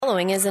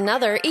following is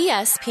another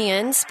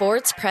ESPN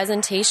sports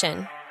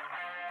presentation.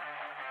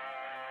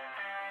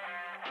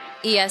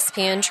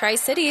 ESPN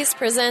Tri-Cities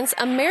presents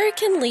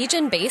American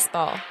Legion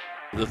Baseball.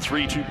 The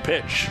 3-2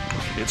 pitch.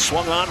 It's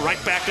swung on right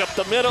back up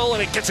the middle,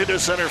 and it gets into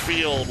center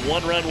field.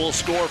 One run will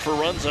score for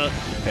Runza,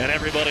 and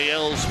everybody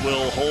else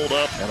will hold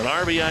up. And an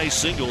RBI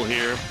single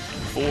here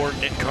for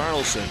Nick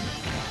Carlson.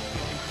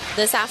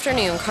 This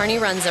afternoon, Kearney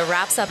Runza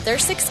wraps up their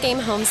 6-game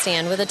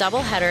homestand with a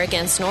doubleheader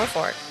against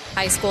Norfolk.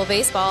 High school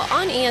baseball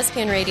on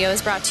ESPN Radio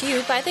is brought to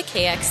you by the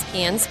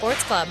KXPN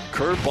Sports Club.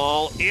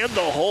 Curveball in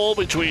the hole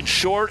between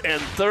short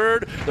and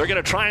third. They're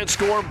going to try and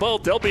score them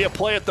both. There'll be a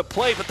play at the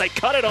plate, but they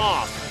cut it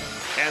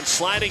off. And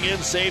sliding in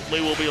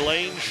safely will be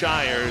Lane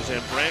Shires,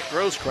 and Brant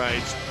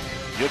Grosskreitz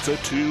gets a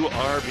 2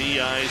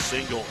 RBI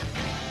single.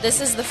 This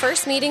is the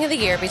first meeting of the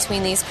year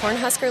between these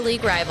Cornhusker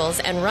League rivals,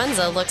 and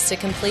Runza looks to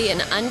complete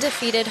an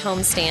undefeated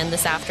homestand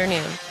this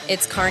afternoon.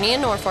 It's Kearney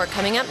and Norfolk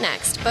coming up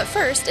next, but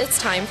first it's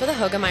time for the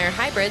Hoegemeyer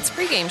Hybrids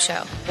pregame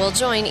show. We'll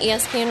join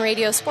ESPN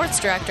Radio Sports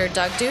Director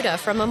Doug Duda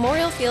from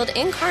Memorial Field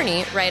in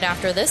Kearney right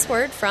after this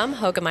word from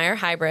Hoegemeyer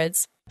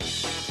Hybrids.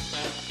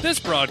 This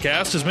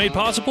broadcast is made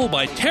possible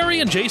by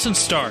Terry and Jason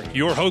Stark,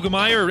 your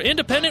Hoegemeyer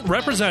independent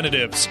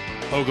representatives.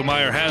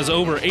 Hoegemeyer has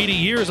over 80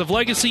 years of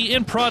legacy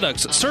in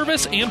products,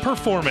 service, and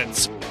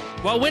performance.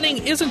 While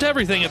winning isn't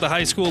everything at the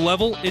high school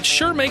level, it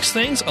sure makes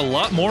things a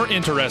lot more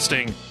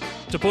interesting.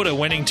 To put a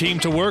winning team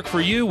to work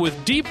for you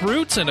with deep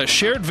roots and a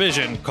shared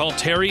vision, call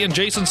Terry and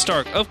Jason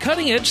Stark of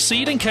Cutting Edge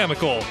Seed and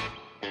Chemical.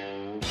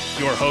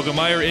 Your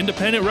Hoegemeyer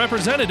independent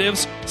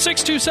representatives,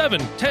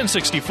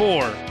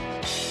 627-1064.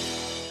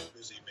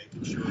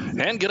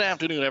 And good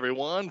afternoon,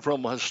 everyone,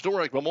 from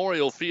historic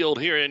Memorial Field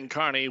here in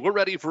Kearney. We're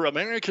ready for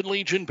American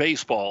Legion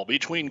Baseball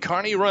between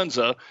Kearney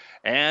Runza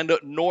and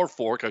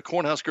Norfolk, a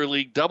Cornhusker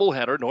League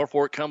doubleheader.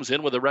 Norfolk comes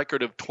in with a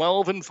record of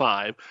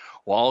 12-5,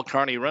 while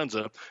Kearney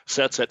Runza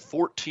sets at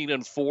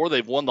 14-4.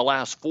 They've won the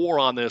last 4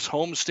 on this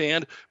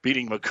homestand,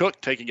 beating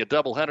McCook, taking a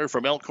doubleheader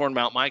from Elkhorn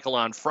Mount Michael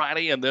on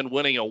Friday, and then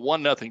winning a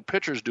 1-0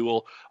 pitchers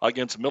duel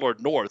against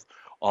Millard North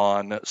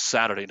on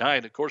Saturday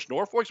night. Of course,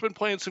 Norfolk's been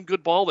playing some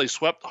good ball. They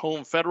swept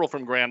home Federal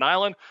from Grand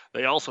Island.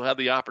 They also had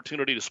the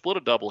opportunity to split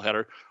a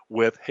doubleheader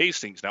with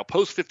Hastings. Now,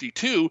 Post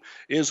 52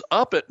 is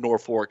up at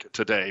Norfolk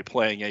today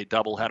playing a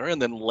doubleheader,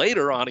 and then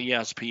later on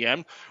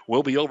ESPN,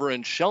 we'll be over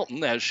in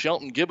Shelton as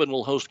Shelton Gibbon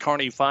will host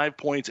Kearney 5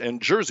 Points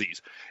and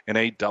Jerseys in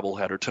a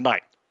doubleheader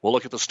tonight. We'll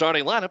look at the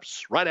starting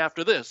lineups right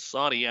after this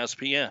on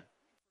ESPN.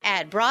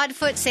 At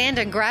Broadfoot Sand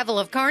and Gravel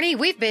of Kearney,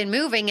 we've been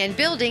moving and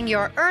building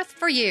your earth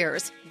for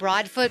years.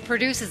 Broadfoot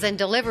produces and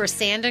delivers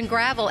sand and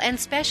gravel and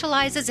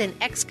specializes in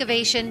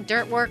excavation,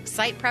 dirt work,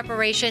 site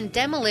preparation,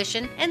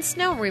 demolition, and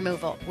snow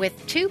removal, with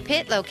 2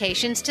 pit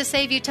locations to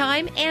save you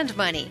time and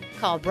money.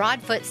 Call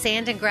Broadfoot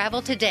Sand and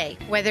Gravel today,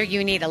 whether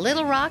you need a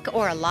little rock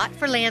or a lot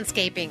for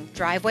landscaping,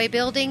 driveway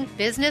building,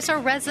 business, or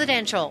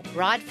residential.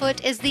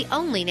 Broadfoot is the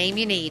only name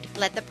you need.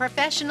 Let the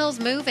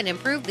professionals move and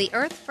improve the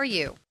earth for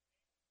you.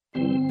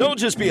 Don't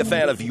just be a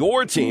fan of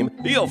your team,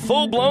 be a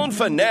full-blown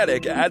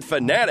fanatic at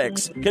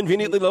Fanatics.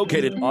 Conveniently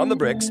located on the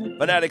bricks,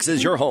 Fanatics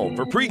is your home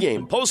for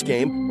pregame,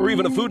 postgame, or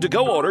even a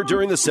food-to-go order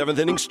during the 7th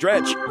inning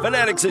stretch.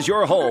 Fanatics is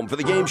your home for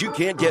the games you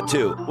can't get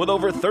to, with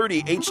over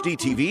 30 HD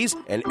TVs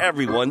and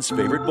everyone's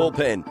favorite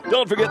bullpen.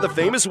 Don't forget the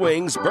famous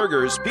wings,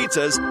 burgers,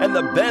 pizzas, and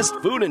the best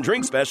food and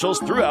drink specials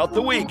throughout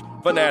the week.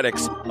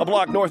 Fanatics, a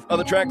block north of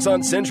the tracks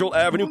on Central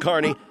Avenue,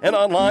 Kearney, and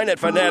online at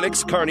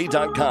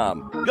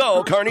fanaticskearney.com.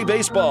 Go Kearney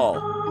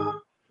Baseball!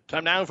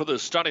 Time now for the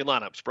starting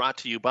lineups, brought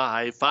to you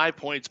by 5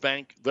 Points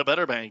Bank, the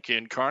better bank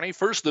in Kearney.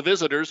 First, the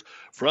visitors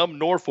from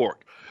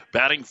Norfolk.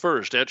 Batting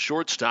first at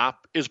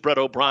shortstop is Brett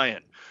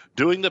O'Brien.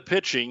 Doing the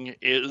pitching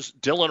is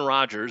Dylan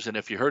Rogers, and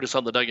if you heard us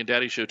on the Doug and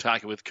Daddy Show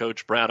talking with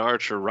Coach Brad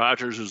Archer,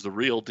 Rogers is the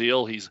real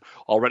deal. He's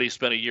already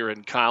spent a year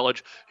in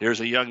college.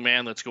 Here's a young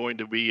man that's going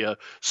to be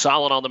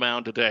solid on the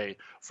mound today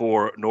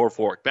for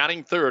Norfolk.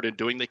 Batting third and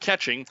doing the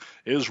catching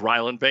is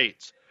Rylan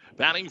Bates.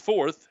 Batting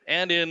fourth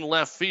and in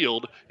left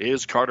field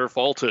is Carter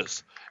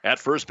Faltis. At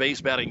first base,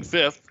 batting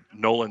fifth,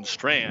 Nolan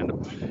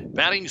Strand.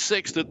 Batting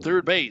sixth at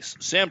third base,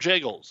 Sam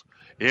Jagels.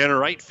 In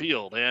right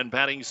field and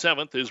batting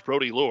seventh is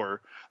Brody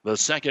Lure. The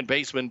second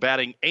baseman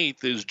batting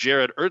eighth is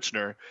Jared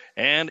Ertzner.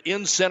 And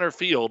in center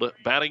field,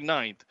 batting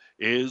ninth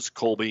is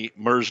Colby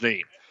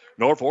Mersney.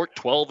 Norfolk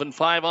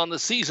 12-5 on the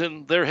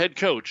season. Their head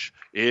coach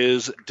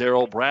is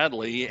Darrell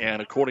Bradley, and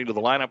according to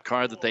the lineup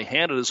card that they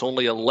handed us,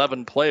 only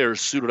 11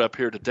 players suited up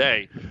here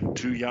today.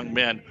 2 young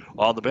men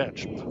on the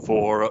bench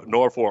for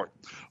Norfolk.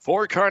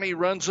 For Kearney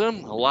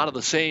Runza, a lot of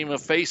the same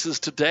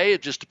faces today.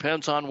 It just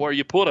depends on where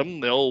you put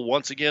them. They'll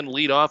once again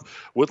lead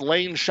off with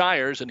Lane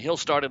Shires, and he'll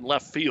start in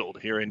left field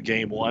here in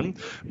Game 1.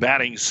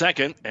 Batting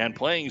second and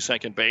playing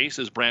second base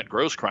is Brant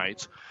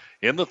Grosskreitz.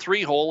 In the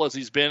 3-hole, as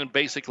he's been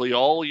basically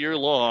all year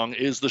long,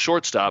 is the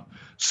shortstop,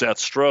 Seth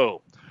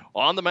Stroh.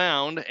 On the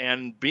mound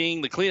and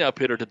being the cleanup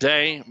hitter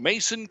today,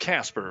 Mason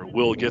Casper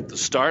will get the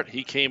start.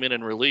 He came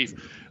in relief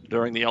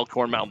during the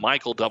Elkhorn Mount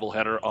Michael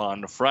doubleheader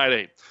on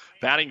Friday.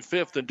 Batting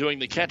fifth and doing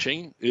the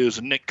catching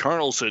is Nick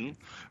Carlson.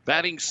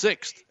 Batting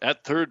 6th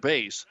at third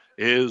base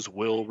is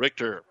Will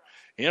Richter.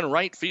 In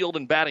right field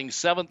and batting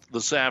 7th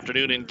this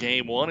afternoon in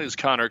Game 1 is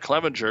Connor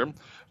Clevenger.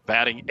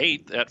 Batting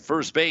 8th at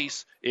first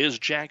base is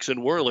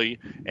Jackson Worley.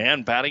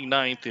 And batting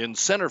 9th in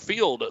center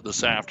field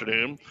this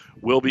afternoon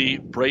will be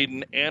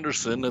Braden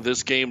Anderson.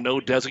 This game, no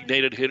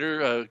designated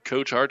hitter.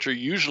 Coach Archer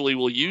usually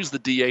will use the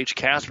DH.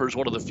 Casper is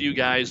one of the few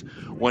guys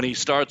when he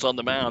starts on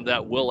the mound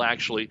that will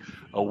actually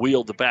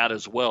wield the bat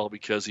as well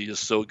because he is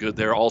so good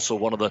there. Also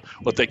one of the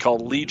what they call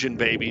Legion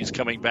babies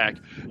coming back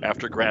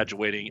after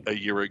graduating a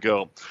year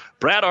ago.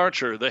 Brad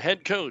Archer, the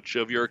head coach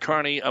of your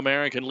Kearney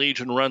American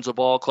Legion Runza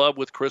Ball Club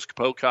with Chris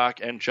Pocock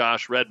and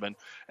Josh Redmond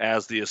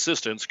as the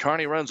assistants.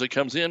 Kearney Runza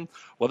comes in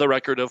with a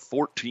record of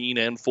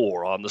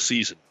 14-4 on the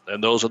season.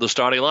 And those are the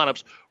starting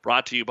lineups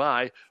brought to you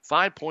by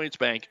 5 Points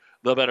Bank,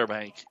 the better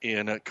bank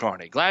in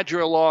Kearney. Glad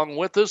you're along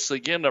with us.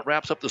 Again, that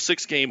wraps up the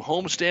 6-game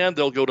homestand.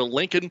 They'll go to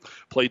Lincoln,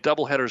 play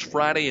doubleheaders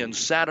Friday and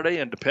Saturday,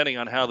 and depending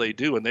on how they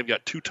do, and they've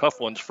got 2 tough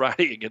ones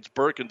Friday against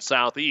Burke and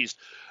Southeast,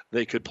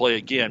 they could play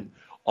again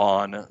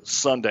on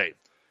Sunday.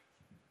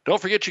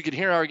 Don't forget you can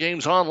hear our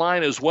games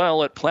online as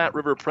well at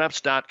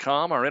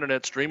PlatteRiverPreps.com. Our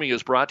internet streaming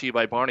is brought to you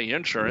by Barney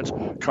Insurance,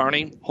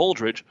 Kearney,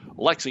 Holdridge,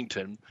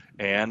 Lexington,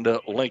 and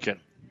Lincoln.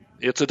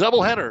 It's a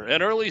doubleheader,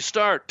 an early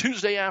start,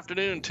 Tuesday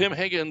afternoon. Tim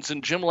Higgins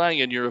and Jim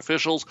Langen, your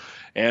officials,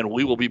 and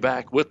we will be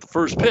back with the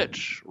first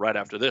pitch right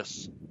after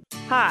this.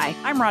 Hi,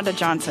 I'm Rhonda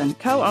Johnson,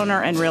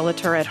 co-owner and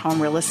realtor at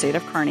Home Real Estate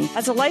of Kearney.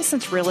 As a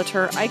licensed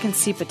realtor, I can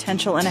see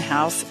potential in a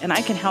house, and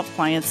I can help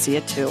clients see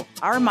it too.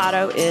 Our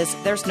motto is,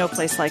 there's no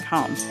place like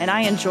home, and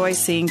I enjoy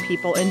seeing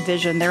people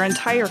envision their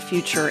entire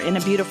future in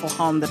a beautiful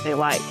home that they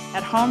like.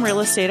 At Home Real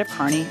Estate of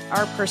Kearney,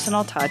 our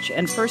personal touch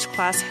and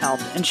first-class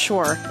help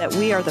ensure that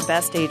we are the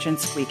best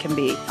agents we can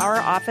be. Our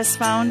office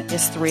phone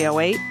is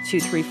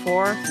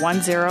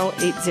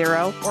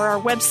 308-234-1080, or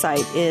our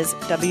website is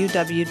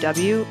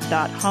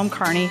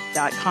www.homekearney.com.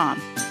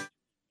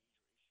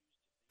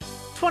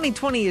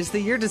 2020 is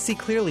the year to see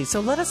clearly, so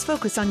let us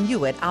focus on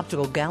you at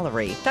Optical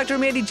Gallery. Dr.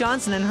 Mandy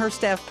Johnson and her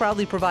staff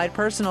proudly provide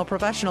personal,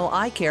 professional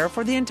eye care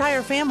for the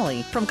entire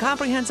family. From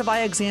comprehensive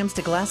eye exams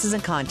to glasses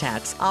and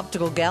contacts,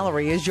 Optical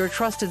Gallery is your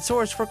trusted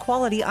source for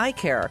quality eye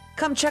care.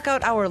 Come check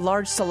out our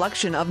large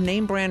selection of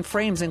name brand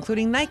frames,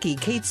 including Nike,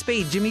 Kate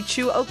Spade, Jimmy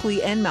Choo,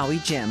 Oakley, and Maui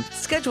Jim.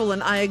 Schedule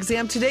an eye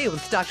exam today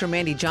with Dr.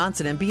 Mandy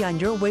Johnson and be on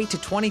your way to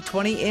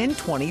 2020 in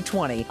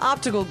 2020.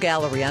 Optical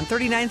Gallery on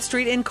 39th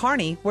Street in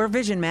Kearney, where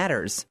vision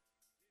matters.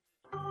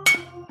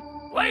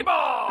 Play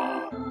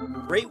ball!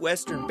 Great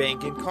Western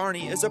Bank in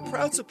Kearney is a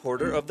proud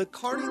supporter of the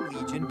Kearney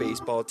Legion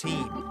baseball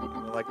team.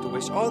 And would like to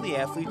wish all the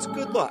athletes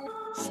good luck.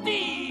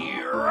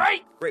 Steer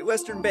right! Great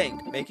Western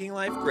Bank, making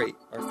life great.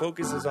 Our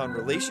focus is on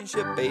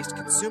relationship-based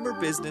consumer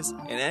business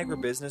and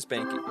agribusiness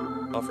banking,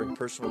 offering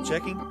personal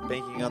checking,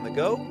 banking on the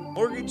go,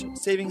 mortgage,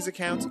 savings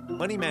accounts,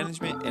 money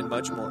management, and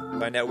much more.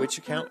 Find out which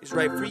account is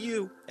right for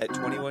you at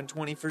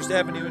 2120 First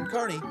Avenue in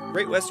Kearney.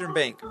 Great Western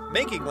Bank,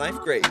 making life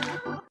great.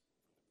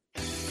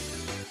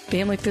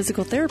 Family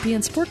Physical Therapy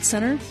and Sports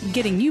Center,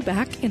 getting you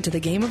back into the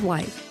game of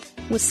life,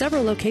 with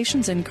several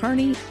locations in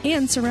Kearney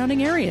and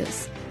surrounding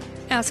areas.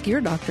 Ask your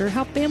doctor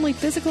how Family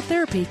Physical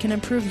Therapy can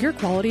improve your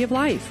quality of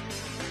life.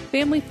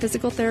 Family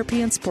Physical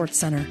Therapy and Sports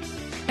Center,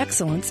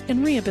 excellence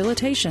in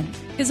rehabilitation,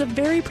 is a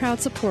very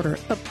proud supporter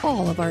of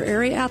all of our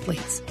area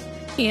athletes,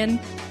 in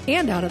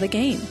and out of the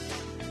game.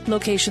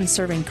 Locations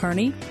serving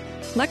Kearney,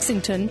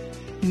 Lexington,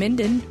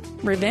 Minden,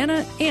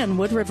 Ravenna, and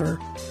Wood River.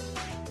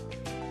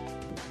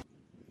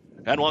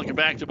 And welcome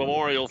back to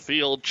Memorial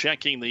Field,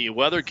 checking the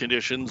weather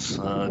conditions.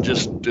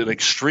 Just an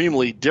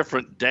extremely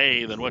different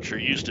day than what you're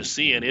used to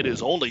seeing. It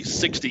is only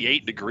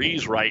 68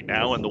 degrees right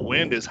now, and the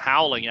wind is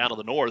howling out of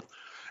the north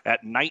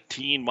at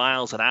 19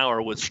 miles an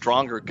hour with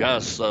stronger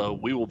gusts.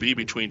 We will be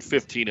between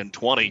 15 and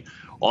 20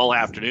 all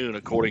afternoon,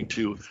 according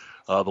to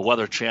the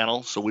Weather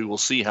Channel. So we will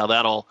see how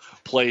that all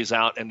plays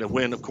out. And the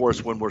wind, of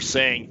course, when we're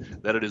saying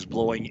that it is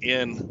blowing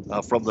in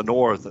from the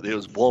north, it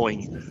is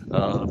blowing,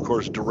 of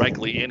course,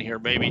 directly in here,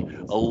 maybe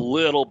a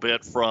little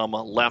bit from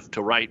left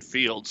to right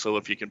field. So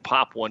if you can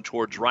pop one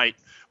towards right,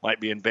 might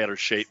be in better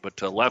shape, but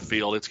to left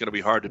field, it's going to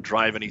be hard to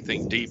drive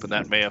anything deep, and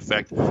that may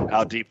affect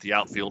how deep the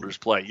outfielders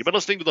play. You've been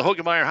listening to the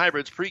Hogemeyer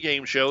Hybrids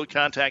pregame show.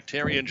 Contact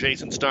Terry and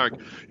Jason Stark,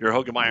 your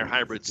Hogemeyer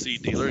Hybrid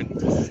seed dealer,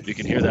 and you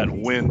can hear that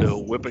wind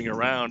whipping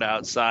around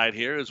outside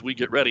here as we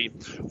get ready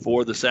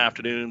for this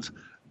afternoon's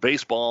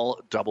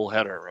baseball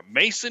doubleheader.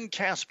 Mason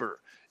Casper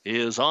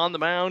is on the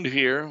mound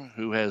here,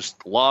 who has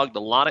logged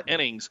a lot of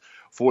innings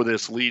for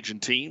this Legion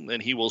team,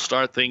 and he will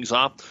start things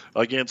off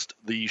against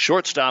the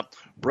shortstop,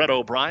 Brett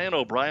O'Brien.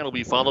 O'Brien will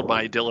be followed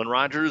by Dylan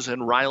Rogers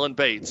and Rylan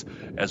Bates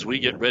as we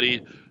get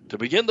ready to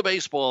begin the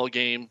baseball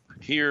game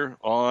here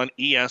on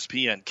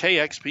ESPN,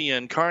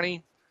 KXPN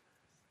Kearney,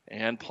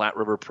 and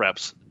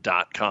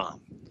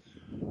PlatteRiverPreps.com.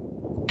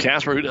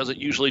 Casper, who doesn't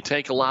usually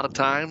take a lot of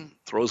time,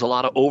 throws a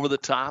lot of over the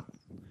top,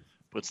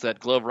 Puts that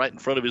glove right in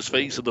front of his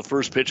face, and the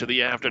first pitch of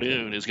the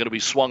afternoon is going to be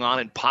swung on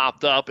and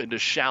popped up into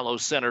shallow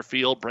center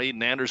field.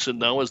 Braden Anderson,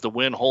 though, as the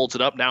wind holds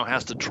it up, now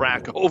has to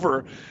track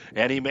over,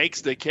 and he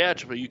makes the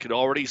catch. But you can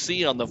already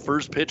see on the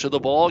first pitch of the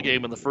ball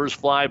game and the first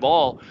fly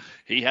ball,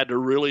 he had to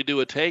really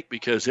do a take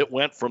because it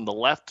went from the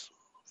left.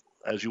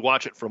 As you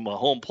watch it from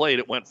home plate,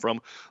 it went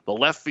from the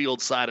left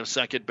field side of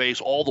second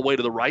base all the way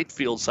to the right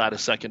field side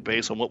of second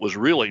base on what was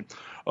really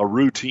a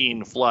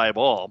routine fly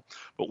ball.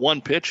 But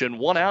one pitch and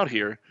one out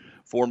here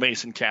for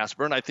Mason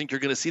Casper, and I think you're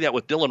going to see that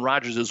with Dylan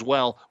Rogers as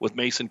well with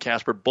Mason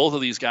Casper. Both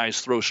of these guys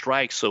throw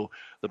strikes, so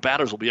the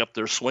batters will be up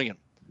there swinging.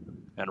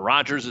 And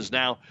Rogers is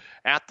now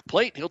at the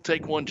plate. He'll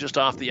take one just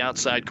off the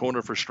outside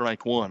corner for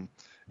strike one,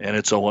 and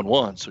it's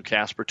 0-1. So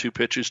Casper, 2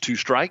 pitches, 2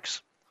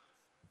 strikes.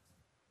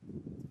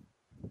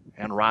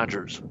 And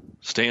Rogers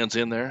stands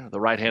in there, the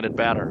right-handed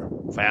batter.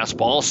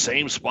 Fastball,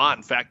 same spot.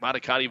 In fact, might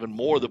have caught even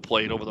more of the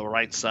plate over the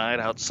right side.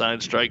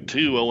 Outside strike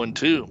 2,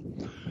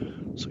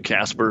 0-2. So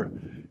Casper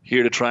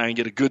here to try and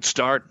get a good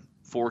start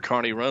for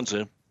Kearney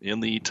Runza in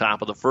the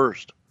top of the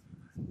first.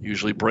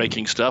 Usually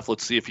breaking stuff.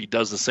 Let's see if he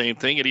does the same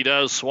thing. And he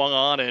does. Swung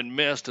on and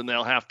missed, and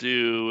they'll have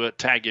to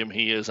tag him.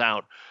 He is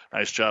out.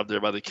 Nice job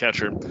there by the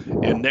catcher.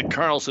 And Nick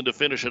Carlson to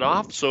finish it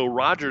off. So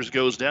Rogers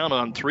goes down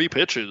on 3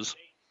 pitches.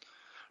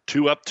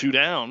 2 up, 2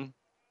 down.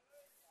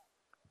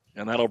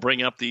 And that'll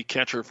bring up the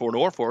catcher for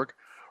Norfolk,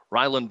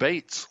 Rylan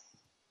Bates.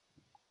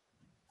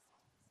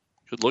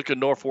 Good looking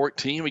Norfolk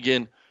team.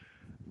 Again,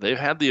 they've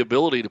had the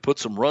ability to put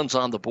some runs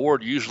on the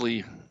board.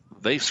 Usually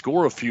they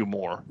score a few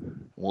more.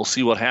 We'll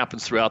see what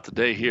happens throughout the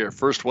day here.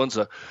 First one's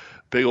a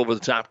big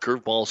over-the-top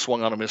curveball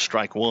swung on a missed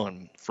strike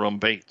 1 from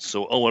Bates.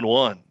 So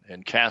 0-1.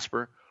 And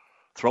Casper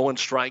throwing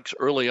strikes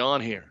early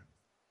on here.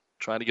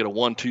 Trying to get a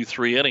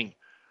 1-2-3 inning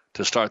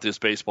to start this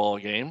baseball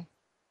game.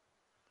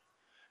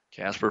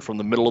 Casper from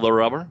the middle of the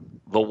rubber.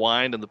 The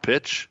wind and the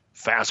pitch.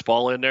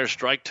 Fastball in there,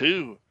 strike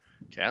 2.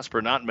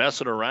 Casper not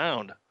messing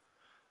around.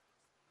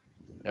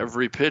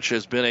 Every pitch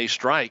has been a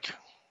strike.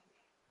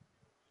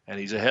 And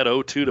he's ahead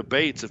 0-2 to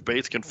Bates. If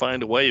Bates can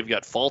find a way, you've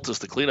got Faltis,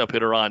 the cleanup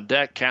hitter, on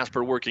deck.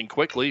 Casper working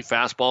quickly.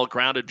 Fastball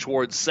grounded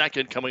towards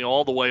second, coming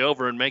all the way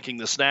over and making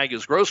the snag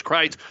is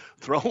Grosskreitz.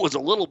 Throw was a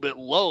little bit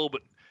low,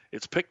 but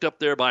it's picked up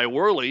there by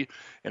Worley,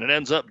 and it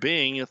ends up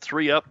being a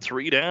 3 up,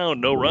 3 down.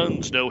 No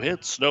runs, no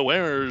hits, no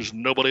errors,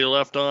 nobody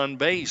left on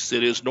base.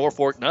 It is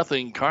Norfolk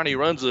nothing. Kearney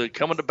Runza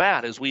coming to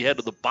bat as we head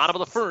to the bottom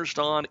of the first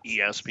on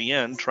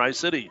ESPN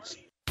Tri-Cities.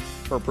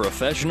 For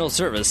professional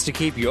service to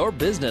keep your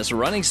business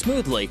running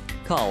smoothly,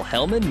 call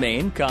Hellman,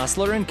 Maine,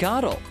 Kostler &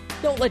 Cottle.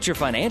 Don't let your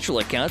financial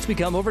accounts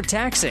become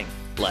overtaxing.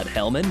 Let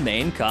Hellman,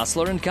 Maine,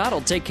 Kostler &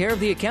 Cottle take care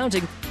of the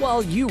accounting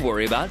while you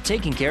worry about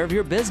taking care of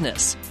your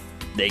business.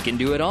 They can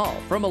do it all,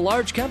 from a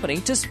large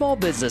company to small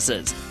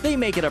businesses. They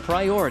make it a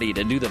priority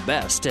to do the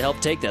best to help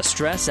take the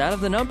stress out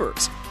of the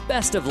numbers.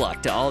 Best of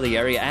luck to all the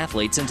area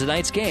athletes in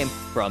tonight's game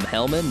from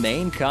Hellman,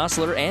 Maine,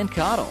 Kostler &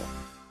 Cottle.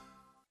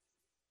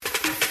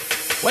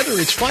 Whether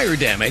it's fire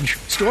damage,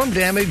 storm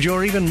damage,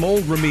 or even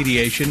mold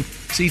remediation,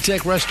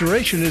 C-Tech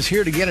Restoration is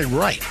here to get it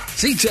right.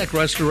 C-Tech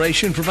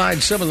Restoration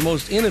provides some of the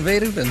most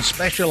innovative and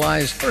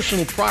specialized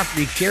personal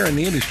property care in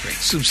the industry,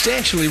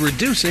 substantially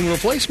reducing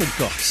replacement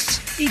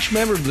costs. Each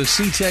member of the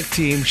C-Tech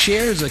team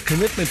shares a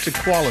commitment to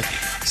quality.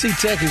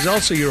 C-Tech is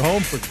also your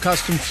home for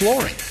custom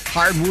flooring,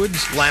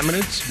 hardwoods,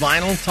 laminates,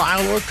 vinyl,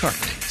 tile, or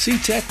carpeting.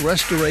 C-Tech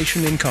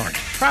Restoration in Kearney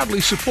proudly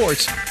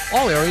supports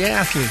all area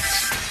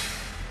athletes.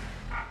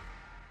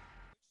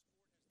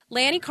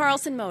 Lanny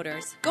Carlson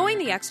Motors, going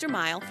the extra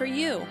mile for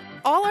you.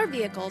 All our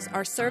vehicles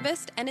are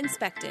serviced and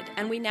inspected,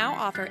 and we now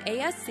offer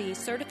ASC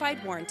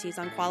certified warranties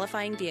on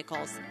qualifying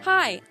vehicles.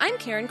 Hi, I'm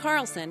Karen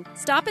Carlson.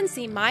 Stop and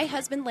see my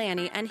husband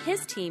Lanny and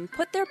his team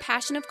put their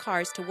passion of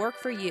cars to work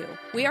for you.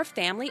 We are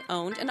family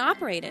owned and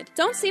operated.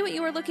 Don't see what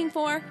you are looking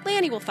for?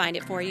 Lanny will find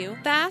it for you.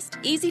 Fast,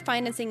 easy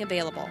financing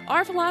available.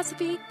 Our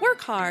philosophy,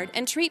 work hard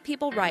and treat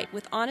people right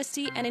with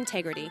honesty and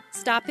integrity.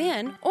 Stop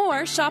in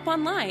or shop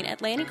online at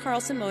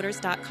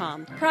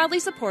LannyCarlsonMotors.com. Proudly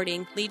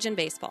supporting Legion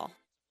Baseball.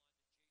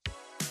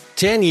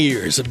 10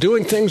 years of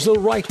doing things the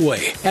right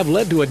way have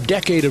led to a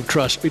decade of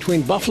trust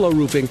between Buffalo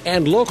Roofing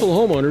and local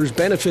homeowners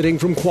benefiting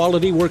from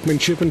quality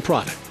workmanship and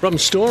product. From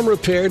storm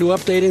repair to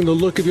updating the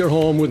look of your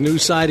home with new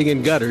siding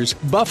and gutters,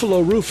 Buffalo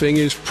Roofing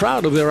is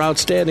proud of their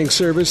outstanding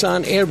service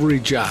on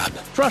every job.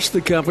 Trust the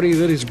company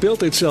that has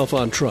built itself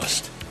on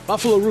trust.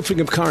 Buffalo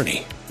Roofing of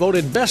Kearney,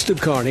 voted Best of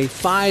Kearney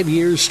 5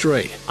 years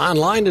straight.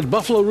 Online at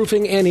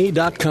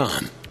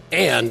buffaloroofingne.com.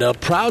 And a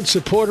proud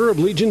supporter of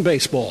Legion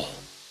Baseball.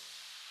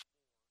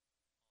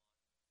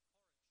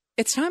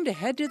 It's time to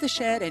head to the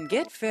shed and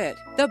get fit.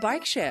 The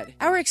Bike Shed.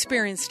 Our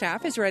experienced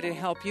staff is ready to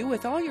help you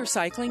with all your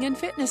cycling and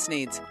fitness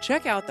needs.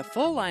 Check out the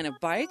full line of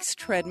bikes,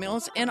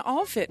 treadmills, and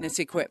all fitness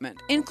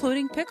equipment,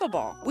 including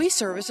pickleball. We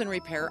service and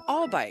repair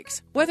all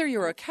bikes. Whether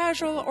you're a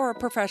casual or a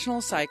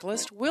professional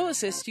cyclist, we'll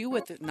assist you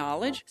with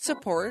knowledge,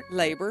 support,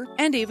 labor,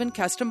 and even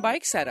custom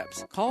bike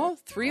setups. Call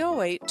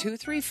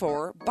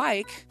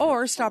 308-234-BIKE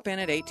or stop in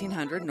at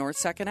 1800 North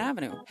 2nd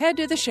Avenue. Head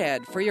to the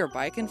shed for your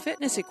bike and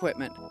fitness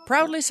equipment.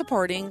 Proudly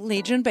supporting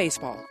Legion Baseball.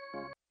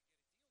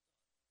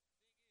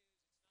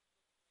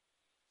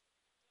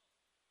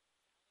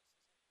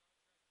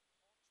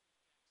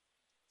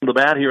 the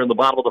bat here in the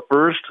bottom of the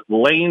first.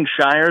 Lane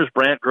Shires,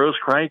 Brant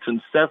Grosskreitz,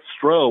 and Seth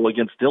Stroh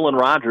against Dylan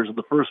Rogers. And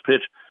the first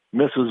pitch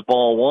misses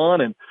ball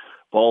one, and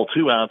ball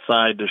two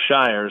outside to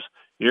Shires.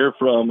 Here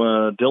from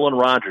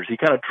Dylan Rogers. He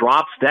kind of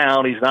drops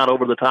down. He's not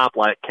over the top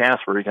like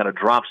Casper. He kind of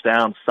drops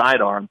down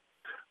sidearm.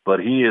 But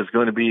he is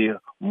going to be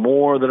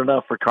more than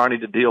enough for Kearney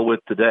to deal with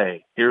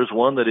today. Here's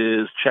one that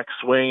is check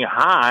swing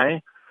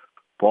high,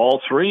 ball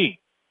three.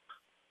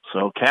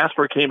 So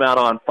Casper came out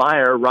on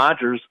fire.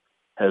 Rogers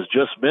has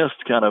just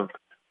missed kind of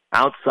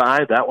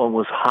outside. That one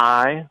was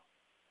high.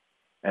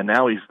 And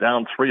now he's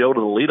down 3-0 to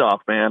the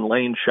leadoff man,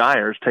 Lane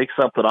Shires. Takes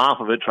something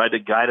off of it, tried to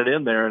guide it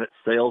in there, and it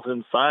sails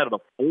inside on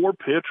a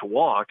 4-pitch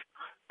walk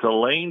to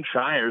Lane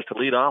Shires to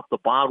lead off the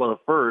bottom of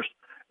the first.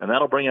 And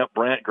that'll bring up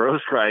Brant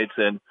Grosskreitz.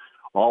 And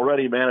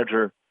already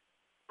manager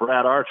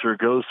Brad Archer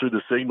goes through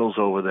the signals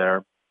over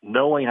there,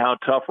 knowing how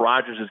tough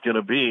Rogers is going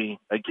to be.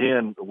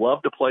 Again,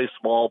 love to play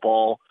small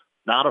ball,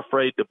 not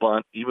afraid to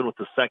bunt, even with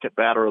the second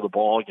batter of the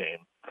ball game.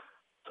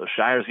 So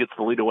Shires gets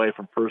the lead away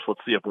from first. Let's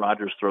see if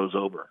Rogers throws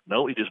over.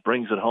 No, he just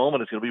brings it home,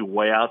 and it's going to be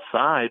way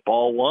outside,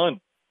 ball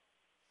one.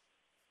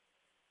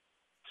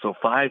 So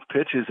 5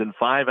 pitches and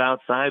 5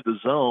 outside the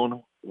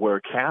zone, where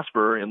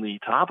Casper in the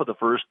top of the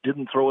first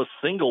didn't throw a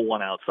single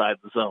one outside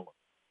the zone.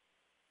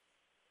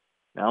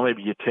 Now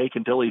maybe you take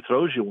until he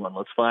throws you one.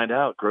 Let's find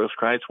out.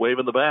 Grosskreitz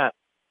waving the bat,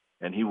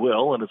 and he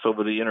will, and it's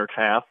over the inner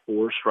half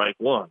for strike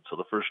one. So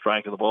the first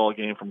strike of the ball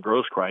game from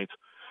Grosskreitz.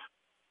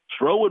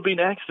 Stroh would be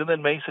next, and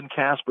then Mason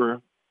Casper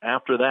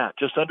after that.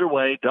 Just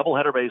underway,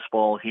 doubleheader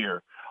baseball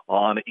here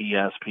on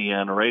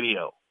ESPN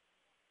Radio.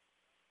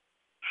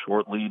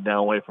 Short lead now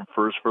away from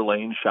first for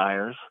Lane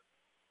Shires,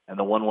 and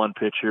the 1-1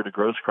 pitch here to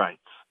Grosskreitz.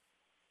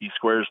 He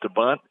squares to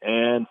bunt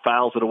and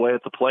fouls it away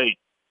at the plate.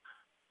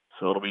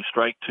 So it'll be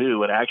strike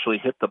two. It actually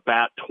hit the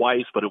bat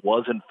twice, but it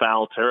was in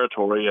foul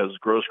territory as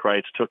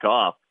Grosskreitz took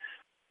off.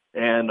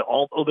 And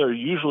although they're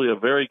usually a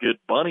very good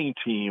bunting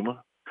team,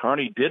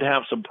 Kearney did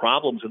have some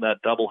problems in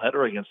that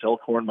doubleheader against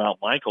Elkhorn Mount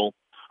Michael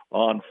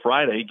on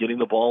Friday, getting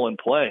the ball in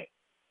play.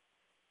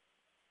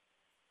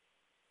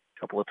 A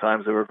couple of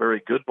times they were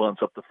very good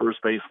bunts up the first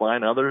base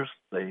line. Others,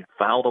 they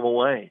fouled them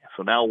away.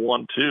 So now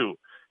 1-2,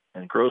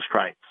 and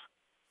Grosskreitz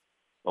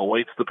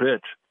awaits the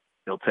pitch.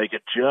 He'll take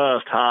it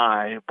just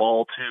high,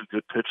 ball two.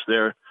 Good pitch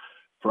there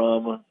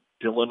from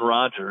Dylan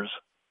Rogers,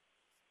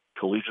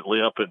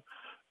 collegiately up at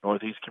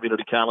Northeast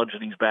Community College,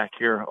 and he's back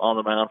here on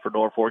the mound for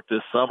Norfolk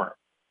this summer.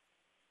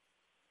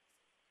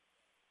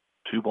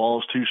 2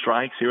 balls, 2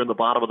 strikes here in the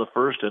bottom of the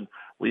first, and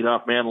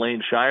leadoff man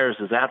Lane Shires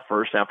is at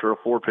first after a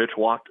 4-pitch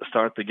walk to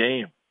start the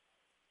game.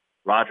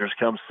 Rogers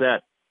comes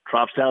set,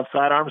 drops down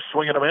sidearm,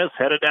 swing and a miss,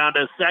 headed down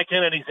to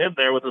second, and he's in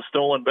there with a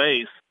stolen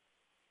base.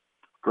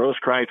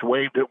 Grosskreitz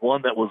waved at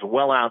one that was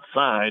well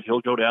outside.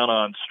 He'll go down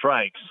on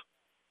strikes,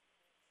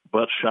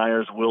 but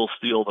Shires will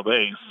steal the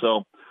base.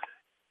 So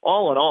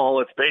all in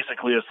all, it's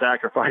basically a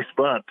sacrifice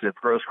bunt. If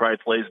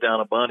Grosskreitz lays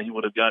down a bunt, he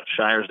would have got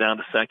Shires down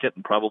to second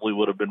and probably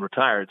would have been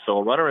retired. So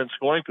a runner in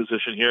scoring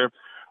position here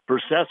for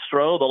Seth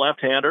Stroh, the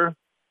left-hander.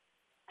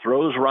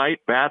 Throws right,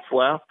 bats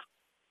left.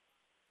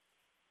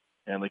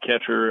 And the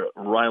catcher,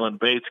 Ryland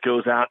Bates,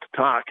 goes out to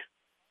talk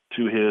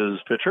to his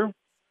pitcher.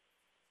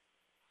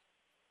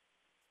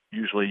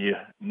 Usually you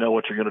know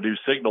what you're going to do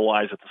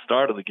signal-wise at the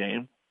start of the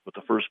game with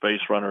the first base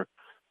runner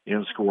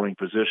in scoring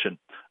position.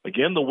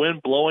 Again, the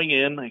wind blowing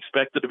in,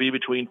 expected to be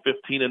between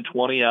 15 and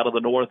 20 out of the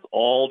north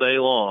all day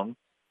long.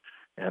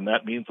 And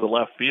that means the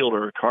left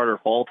fielder, Carter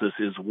Faltis,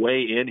 is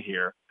way in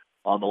here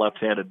on the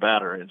left-handed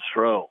batter in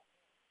Stroh.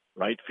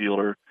 Right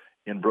fielder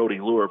in Brody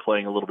Lure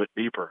playing a little bit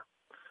deeper.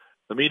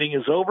 The meeting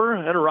is over,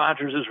 and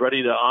Rogers is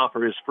ready to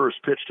offer his first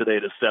pitch today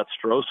to Seth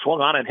Stroh.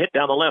 Swung on and hit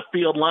down the left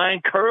field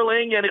line,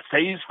 curling, and it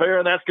stays fair,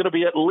 and that's going to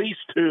be at least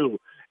 2.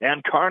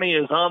 And Kearney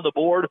is on the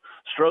board.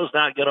 Stroh's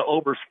not going to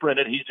oversprint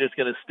it. He's just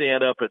going to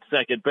stand up at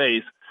second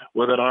base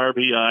with an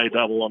RBI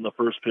double on the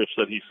first pitch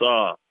that he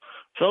saw.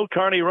 So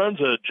Kearney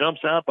Runza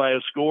jumps out by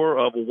a score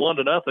of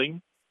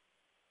 1-0,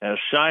 as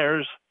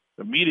Shires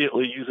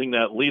immediately using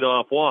that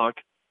leadoff walk,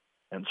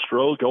 and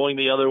Stroh going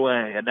the other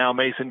way. And now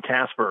Mason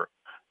Casper,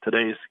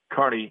 today's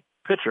Kearney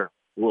pitcher,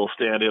 will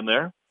stand in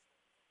there.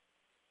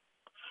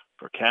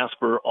 For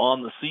Casper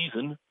on the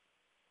season,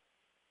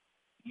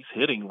 he's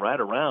hitting right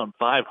around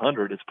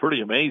 500. It's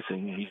pretty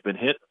amazing. He's been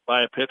hit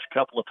by a pitch a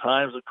couple of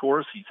times, of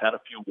course. He's had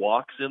a few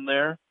walks in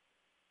there.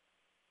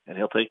 And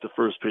he'll take the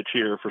first pitch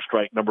here for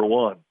strike number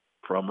 1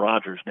 from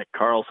Rogers. Nick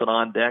Carlson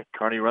on deck.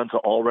 Kearney Runza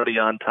already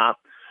on top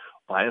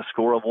by a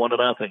score of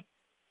 1-0.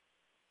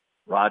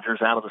 Rogers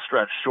out of the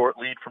stretch. Short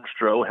lead from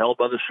Stroh, held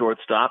by the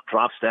shortstop.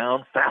 Drops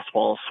down.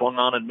 Fastball swung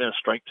on and missed.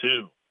 Strike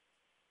 2.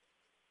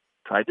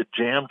 Tried to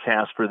jam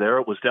Casper there.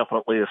 It was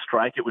definitely a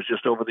strike. It was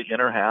just over the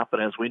inner half.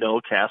 And as we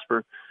know,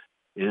 Casper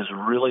is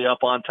really up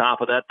on top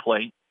of that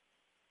plate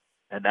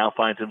and now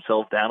finds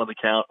himself down in the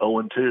count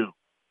 0-2.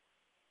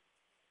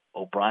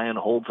 O'Brien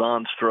holds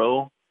on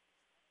Stroh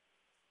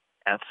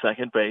at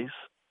second base.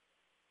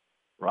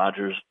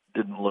 Rogers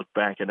didn't look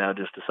back and now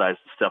just decides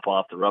to step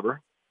off the rubber.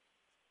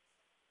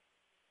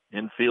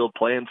 Infield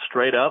playing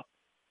straight up.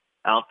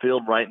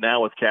 Outfield right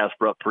now with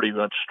Casper up pretty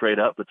much straight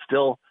up, but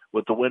still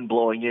with the wind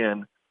blowing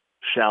in,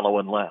 shallow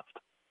and left.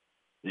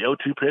 The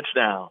 0-2 pitch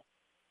now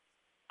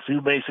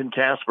to Mason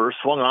Casper.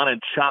 Swung on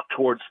and chopped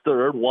towards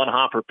third. One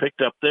hopper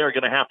picked up there.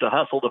 Going to have to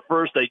hustle to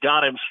first. They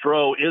got him.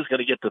 Stroh is going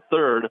to get to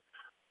third.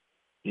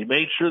 He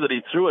made sure that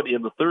he threw it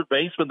in the third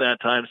baseman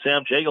that time.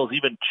 Sam Jagels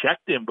even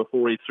checked him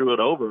before he threw it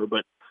over,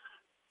 but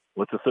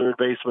with the third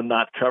baseman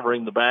not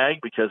covering the bag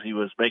because he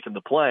was making the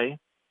play,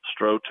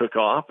 Stroh took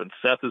off, and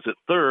Seth is at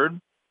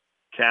third.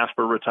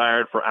 Casper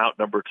retired for out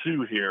number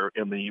 2 here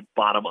in the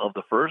bottom of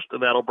the first,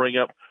 and that'll bring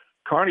up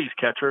Kearney's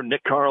catcher,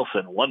 Nick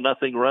Carlson.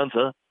 1-0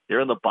 Runza here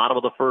in the bottom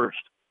of the first.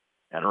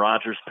 And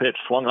Rogers' pitch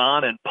swung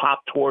on and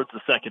popped towards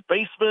the second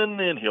baseman,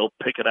 and he'll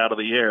pick it out of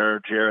the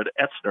air, Jared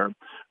Etzner,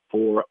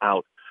 for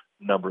out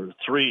number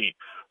 3.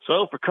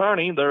 So for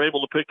Kearney, they're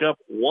able to pick up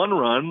 1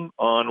 run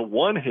on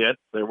 1 hit.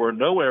 There were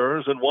no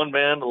errors and 1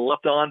 man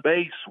left on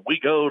base. We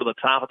go to the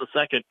top of the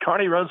second.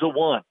 Kearney runs a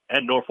 1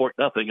 and Norfolk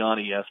nothing on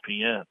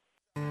ESPN.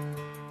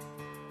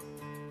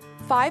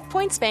 5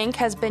 Points Bank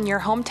has been your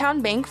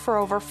hometown bank for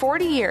over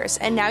 40 years,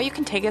 and now you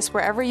can take us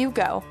wherever you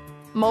go.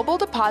 Mobile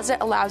Deposit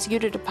allows you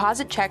to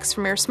deposit checks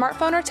from your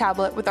smartphone or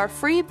tablet with our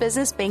free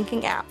business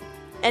banking app.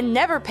 And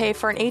never pay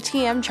for an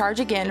ATM charge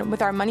again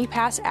with our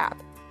MoneyPass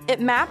app. It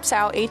maps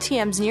out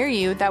ATMs near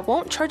you that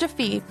won't charge a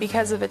fee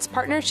because of its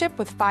partnership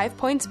with 5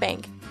 Points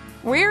Bank.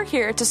 We're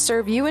here to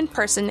serve you in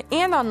person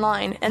and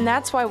online, and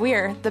that's why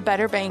we're the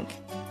better bank.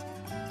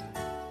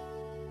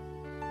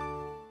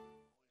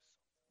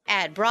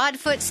 At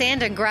Broadfoot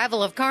Sand and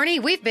Gravel of Kearney,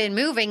 we've been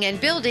moving and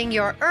building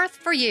your earth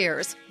for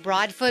years.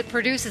 Broadfoot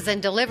produces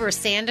and delivers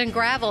sand and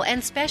gravel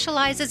and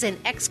specializes in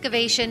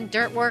excavation,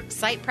 dirt work,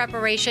 site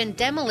preparation,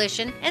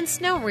 demolition, and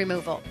snow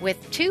removal,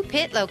 with 2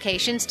 pit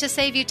locations to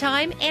save you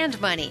time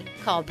and money.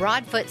 Call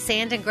Broadfoot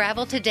Sand and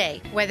Gravel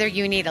today, whether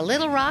you need a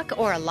little rock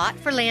or a lot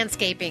for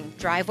landscaping,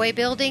 driveway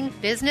building,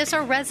 business,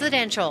 or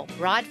residential.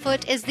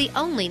 Broadfoot is the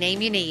only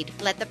name you need.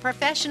 Let the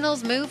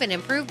professionals move and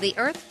improve the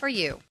earth for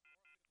you.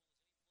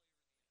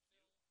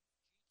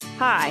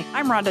 Hi,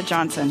 I'm Rhonda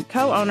Johnson,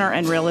 co-owner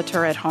and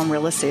realtor at Home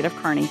Real Estate of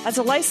Kearney. As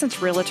a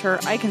licensed realtor,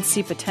 I can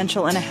see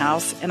potential in a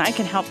house, and I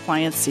can help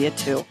clients see it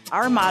too.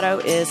 Our motto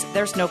is,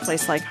 there's no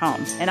place like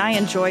home, and I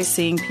enjoy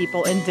seeing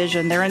people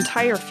envision their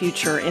entire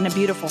future in a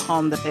beautiful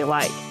home that they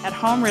like. At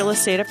Home Real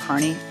Estate of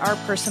Kearney, our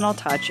personal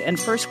touch and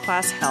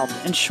first-class help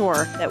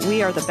ensure that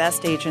we are the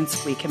best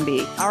agents we can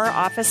be. Our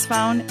office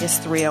phone is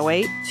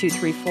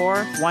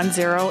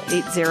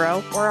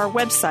 308-234-1080, or our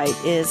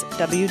website is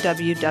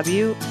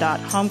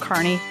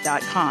www.homekearney.com.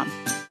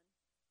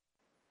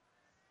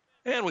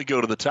 And we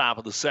go to the top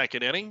of the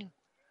second inning.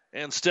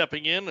 And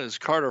stepping in is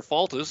Carter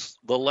Faltis,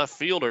 the left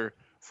fielder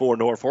for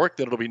Norfolk.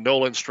 Then it'll be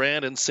Nolan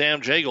Strand and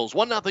Sam Jagels.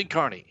 1-0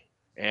 Kearney.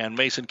 And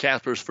Mason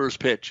Casper's first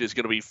pitch is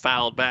going to be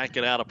fouled back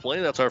and out of play.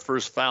 That's our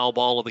first foul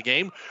ball of the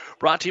game.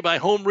 Brought to you by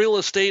Home Real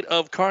Estate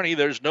of Kearney.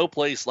 There's no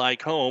place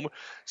like home.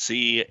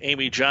 See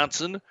Amy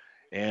Johnson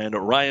and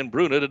Ryan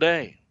Bruna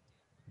today.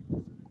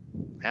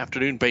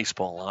 Afternoon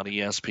baseball on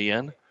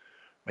ESPN.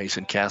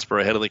 Mason Casper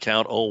ahead of the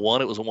count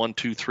 0-1. It was a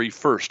 1-2-3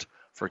 first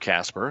for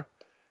Casper.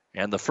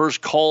 And the first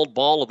called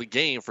ball of the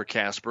game for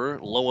Casper,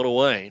 low and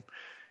away,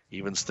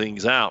 evens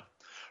things out.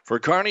 For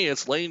Kearney,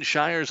 it's Lane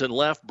Shires in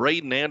left,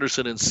 Braden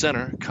Anderson in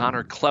center.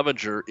 Connor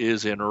Clevenger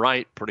is in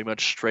right, pretty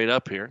much straight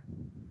up here.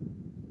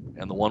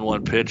 And the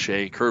 1-1 pitch,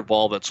 a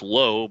curveball that's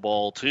low,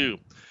 ball 2.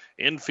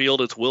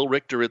 Infield, it's Will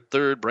Richter at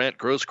third, Brant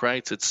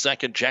Grosskreitz at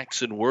second,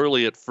 Jackson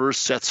Worley at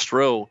first, Seth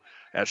Stroh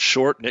at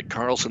short, Nick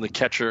Carlson the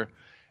catcher,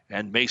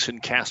 and Mason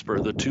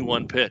Casper, the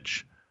 2-1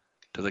 pitch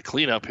to the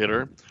cleanup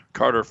hitter,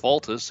 Carter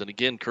Faltis. And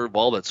again,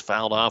 curveball that's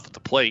fouled off at the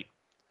plate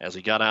as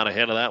he got out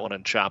ahead of that one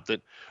and chopped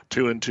it.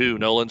 2-2.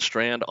 Nolan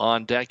Strand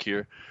on deck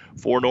here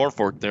for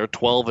Norfolk. They're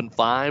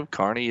 12-5.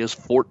 Kearney is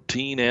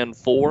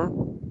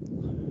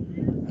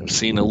 14-4. I've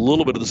seen a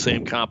little bit of the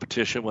same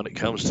competition when it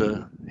comes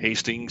to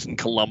Hastings and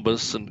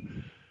Columbus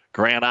and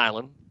Grand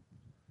Island.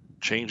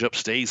 Changeup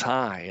stays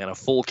high, and a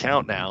full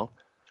count now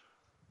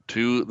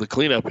to the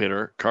cleanup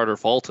hitter, Carter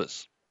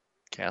Faltis.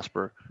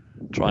 Casper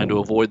trying to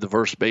avoid the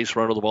first base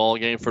run of the ball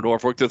game for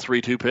Norfolk. The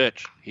 3-2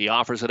 pitch. He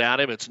offers it at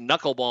him. It's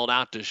knuckleballed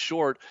out to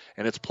short,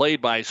 and it's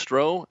played by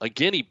Stroh.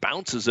 Again, he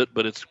bounces it,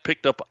 but it's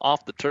picked up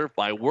off the turf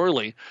by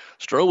Worley.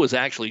 Stroh was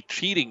actually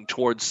cheating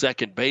towards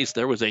second base.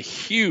 There was a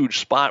huge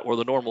spot where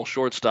the normal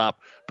shortstop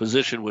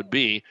position would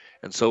be,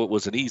 and so it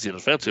was an easy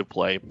defensive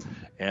play,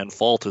 and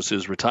Faltis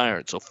is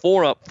retired. So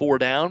 4 up, 4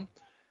 down,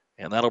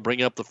 and that'll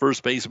bring up the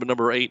first baseman,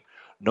 number 8,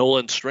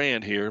 Nolan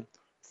Strand here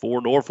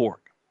for Norfolk.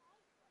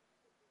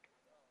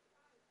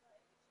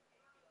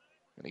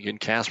 And again,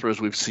 Casper, as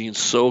we've seen,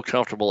 so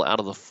comfortable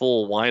out of the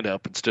full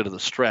windup instead of the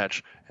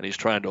stretch, and he's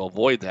trying to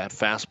avoid that.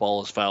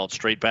 Fastball is fouled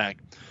straight back.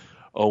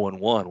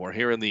 0-1. We're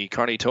here in the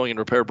Kearney Towing and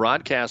Repair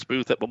broadcast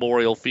booth at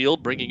Memorial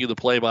Field, bringing you the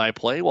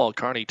play-by-play while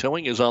Kearney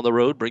Towing is on the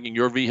road, bringing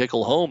your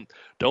vehicle home.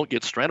 Don't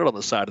get stranded on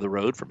the side of the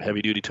road. From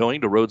heavy-duty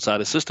towing to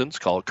roadside assistance,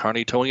 call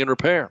Kearney Towing and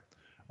Repair.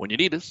 When you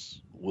need us,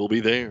 we'll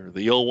be there.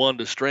 The 0-1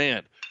 to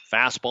Strand.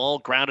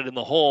 Fastball grounded in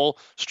the hole.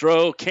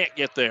 Stroh can't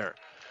get there.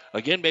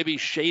 again, maybe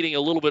shading a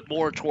little bit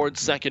more towards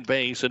second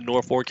base, and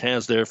Norfolk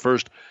has their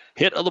first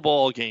hit of the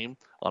ball game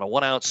on a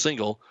one-out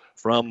single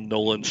from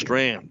Nolan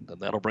Strand.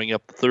 And that'll bring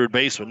up the third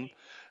baseman,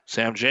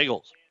 Sam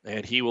Jagels.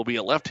 And he will be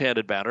a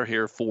left-handed batter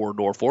here for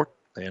Norfolk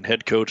and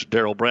head coach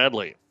Darrell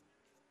Bradley.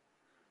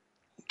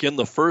 Again,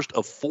 the first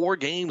of 4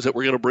 games that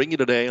we're going to bring you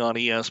today on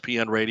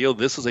ESPN Radio.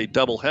 This is a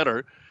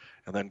doubleheader.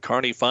 And then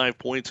Kearney 5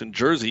 Points and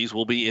Jerseys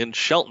will be in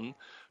Shelton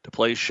to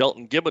play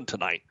Shelton Gibbon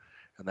tonight.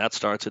 And that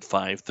starts at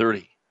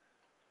 5:30.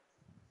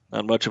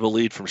 Not much of a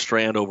lead from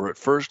Strand over at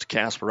first.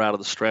 Casper out of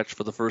the stretch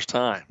for the first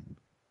time.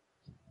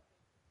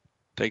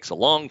 Takes a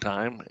long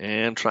time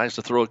and tries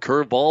to throw a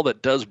curveball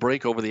that does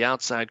break over the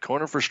outside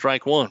corner for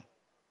strike 1.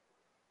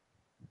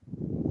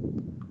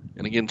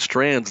 And again,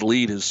 Strand's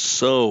lead is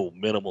so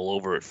minimal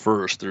over at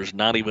first. There's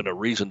not even a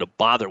reason to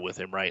bother with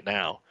him right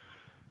now.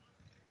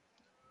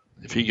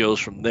 If he goes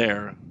from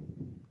there,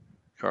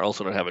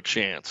 Carlson will have a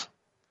chance.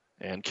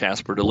 And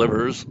Casper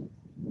delivers.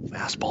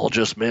 Fastball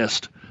just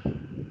missed.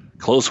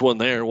 Close one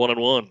there,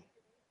 1-1.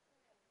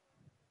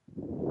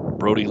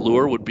 Brody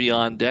Lure would be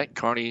on deck.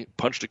 Kearney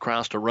punched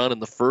across a run in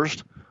the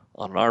first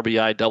on an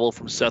RBI double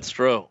from Seth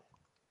Stroh.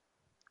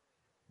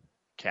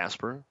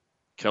 Casper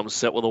comes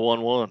set with a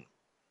 1-1.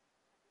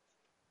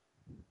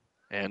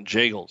 And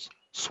Jagels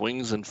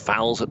swings and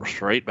fouls it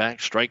straight back.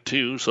 Strike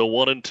 2, so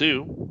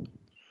 1-2.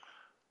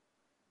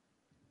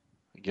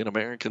 Again,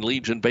 American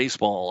Legion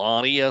Baseball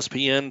on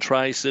ESPN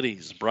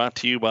Tri-Cities. Brought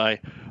to you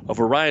by a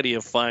variety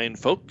of fine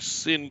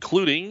folks,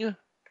 including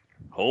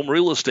Home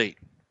Real Estate,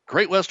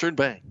 Great Western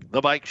Bank,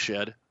 The Bike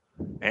Shed,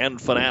 and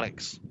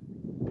Fanatics.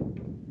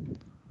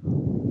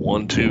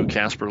 1-2,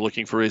 Casper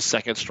looking for his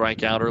second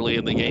strikeout early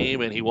in the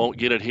game, and he won't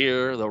get it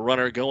here. The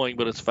runner going,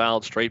 but it's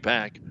fouled straight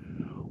back.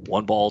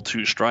 1 ball,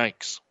 2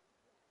 strikes.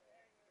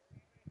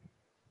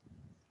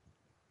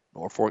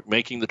 Norfolk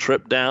making the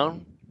trip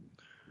down.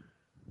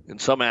 In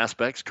some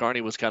aspects,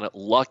 Kearney was kind of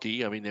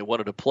lucky. I mean, they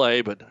wanted to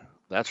play, but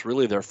that's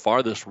really their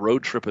farthest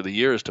road trip of the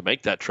year is to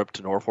make that trip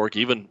to Norfolk.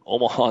 Even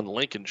Omaha and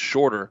Lincoln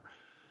shorter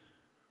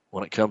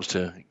when it comes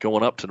to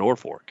going up to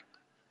Norfolk.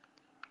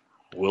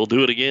 We'll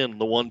do it again.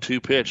 The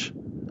 1-2 pitch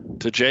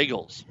to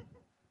Jagels.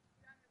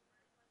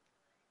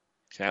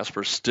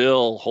 Casper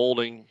still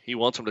holding. He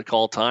wants him to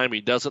call time.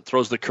 He doesn't.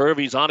 Throws the curve.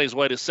 He's on his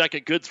way to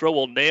second. Good throw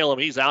will nail him.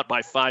 He's out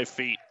by 5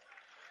 feet.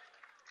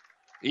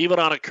 Even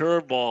on a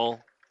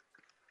curveball,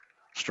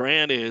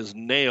 Strand is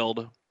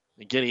nailed.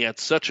 Again, he had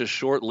such a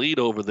short lead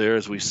over there,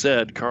 as we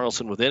said.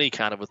 Carlson, with any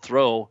kind of a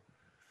throw,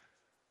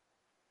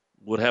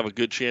 would have a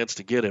good chance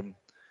to get him,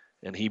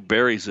 and he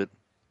buries it.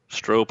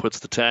 Stroh puts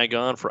the tag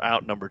on for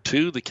out number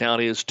 2. The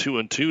count is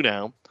 2-2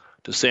 now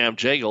to Sam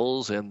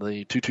Jagels, and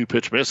the 2-2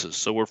 pitch misses.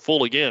 So we're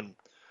full again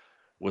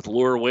with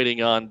Lure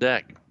waiting on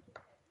deck.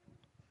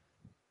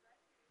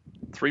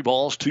 3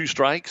 balls, 2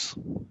 strikes.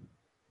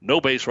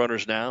 No base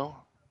runners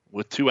now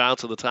with 2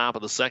 outs at the top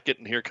of the second.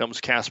 And here comes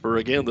Casper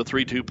again. The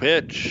 3-2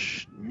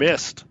 pitch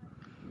missed.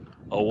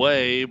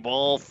 Away,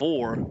 ball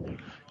 4.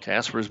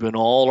 Casper's been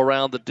all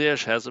around the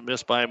dish. Hasn't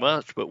missed by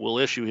much, but will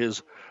issue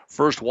his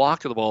first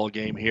walk of the ball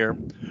game here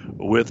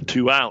with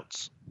 2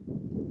 outs.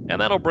 And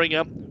that'll bring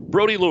up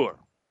Brody Lure,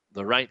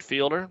 the right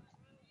fielder.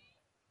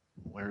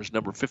 Where's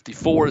number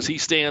 54 as he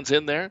stands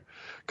in there?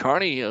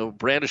 Kearney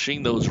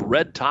brandishing those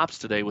red tops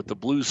today with the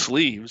blue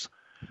sleeves.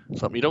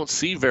 Something you don't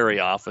see very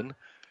often.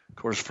 Of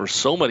course, for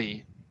so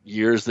many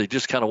years, they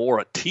just kind of wore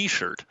a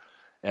T-shirt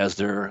as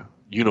their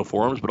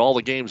uniforms. But all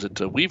the games that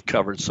we've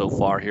covered so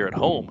far here at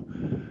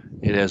home,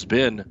 it has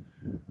been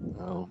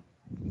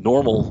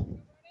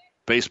normal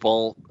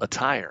baseball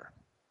attire.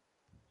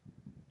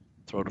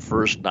 Throw to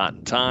first, not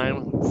in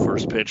time.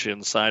 First pitch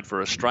inside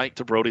for a strike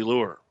to Brody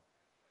Lure.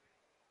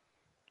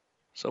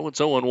 So it's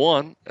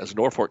 0-1 as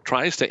Norfolk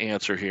tries to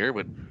answer here,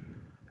 but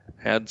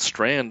had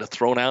Strand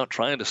thrown out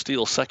trying to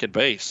steal second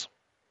base.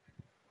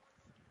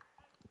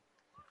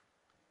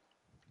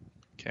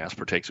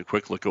 Casper takes a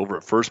quick look over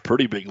at first.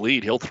 Pretty big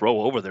lead. He'll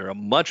throw over there. A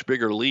much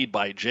bigger lead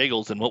by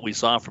Jagels than what we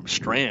saw from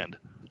Strand.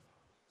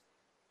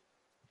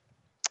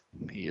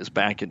 He is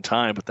back in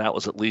time, but that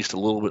was at least a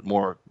little bit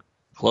more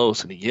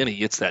close. And again, he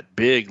gets that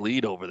big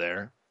lead over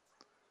there.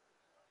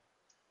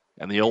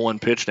 And the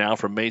 0-1 pitch now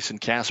from Mason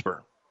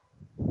Casper.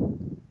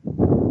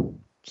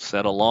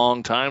 Set a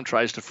long time,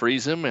 tries to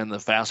freeze him, and the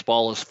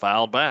fastball is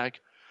fouled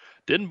back.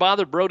 Didn't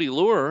bother Brody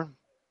Lure.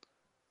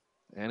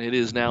 And it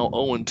is now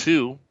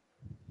 0-2.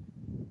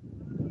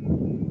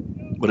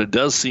 But it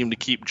does seem to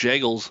keep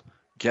Jagels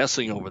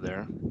guessing over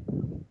there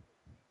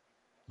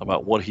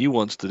about what he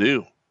wants to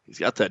do. He's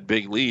got that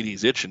big lead.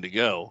 He's itching to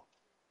go.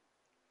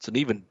 It's an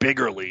even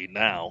bigger lead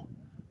now.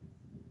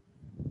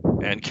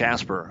 And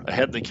Casper,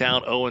 ahead in the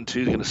count, 0-2,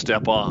 is going to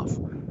step off.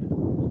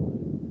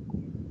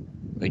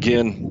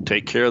 Again,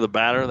 take care of the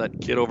batter. That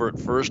kid over at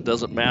first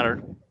doesn't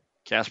matter.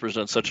 Casper's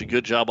done such a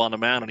good job on the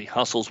mound, and he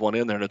hustles one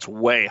in there, and it's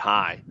way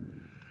high.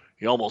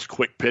 He almost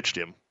quick pitched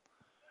him.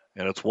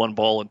 And it's 1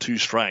 ball and 2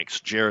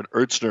 strikes. Jared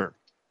Ertzner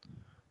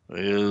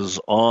is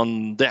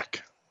on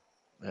deck.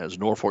 as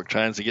Norfolk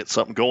tries to get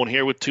something going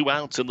here with 2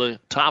 outs in the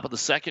top of the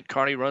second.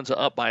 Kearney runs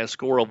up by a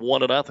score of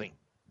 1-0.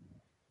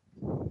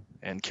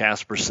 And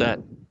Casper set.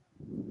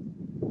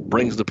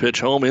 Brings the pitch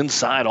home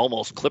inside,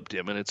 almost clipped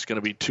him, and it's going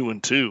to be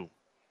 2-2.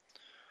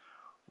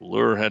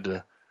 Lure had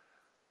to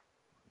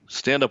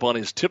stand up on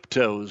his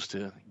tiptoes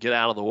to get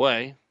out of the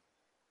way.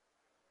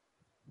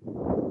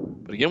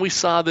 But again, we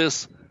saw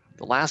this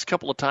the last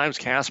couple of times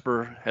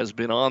Casper has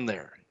been on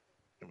there.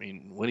 I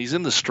mean, when he's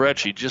in the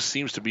stretch, he just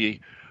seems to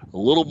be a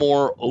little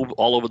more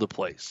all over the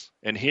place.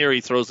 And here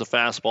he throws the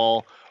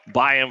fastball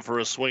by him for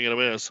a swing and a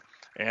miss,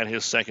 and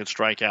his second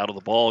strikeout of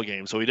the ball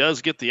game. So he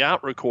does get the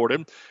out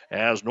recorded,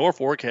 as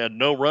Norfolk had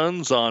no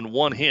runs on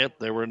 1 hit.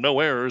 There were no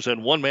errors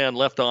and 1 man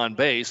left on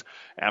base.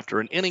 After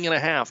an inning and a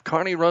half,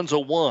 Kearney runs a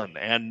 1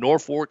 and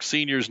Norfolk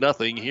Seniors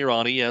nothing here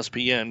on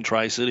ESPN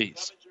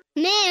Tri-Cities.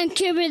 Man,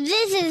 Kipper,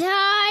 this is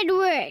hard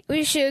work.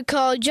 We should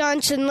call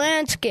Johnson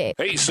Landscape.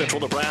 Hey,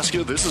 Central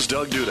Nebraska, this is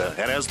Doug Duda.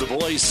 And as the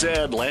boys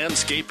said,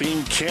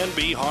 landscaping can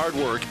be hard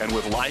work. And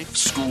with life,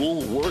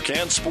 school, work,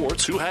 and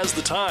sports, who has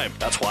the time?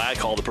 That's why I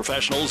call the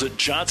professionals at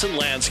Johnson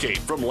Landscape.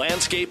 From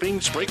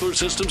landscaping, sprinkler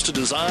systems to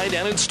design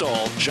and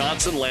install,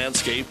 Johnson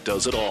Landscape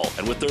does it all.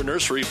 And with their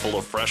nursery full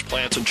of fresh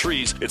plants and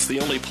trees, it's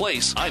the only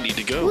place I need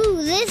to go.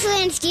 Ooh, this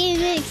landscape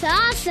looks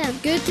awesome.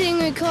 Good thing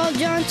we called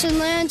Johnson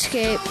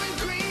Landscape.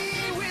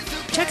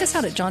 Check us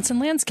out at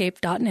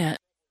johnsonlandscape.net.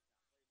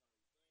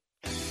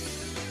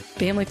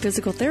 Family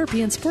Physical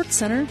Therapy and Sports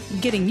Center,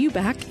 getting you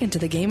back into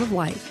the game of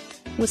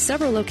life. With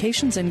several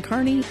locations in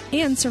Kearney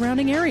and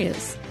surrounding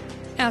areas.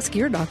 Ask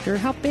your doctor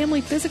how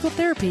Family Physical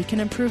Therapy can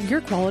improve your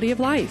quality of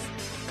life.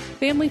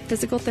 Family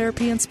Physical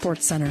Therapy and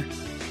Sports Center.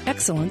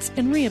 Excellence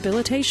in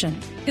Rehabilitation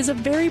is a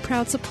very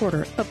proud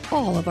supporter of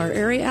all of our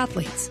area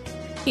athletes,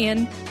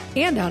 in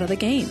and out of the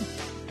game.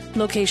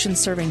 Locations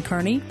serving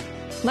Kearney,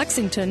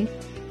 Lexington,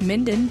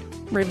 Minden,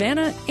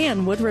 Ravenna,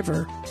 and Wood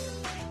River.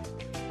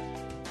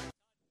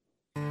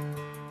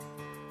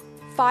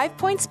 5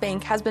 Points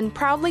Bank has been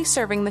proudly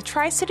serving the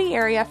Tri-City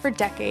area for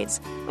decades,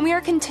 and we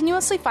are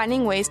continuously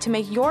finding ways to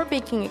make your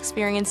banking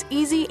experience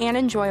easy and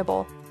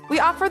enjoyable. We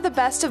offer the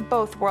best of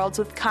both worlds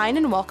with kind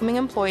and welcoming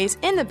employees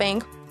in the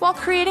bank while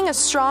creating a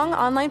strong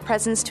online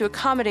presence to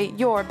accommodate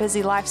your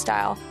busy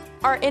lifestyle.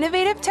 Our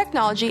innovative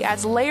technology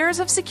adds layers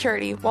of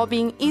security while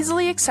being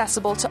easily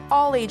accessible to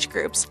all age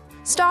groups.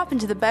 Stop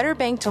into the Better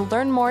Bank to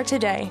learn more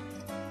today.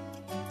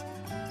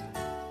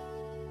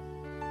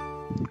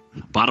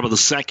 Bottom of the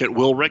second,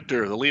 Will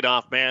Richter, the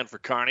leadoff man for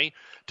Kearney,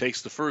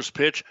 takes the first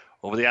pitch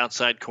over the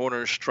outside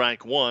corner,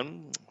 strike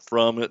 1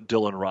 from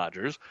Dylan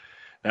Rogers.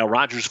 Now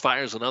Rogers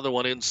fires another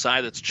one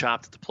inside that's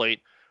chopped at the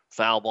plate.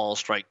 Foul ball,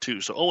 strike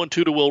 2. So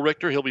 0-2 to Will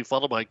Richter. He'll be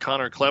followed by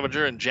Connor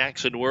Clevenger and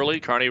Jackson Worley.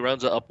 Kearney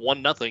runs up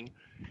 1-0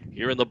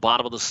 here in the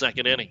bottom of the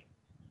second inning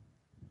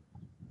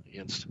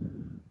against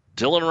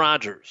Dylan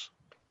Rogers.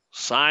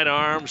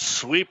 Sidearm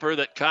sweeper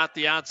that caught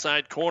the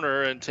outside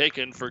corner and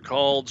taken for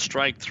called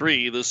strike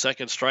 3. The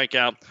second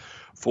strikeout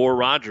for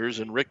Rogers,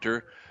 and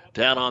Richter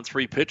down on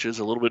 3 pitches.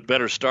 A little bit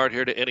better start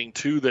here to inning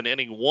 2 than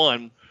inning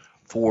 1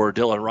 for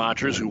Dylan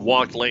Rogers, who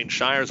walked Lane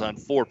Shires on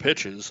 4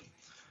 pitches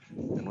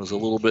and was a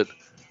little bit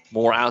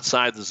more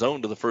outside the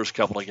zone to the first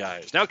couple of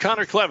guys. Now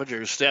Connor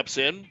Clevenger steps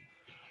in.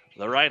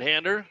 The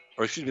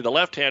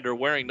left-hander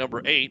wearing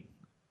number 8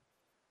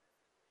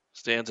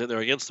 stands in there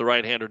against the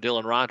right-hander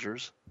Dylan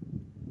Rogers.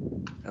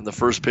 And the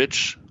first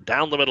pitch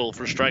down the middle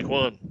for strike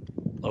 1.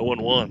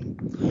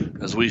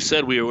 0-1. As we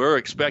said, we were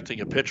expecting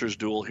a pitcher's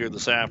duel here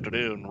this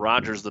afternoon.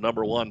 Rogers, the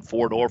number 1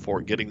 for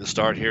Norfolk, getting the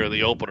start here in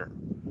the opener.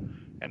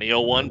 And the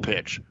 0-1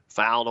 pitch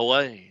fouled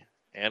away.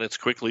 And it's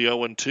quickly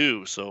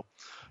 0-2. So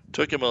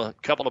took him a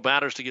couple of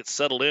batters to get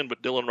settled in,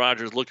 but Dylan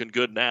Rogers looking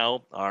good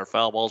now. Our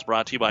foul ball is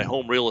brought to you by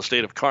Home Real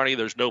Estate of Kearney.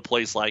 There's no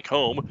place like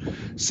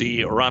home. See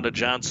Rhonda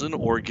Johnson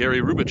or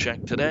Gary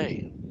Rubicek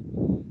today.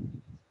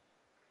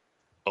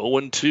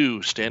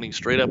 0-2, standing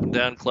straight up and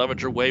down.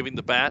 Clevenger waving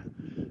the bat.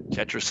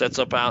 Catcher sets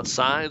up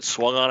outside.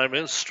 Swung on and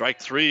missed.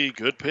 Strike 3.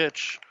 Good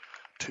pitch.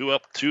 2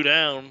 up, 2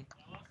 down.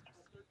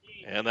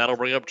 And that'll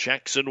bring up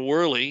Jackson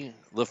Worley,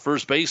 the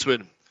first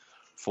baseman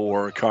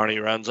for Kearney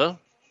Runza.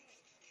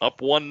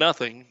 Up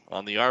 1-0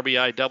 on the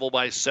RBI double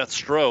by Seth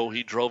Stroh.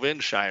 He drove in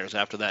Shires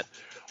after that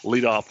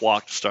leadoff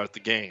walk to start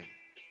the game.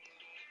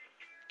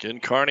 Again,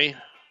 Kearney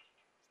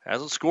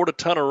hasn't scored a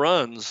ton of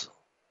runs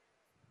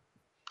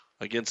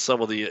against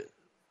some of the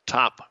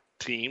top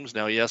teams.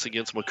 Now, yes,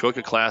 against McCook,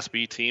 a Class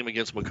B team.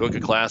 Against McCook, a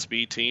Class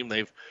B team.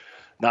 They've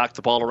knocked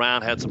the ball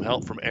around, had some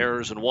help from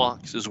errors and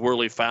walks as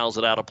Worley fouls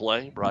it out of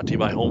play. Brought to you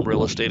by Home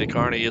Real Estate of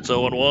Kearney. It's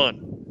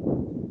 0-1.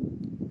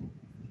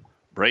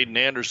 Braden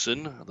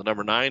Anderson, the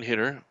number 9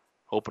 hitter,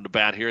 hoping to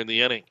bat here in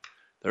the inning.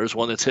 There's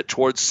one that's hit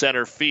towards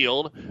center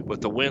field,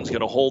 but the wind's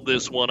going to hold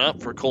this one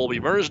up for Colby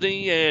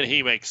Mersney, and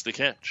he makes the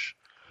catch.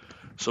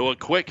 So a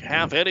quick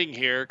half inning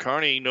here.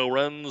 Kearney, no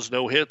runs,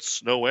 no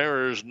hits, no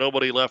errors,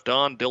 nobody left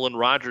on. Dylan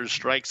Rogers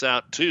strikes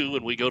out 2,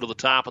 and we go to the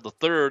top of the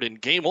third in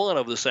game 1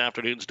 of this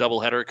afternoon's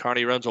doubleheader.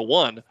 Kearney runs a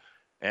 1,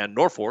 and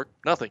Norfolk,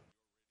 nothing.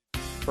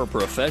 For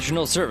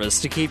professional service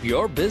to keep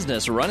your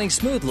business running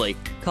smoothly,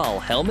 call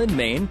Hellman,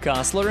 Maine,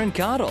 Kostler &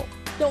 Cottle.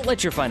 Don't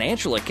let your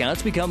financial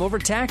accounts become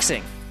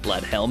overtaxing.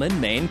 Let Hellman,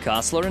 Maine,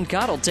 Kostler &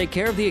 Cottle take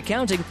care of the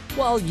accounting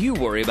while you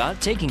worry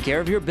about taking care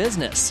of your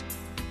business.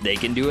 They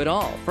can do it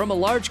all, from a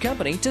large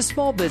company to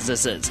small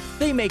businesses.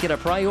 They make it a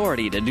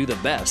priority to do the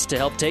best to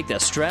help take the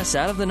stress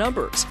out of the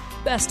numbers.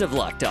 Best of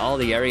luck to all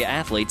the area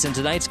athletes in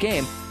tonight's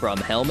game from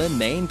Hellman,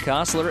 Maine,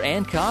 Kostler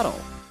 &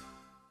 Cottle.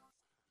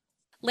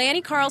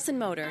 Lanny Carlson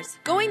Motors,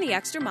 going the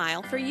extra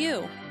mile for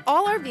you.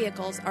 All our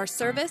vehicles are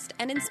serviced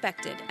and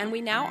inspected, and we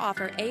now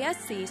offer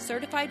ASC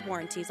certified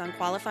warranties on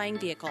qualifying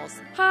vehicles.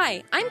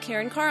 Hi, I'm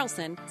Karen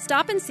Carlson.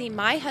 Stop and see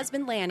my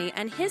husband Lanny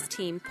and his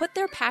team put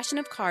their passion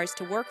of cars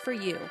to work for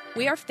you.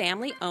 We are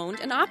family owned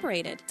and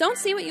operated. Don't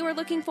see what you are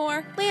looking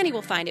for? Lanny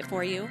will find it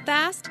for you.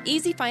 Fast,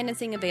 easy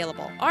financing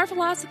available. Our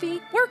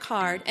philosophy: work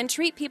hard and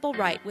treat people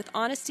right with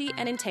honesty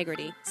and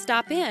integrity.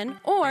 Stop in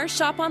or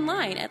shop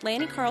online at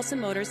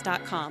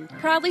LannyCarlsonMotors.com.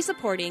 Proudly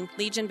supporting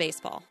Legion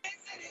Baseball.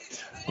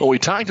 Well, we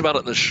talked about it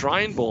in the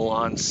Shrine Bowl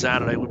on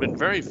Saturday. We've been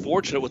very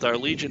fortunate with our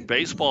Legion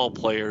baseball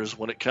players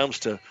when it comes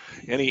to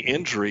any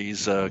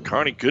injuries.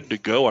 Kearney, good to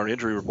go. Our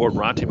injury report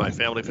brought to you by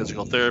Family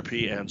Physical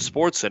Therapy and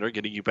Sports Center,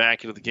 getting you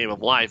back into the game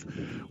of life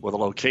with a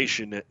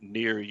location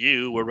near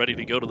you. We're ready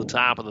to go to the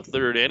top of the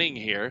third inning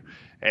here.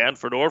 And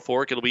for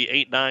Norfolk, it'll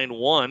be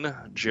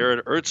 8-9-1.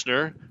 Jared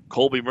Ertzner,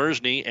 Colby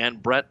Mersney,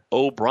 and Brett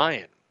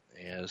O'Brien,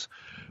 as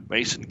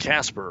Mason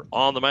Casper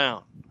on the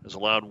mound has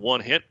allowed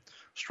one hit,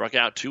 struck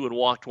out two, and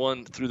walked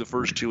one through the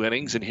first two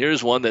innings. And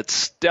here's one that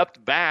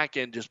stepped back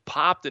and just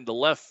popped into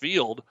left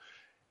field.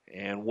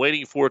 And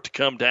waiting for it to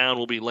come down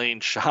will be Lane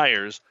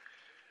Shires.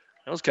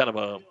 That was kind of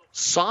a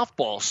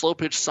softball,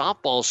 slow-pitch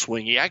softball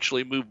swing. He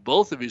actually moved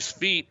both of his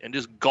feet and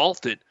just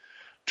golfed it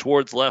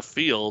towards left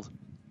field,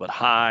 but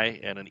high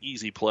and an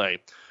easy play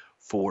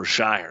for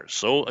Shires.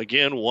 So,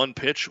 again, one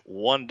pitch,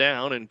 one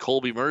down, and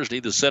Colby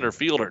Mersney, the center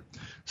fielder,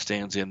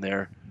 stands in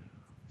there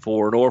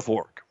for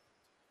Norfolk.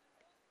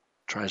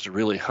 Tries to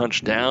really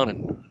hunch down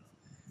and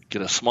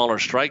get a smaller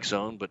strike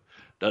zone, but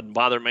doesn't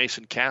bother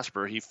Mason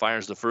Casper. He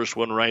fires the first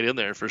one right in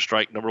there for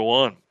strike number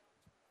one.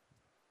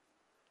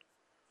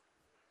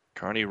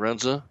 Kearney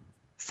Runza,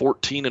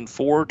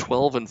 14-4,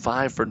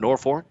 12-5 for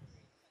Norfolk.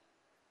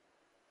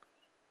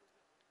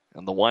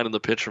 And the wind of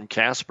the pitch from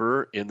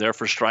Casper in there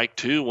for strike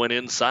two, went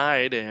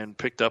inside and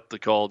picked up the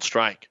called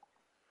strike.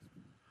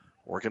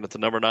 Working at the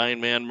number 9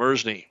 man,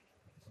 Mersney.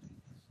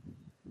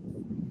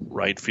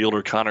 Right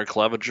fielder Connor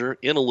Clevenger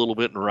in a little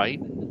bit and right.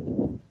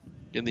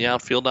 In the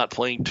outfield, not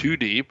playing too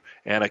deep.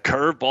 And a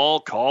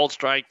curveball called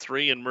strike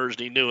three, and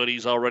Mersney knew it.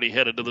 He's already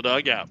headed to the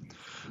dugout.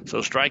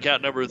 So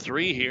strikeout number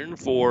 3 here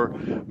for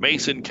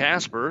Mason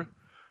Casper.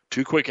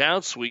 2 quick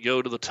outs. We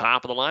go to the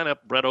top of the lineup.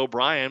 Brett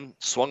O'Brien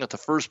swung at the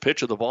first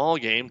pitch of the ball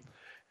game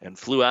and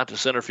flew out to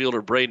center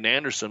fielder Braden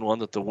Anderson, one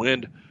that the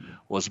wind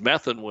was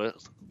messing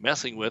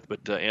with,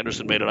 but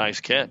Anderson made a nice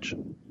catch.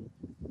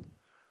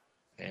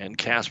 And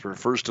Casper,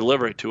 first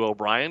delivery to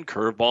O'Brien.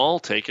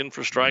 Curveball taken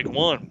for strike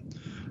one.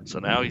 So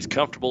now he's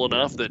comfortable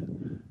enough that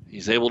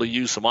he's able to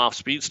use some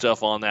off-speed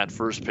stuff on that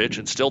first pitch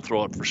and still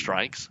throw it for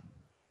strikes.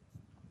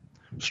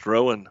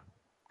 Stroh and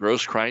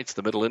Grosskreitz,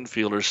 the middle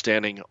infielder,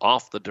 standing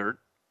off the dirt.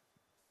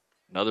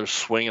 Another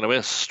swing and a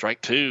miss.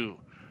 Strike two.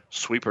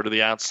 Sweeper to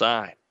the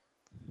outside.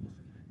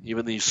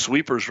 Even these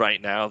sweepers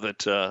right now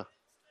that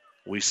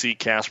we see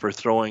Casper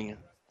throwing,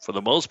 for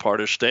the most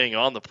part, are staying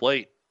on the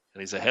plate. And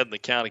he's ahead in the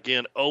count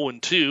again,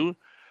 0-2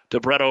 to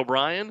Brett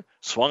O'Brien.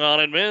 Swung on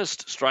and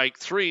missed. Strike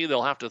three.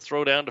 They'll have to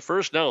throw down to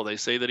first. No, they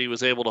say that he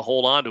was able to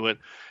hold on to it,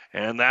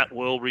 and that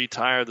will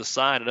retire the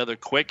side. Another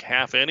quick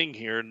half inning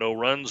here. No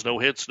runs, no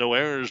hits, no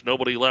errors,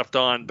 nobody left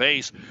on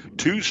base.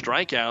 2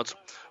 strikeouts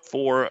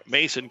for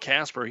Mason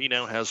Casper. He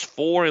now has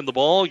 4 in the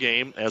ball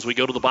game as we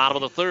go to the bottom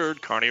of the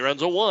third. Kearney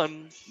runs a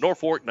 1,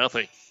 Norfolk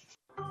nothing.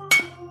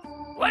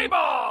 Play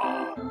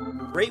ball!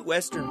 Great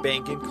Western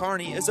Bank in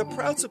Kearney is a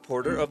proud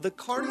supporter of the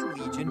Kearney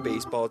Legion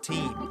baseball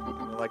team.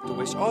 And we'd like to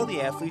wish all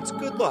the athletes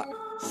good luck.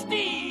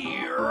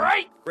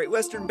 Right! Great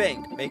Western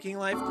Bank, making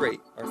life great.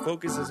 Our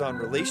focus is on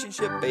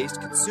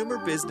relationship-based consumer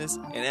business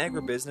and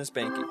agribusiness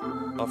banking,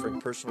 offering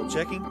personal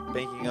checking,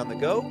 banking on the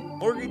go,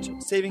 mortgage,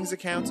 savings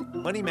accounts,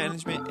 money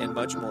management, and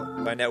much more.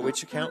 Find out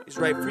which account is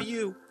right for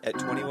you at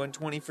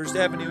 2120 First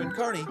Avenue in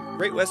Kearney.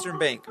 Great Western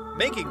Bank,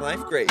 making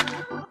life great.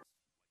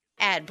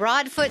 At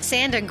Broadfoot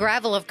Sand and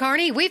Gravel of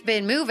Kearney, we've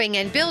been moving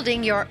and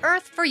building your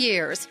earth for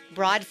years.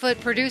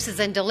 Broadfoot produces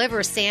and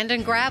delivers sand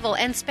and gravel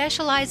and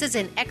specializes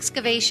in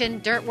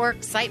excavation, dirt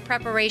work, site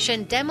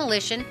preparation,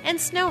 demolition,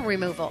 and snow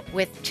removal,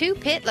 with 2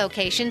 pit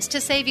locations to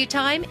save you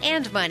time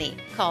and money.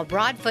 Call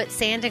Broadfoot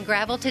Sand and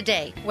Gravel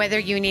today. Whether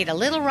you need a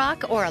little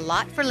rock or a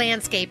lot for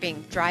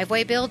landscaping,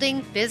 driveway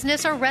building,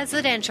 business, or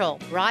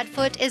residential,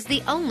 Broadfoot is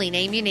the only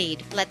name you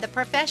need. Let the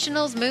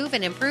professionals move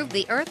and improve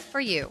the earth for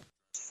you.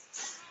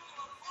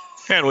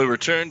 And we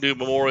return to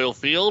Memorial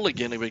Field.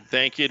 Again, a big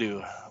thank you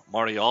to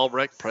Marty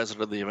Albrecht,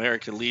 president of the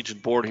American Legion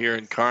Board here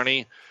in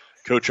Kearney,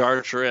 Coach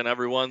Archer, and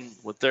everyone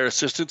with their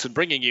assistance in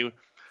bringing you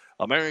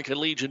American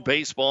Legion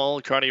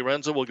Baseball, Kearney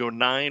Runza will go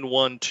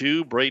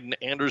 9-1-2. Braden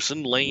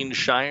Anderson, Lane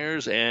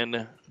Shires,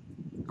 and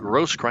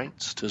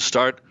Grosskreitz to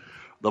start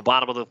the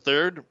bottom of the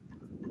third.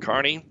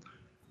 Kearney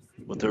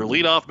with their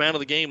leadoff man of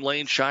the game,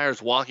 Lane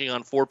Shires, walking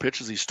on 4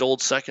 pitches. He stole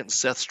second.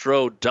 Seth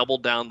Stroh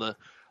doubled down the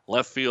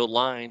left field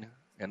line,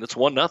 and it's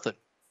 1-0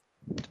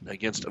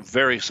 against a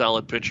very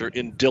solid pitcher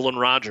in Dylan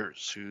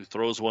Rogers, who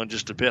throws one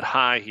just a bit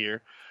high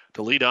here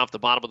to lead off the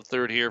bottom of the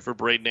third here for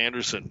Braden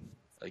Anderson.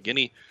 Again,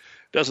 he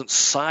doesn't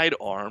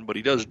sidearm, but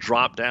he does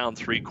drop down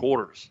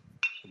 3/4.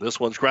 This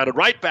one's grounded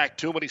right back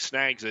to him, and he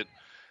snags it,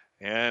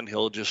 and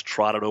he'll just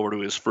trot it over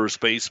to his first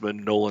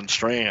baseman, Nolan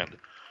Strand.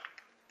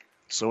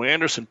 So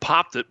Anderson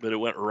popped it, but it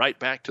went right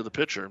back to the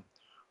pitcher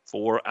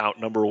for out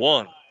number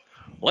 1.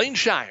 Lane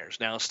Shires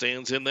now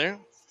stands in there.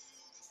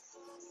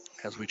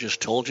 As we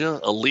just told you,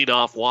 a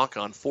leadoff walk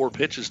on 4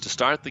 pitches to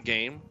start the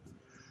game.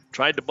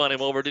 Tried to bunt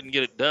him over, didn't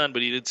get it done,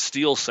 but he did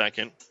steal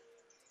second.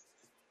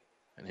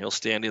 And he'll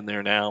stand in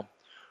there now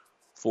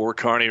for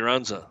Kearney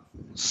Runza.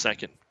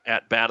 Second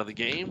at bat of the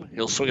game.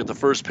 He'll swing at the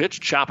first pitch,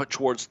 chop it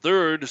towards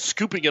third,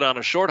 scooping it on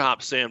a short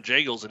hop, Sam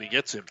Jagels, and he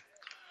gets him.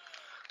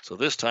 So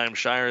this time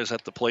Shires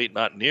at the plate,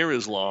 not near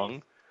as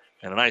long,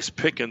 and a nice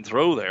pick and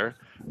throw there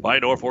by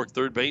Norfolk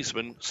third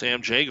baseman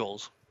Sam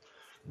Jagels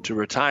to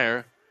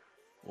retire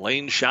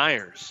Lane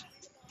Shires,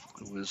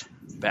 who is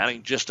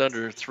batting just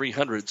under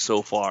 300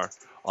 so far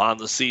on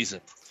the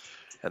season.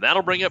 And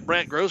that'll bring up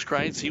Brant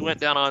Grosskreitz. He went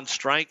down on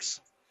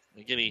strikes.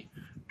 Again, he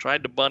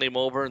tried to bunt him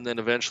over and then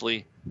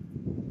eventually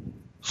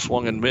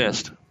swung and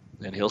missed.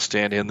 And he'll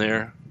stand in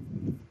there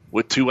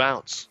with 2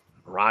 outs.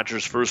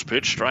 Rogers' first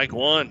pitch, strike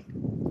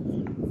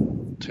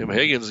 1. Tim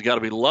Higgins has got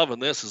to be loving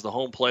this as the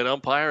home plate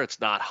umpire.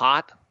 It's not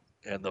hot,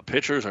 and the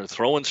pitchers are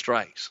throwing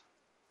strikes.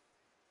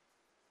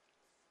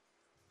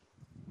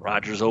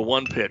 Rogers'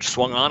 0-1 pitch,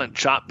 swung on and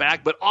chopped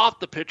back, but off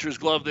the pitcher's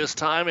glove this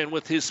time, and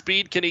with his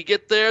speed, can he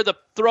get there? The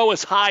throw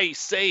is high, he's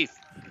safe.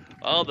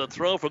 Oh, the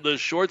throw from the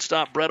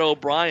shortstop, Brett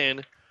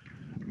O'Brien,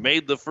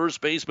 made the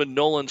first baseman,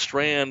 Nolan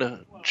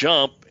Strand,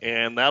 jump,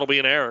 and that'll be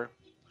an error.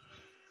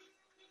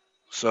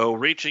 So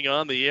reaching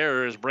on the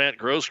error is Brant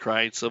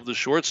Grosskreitz of the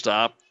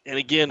shortstop. And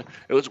again,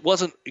 it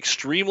wasn't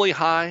extremely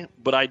high,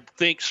 but I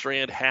think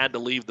Strand had to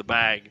leave the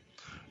bag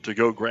to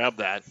go grab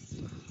that.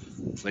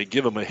 If they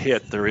give him a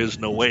hit, there is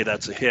no way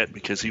that's a hit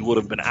because he would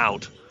have been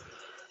out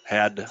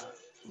had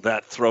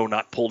that throw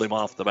not pulled him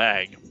off the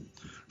bag.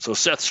 So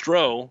Seth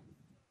Stroh,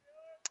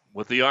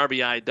 with the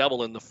RBI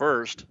double in the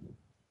first,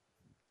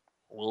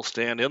 will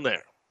stand in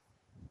there.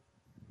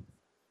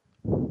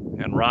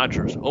 And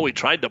Rogers, he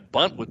tried to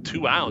bunt with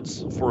 2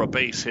 outs for a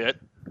base hit.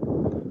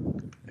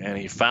 And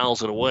he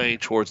fouls it away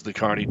towards the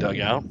Kearney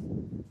dugout.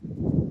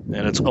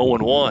 And it's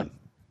 0-1.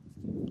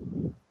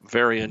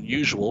 Very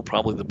unusual.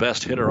 Probably the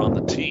best hitter on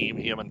the team,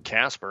 him and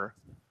Casper.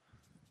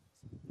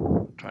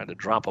 Trying to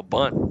drop a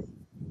bunt.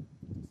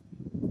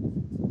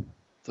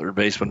 Third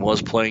baseman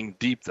was playing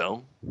deep,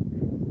 though.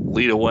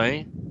 Lead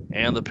away.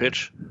 And the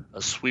pitch,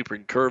 a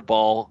sweeping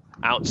curveball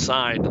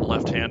outside to the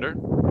left-hander.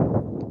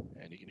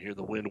 And you can hear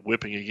the wind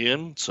whipping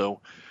again. So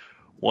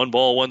 1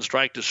 ball, 1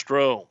 strike to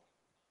Stroh.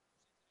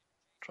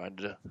 Trying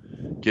to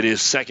get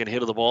his second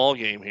hit of the ball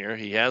game here.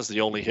 He has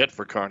the only hit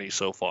for Kearney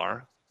so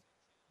far.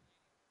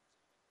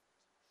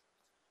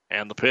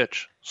 And the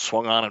pitch.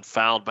 Swung on and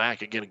fouled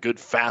back. Again, a good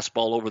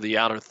fastball over the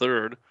outer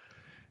third.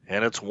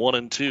 And it's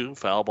 1-2.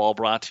 Foul ball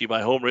brought to you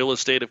by Home Real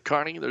Estate of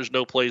Kearney. There's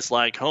no place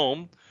like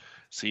home.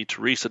 See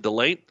Teresa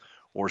DeLate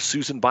or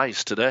Susan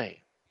Bice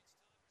today.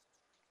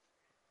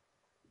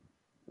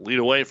 Lead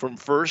away from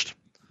first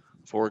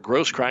for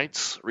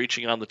Grosskreitz,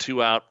 reaching on the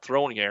 2-out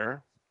throwing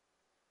error.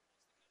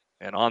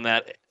 And on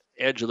that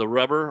edge of the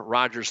rubber,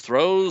 Rogers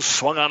throws,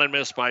 swung on and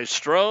missed by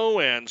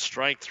Stroh, and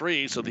strike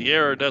 3, so the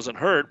error doesn't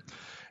hurt.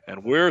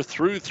 And we're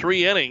through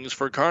 3 innings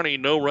for Kearney.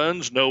 No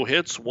runs, no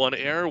hits, 1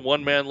 error,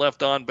 1 man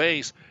left on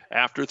base.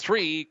 After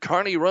 3,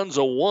 Kearney runs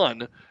a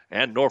 1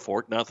 and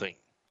Norfolk nothing.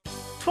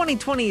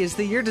 2020 is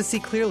the year to see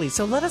clearly,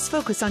 so let us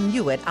focus on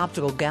you at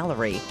Optical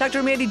Gallery.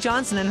 Dr. Mandy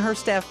Johnson and her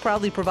staff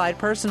proudly provide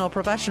personal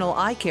professional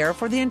eye care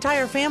for the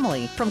entire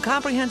family. From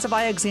comprehensive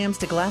eye exams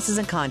to glasses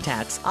and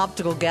contacts,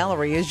 Optical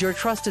Gallery is your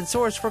trusted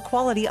source for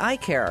quality eye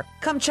care.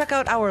 Come check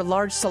out our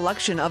large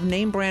selection of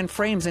name brand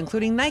frames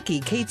including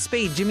Nike, Kate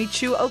Spade, Jimmy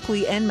Choo,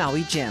 Oakley, and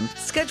Maui Jim.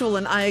 Schedule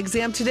an eye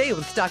exam today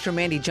with Dr.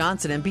 Mandy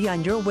Johnson and be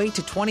on your way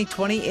to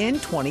 2020 in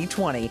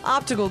 2020.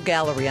 Optical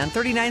Gallery on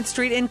 39th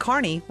Street in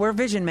Kearney, where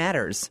vision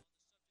matters.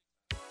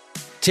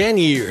 10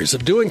 years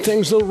of doing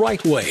things the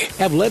right way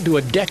have led to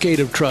a decade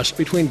of trust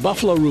between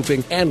Buffalo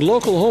Roofing and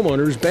local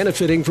homeowners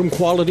benefiting from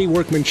quality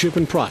workmanship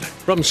and product.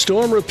 From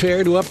storm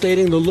repair to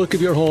updating the look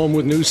of your home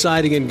with new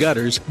siding and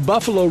gutters,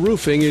 Buffalo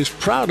Roofing is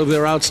proud of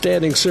their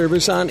outstanding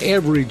service on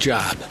every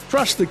job.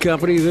 Trust the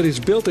company that has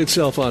built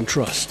itself on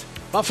trust.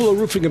 Buffalo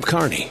Roofing of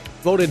Kearney,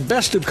 voted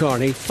Best of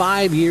Kearney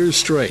 5 years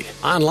straight.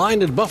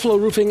 Online at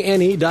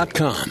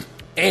buffaloroofingne.com.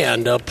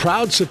 And a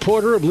proud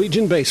supporter of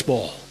Legion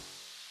Baseball.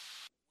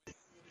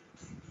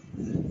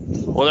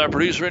 With our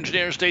producer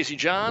engineer Stacy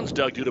Johns,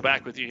 Doug Duda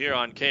back with you here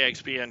on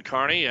KXPN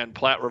Kearney and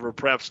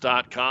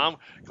PlatteRiverPreps.com.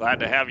 Glad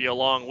to have you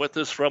along with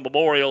us from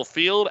Memorial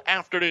Field.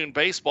 Afternoon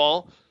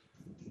baseball.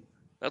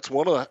 That's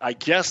one of, I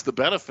guess, the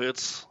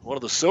benefits, one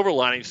of the silver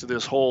linings to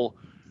this whole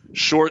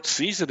short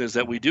season is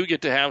that we do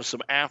get to have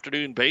some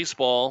afternoon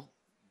baseball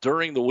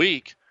during the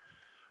week.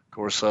 Of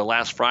course,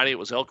 last Friday it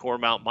was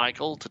Elkhorn Mount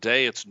Michael.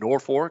 Today it's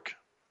Norfolk.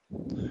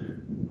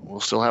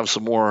 We'll still have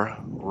some more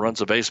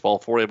Runza baseball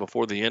for you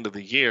before the end of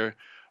the year.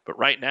 But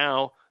right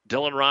now,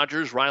 Dylan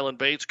Rogers, Ryland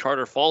Bates,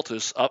 Carter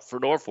Faltis up for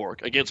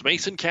Norfolk against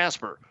Mason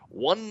Casper.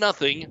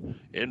 1-0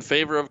 in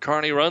favor of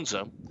Kearney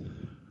Runza.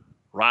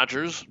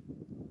 Rogers,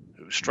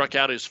 who struck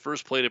out his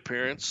first plate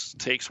appearance,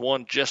 takes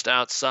one just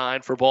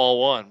outside for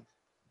ball one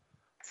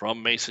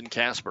from Mason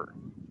Casper.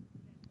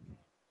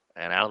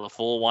 And out of the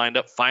full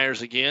windup,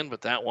 fires again,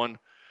 but that one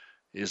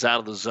is out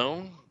of the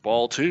zone.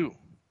 Ball two.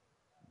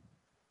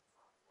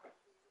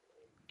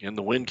 Again,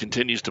 the wind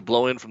continues to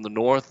blow in from the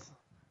north.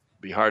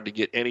 Be hard to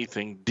get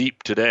anything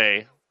deep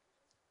today.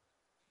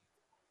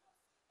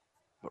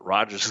 But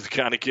Rogers is the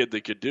kind of kid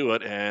that could do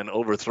it, and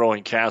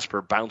overthrowing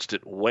Casper bounced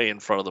it way in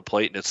front of the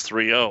plate, and it's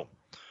 3-0.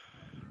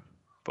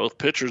 Both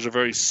pitchers are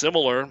very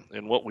similar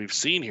in what we've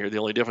seen here. The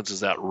only difference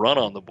is that run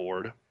on the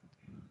board.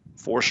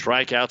 4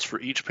 strikeouts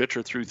for each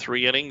pitcher through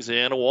 3 innings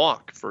and a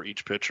walk for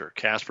each pitcher.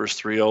 Casper's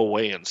 3-0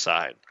 way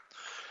inside.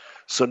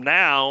 So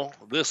now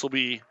this will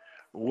be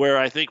where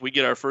I think we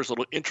get our first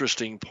little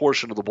interesting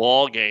portion of the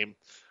ball game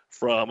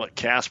from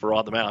Casper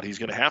on the mound. He's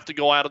going to have to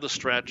go out of the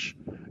stretch.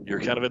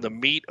 You're kind of in the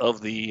meat of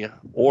the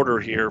order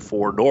here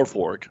for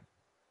Norfolk.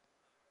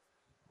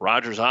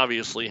 Rogers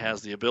obviously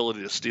has the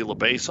ability to steal a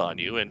base on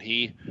you, and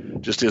he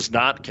just is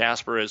not,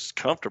 Casper, as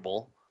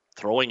comfortable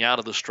throwing out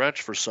of the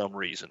stretch for some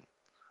reason,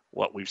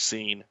 what we've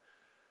seen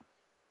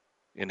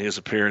in his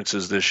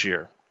appearances this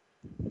year.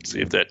 Let's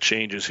see if that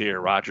changes here.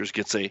 Rogers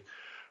gets a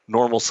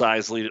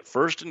normal-sized lead at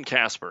first, and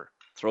Casper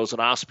throws an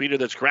off-speeder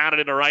that's grounded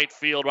into right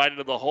field, right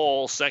into the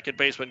hole. Second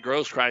baseman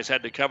Grosskreis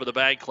had to cover the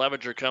bag.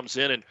 Clevenger comes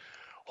in and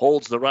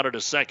holds the runner to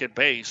second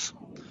base.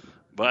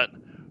 But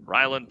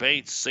Ryland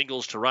Bates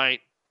singles to right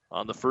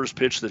on the first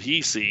pitch that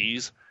he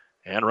sees.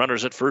 And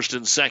runners at first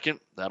and second.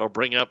 That'll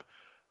bring up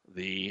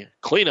the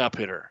cleanup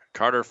hitter,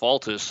 Carter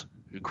Faltis,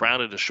 who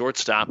grounded to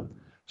shortstop,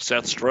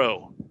 Seth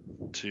Stroh,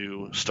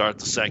 to start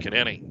the second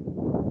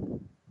inning.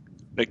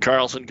 Nick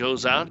Carlson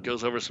goes out,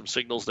 goes over some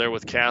signals there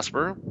with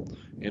Casper.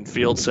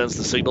 Infield sends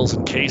the signals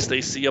in case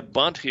they see a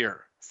bunt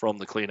here from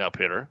the cleanup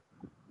hitter.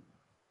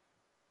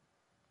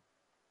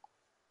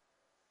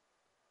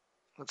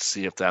 Let's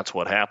see if that's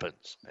what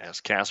happens.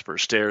 As Casper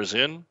stares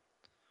in,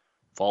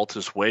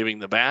 Faltis waving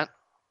the bat.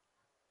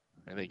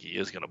 I think he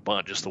is going to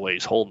bunt just the way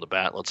he's holding the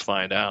bat. Let's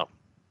find out.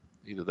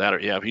 Either that or,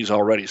 yeah, he's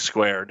already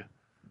squared.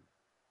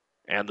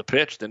 And the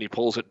pitch, then he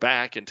pulls it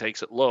back and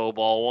takes it low,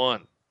 ball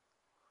one.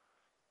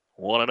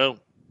 1-0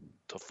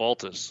 to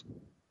Faltis.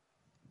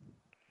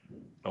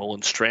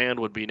 Nolan Strand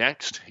would be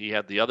next. He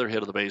had the other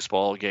hit of the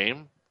baseball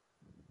game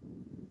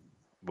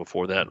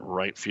before that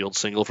right field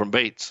single from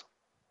Bates.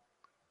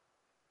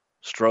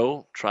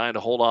 Stroh trying to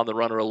hold on the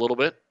runner a little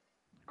bit.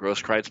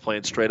 Grosskreis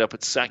playing straight up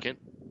at second.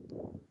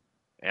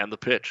 And the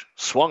pitch.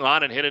 Swung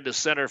on and hit into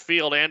center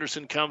field.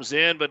 Anderson comes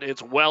in, but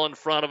it's well in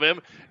front of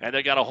him. And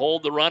they got to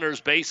hold the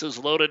runners. Bases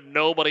loaded.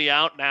 Nobody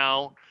out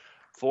now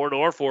for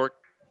Norfolk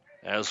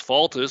as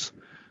Faltis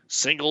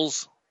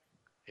singles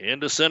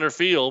into center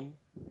field.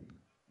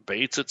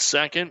 Bates at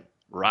second,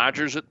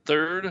 Rogers at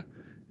third,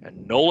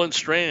 and Nolan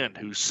Strand,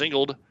 who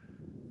singled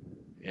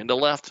into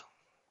left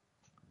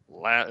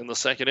in the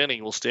second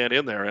inning, will stand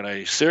in there. And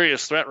a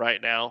serious threat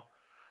right now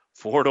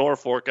for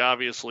Norfolk,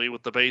 obviously,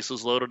 with the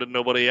bases loaded and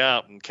nobody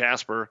out. And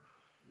Casper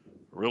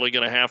really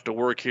going to have to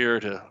work here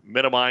to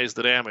minimize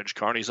the damage.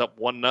 Kearney's up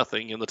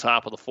 1-0 in the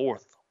top of the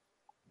fourth.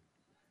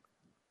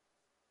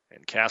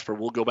 And Casper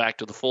will go back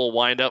to the full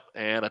windup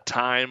and a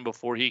time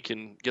before he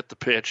can get the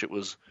pitch. It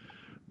was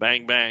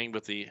bang, bang,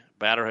 but the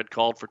batter had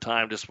called for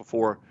time just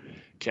before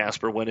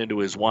Casper went into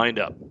his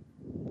windup.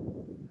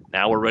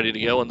 Now we're ready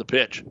to go in the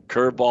pitch.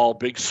 Curveball,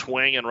 big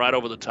swing, and right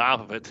over the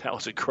top of it. That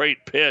was a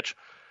great pitch.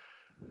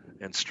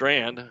 And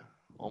Strand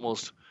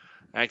almost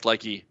acted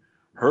like he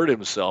hurt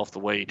himself the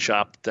way he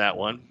chopped that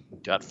one.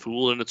 Got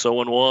fooled, and it's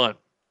 0-1.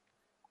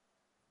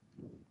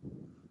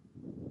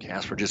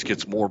 Casper just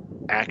gets more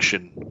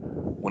action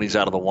when he's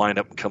out of the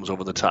windup and comes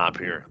over the top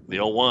here. The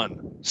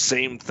 0-1.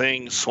 Same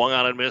thing. Swung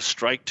on and missed.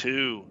 Strike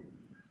two.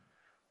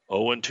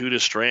 0-2 to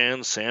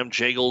Strand. Sam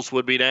Jagels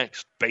would be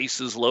next.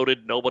 Bases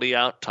loaded. Nobody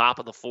out. Top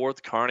of the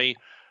fourth. Kearney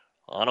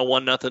on a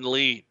 1-0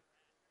 lead.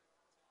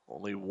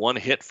 Only one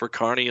hit for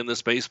Kearney in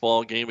this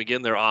baseball game.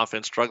 Again, their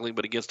offense struggling,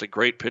 but against a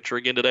great pitcher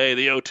again today.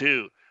 The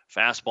 0-2.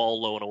 Fastball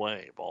low and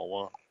away.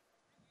 Ball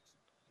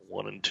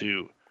one. 1-2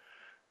 to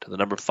the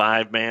number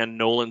 5 man,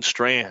 Nolan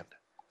Strand.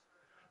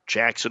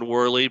 Jackson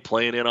Worley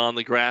playing in on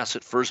the grass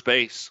at first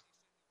base.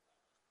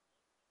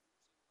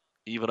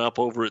 Even up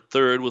over at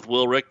third with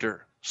Will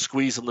Richter.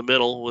 Squeeze in the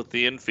middle with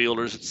the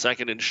infielders at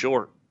second and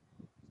short.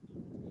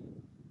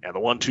 And the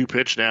 1-2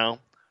 pitch now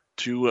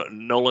to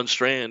Nolan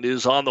Strand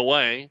is on the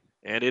way,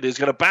 and it is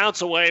going to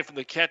bounce away from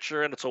the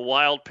catcher, and it's a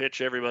wild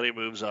pitch. Everybody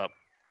moves up.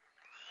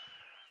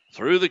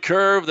 Through the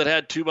curve that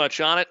had too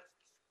much on it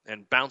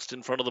and bounced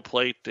in front of the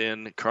plate,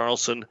 and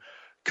Carlson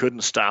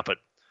couldn't stop it.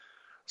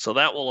 So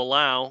that will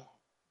allow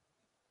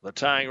the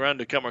tying run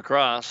to come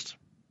across.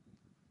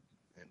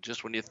 And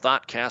just when you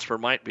thought Casper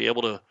might be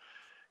able to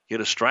get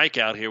a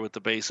strikeout here with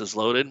the bases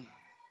loaded,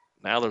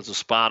 now there's a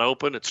spot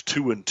open. It's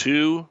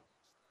 2-2,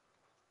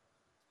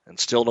 and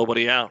still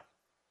nobody out.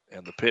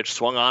 And the pitch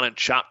swung on and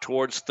chopped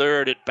towards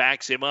third. It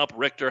backs him up.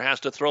 Richter has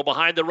to throw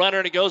behind the runner,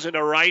 and it goes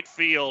into right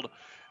field.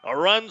 A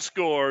run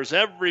scores.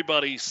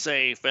 Everybody's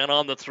safe. And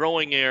on the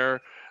throwing error,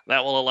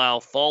 that will allow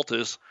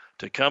Faltis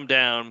to come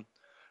down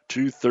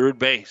to third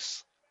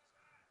base.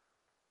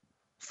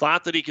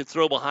 Thought that he could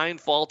throw behind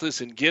Faltis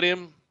and get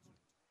him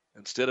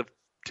instead of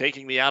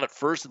taking the out at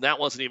first, and that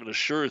wasn't even a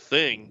sure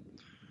thing.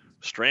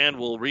 Strand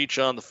will reach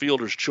on the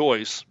fielder's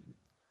choice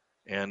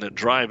and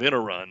drive in a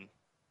run.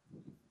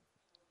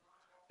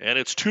 And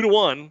it's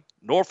 2-1.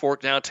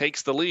 Norfolk now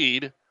takes the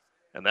lead,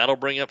 and that'll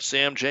bring up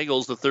Sam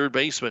Jagels, the third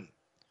baseman.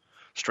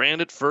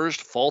 Strand at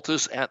first,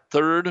 Faltis at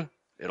third.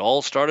 It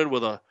all started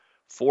with a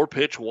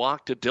 4-pitch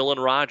walk to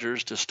Dylan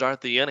Rogers to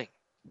start the inning.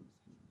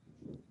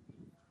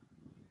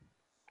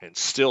 And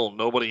still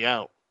nobody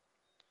out.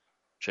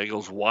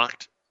 Jagels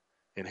walked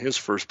in his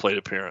first plate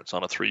appearance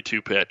on a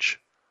 3-2 pitch.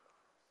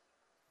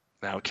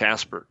 Now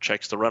Casper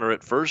checks the runner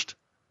at first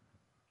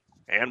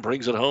and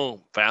brings it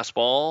home.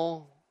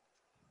 Fastball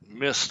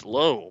missed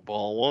low,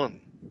 ball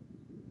one.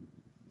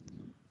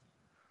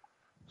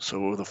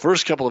 So the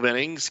first couple of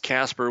innings,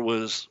 Casper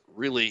was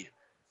really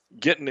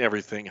getting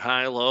everything.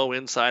 High, low,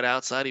 inside,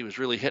 outside. He was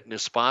really hitting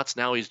his spots.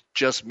 Now he's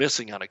just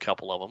missing on a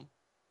couple of them.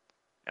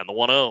 And the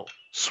 1-0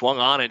 swung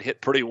on and hit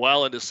pretty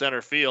well into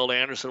center field.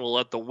 Anderson will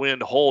let the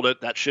wind hold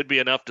it. That should be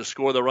enough to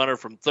score the runner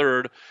from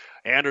third.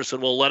 Anderson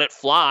will let it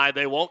fly.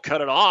 They won't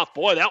cut it off.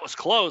 Boy, that was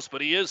close,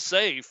 but he is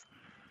safe.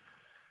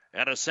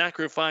 And a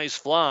sacrifice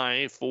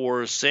fly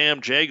for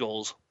Sam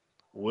Jagels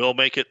will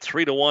make it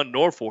 3-1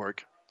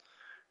 Norfolk.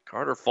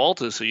 Carter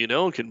Faltis, who you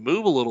know can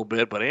move a little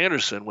bit, but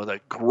Anderson with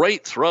a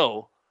great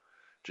throw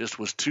just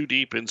was too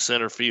deep in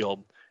center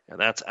field. And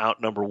that's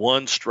out number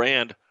one.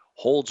 Strand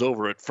holds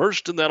over at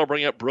first, and that'll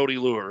bring up Brody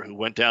Luer, who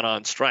went down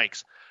on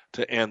strikes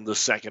to end the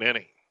second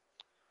inning.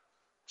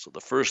 So the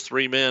first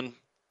three men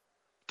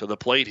to the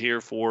plate here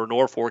for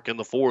Norfolk in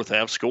the fourth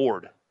have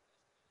scored.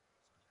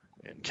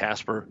 And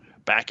Casper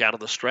back out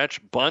of the stretch.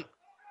 Bunt.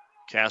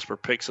 Casper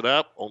picks it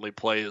up. Only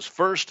play is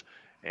first,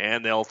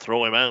 and they'll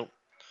throw him out.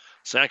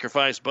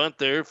 Sacrifice bunt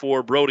there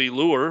for Brody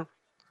Luer.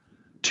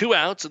 2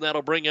 outs, and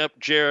that'll bring up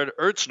Jared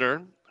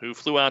Ertzner, who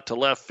flew out to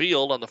left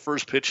field on the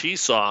first pitch he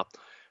saw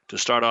to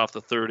start off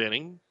the third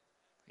inning.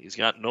 He's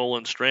got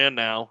Nolan Strand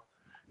now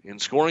in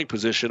scoring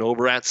position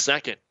over at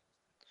second.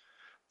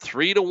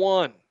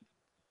 3-1.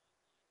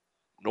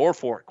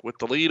 Norfolk with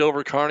the lead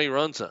over Kearney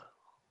Runza.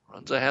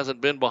 Runza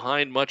hasn't been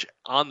behind much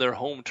on their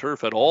home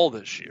turf at all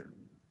this year.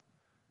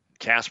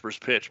 Casper's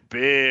pitch,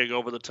 big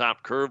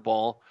over-the-top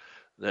curveball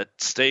that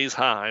stays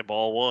high,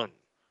 ball one.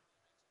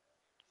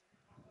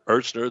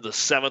 Ertzner, the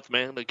seventh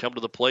man to come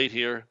to the plate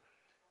here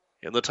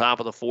in the top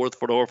of the fourth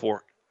for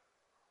Norfolk.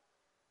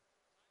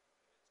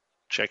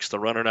 Checks the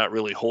runner, not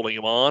really holding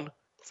him on.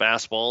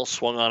 Fastball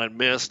swung on and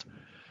missed.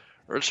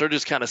 Ertzner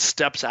just kind of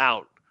steps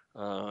out.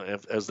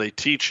 As they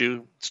teach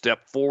you,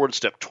 step forward,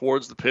 step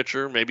towards the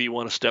pitcher. Maybe you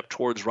want to step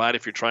towards right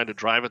if you're trying to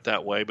drive it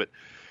that way. But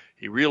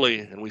he really,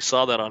 and we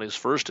saw that on his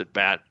first at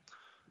bat,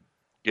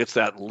 gets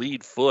that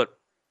lead foot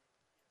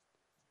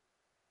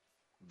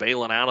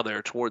bailing out of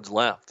there towards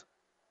left.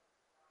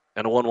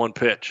 And a 1-1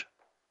 pitch.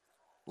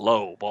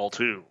 Low, ball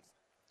two.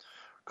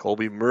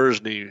 Colby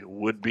Mersney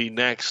would be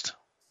next.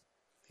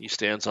 He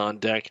stands on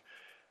deck,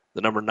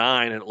 the number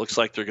 9, and it looks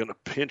like they're going to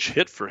pinch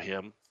hit for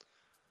him.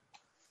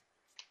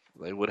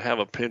 They would have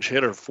a pinch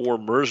hitter for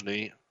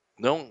Mersney.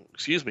 No,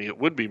 excuse me, it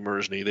would be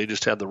Mersney. They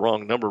just had the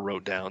wrong number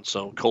wrote down.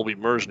 So Colby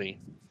Mersney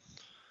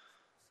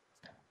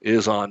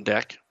is on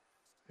deck.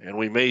 And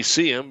we may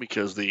see him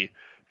because the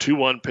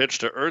 2-1 pitch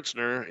to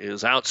Ertzner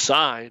is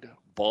outside.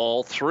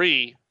 Ball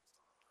 3.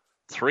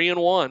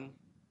 3-1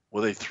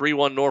 with a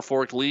 3-1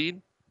 Norfolk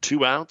lead.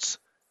 2 outs.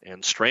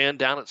 And Strand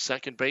down at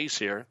second base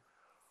here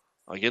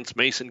against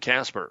Mason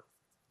Casper.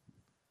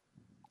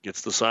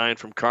 Gets the sign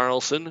from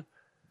Carlson.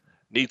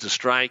 Needs a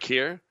strike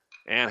here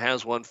and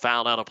has one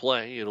fouled out of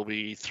play. It'll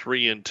be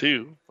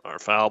 3-2. Our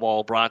foul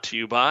ball brought to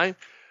you by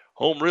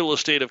Home Real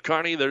Estate of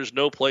Kearney. There's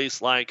no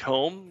place like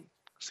home.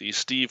 See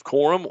Steve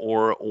Corum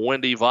or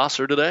Wendy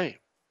Vosser today.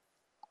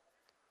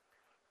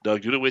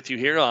 Doug Duda with you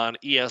here on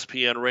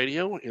ESPN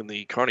Radio in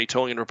the Kearney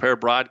Towing and Repair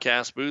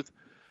broadcast booth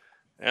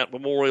at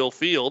Memorial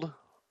Field.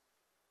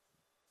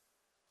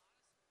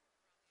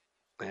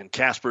 And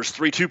Casper's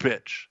 3-2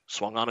 pitch.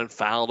 Swung on and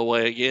fouled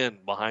away again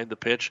behind the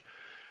pitch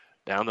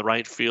down the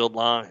right field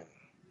line.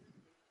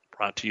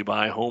 Brought to you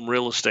by Home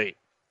Real Estate.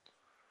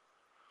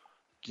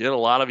 Again, a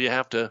lot of you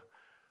have to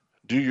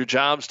do your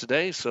jobs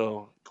today,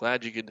 so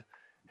glad you could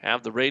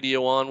have the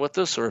radio on with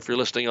us, or if you're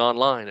listening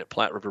online at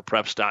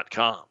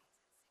PlatteRiverPreps.com,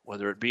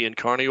 whether it be in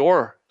Kearney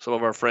or some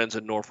of our friends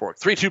in Norfolk.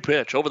 3-2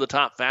 pitch, over the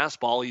top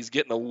fastball. He's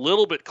getting a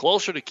little bit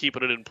closer to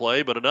keeping it in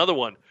play, but another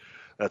one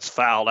that's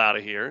fouled out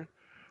of here.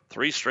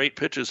 3 straight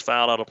pitches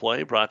fouled out of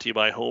play, brought to you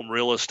by Home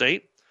Real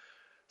Estate.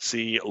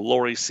 See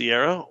Lori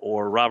Sierra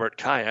or Robert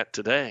Kayat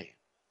today.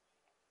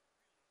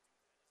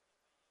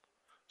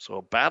 So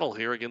a battle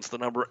here against the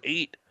number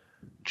 8,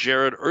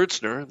 Jared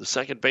Ertzner, the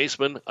second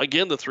baseman.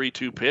 Again, the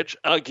 3-2 pitch.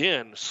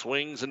 Again,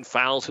 swings and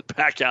fouls it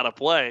back out of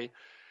play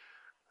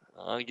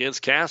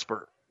against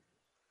Casper.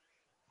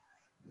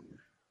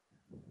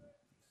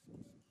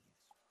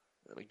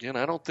 And again,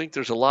 I don't think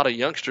there's a lot of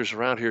youngsters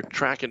around here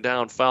tracking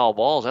down foul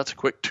balls. That's a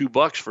quick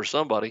 $2 for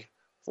somebody.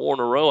 4 in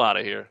a row out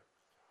of here.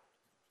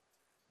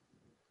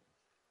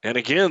 And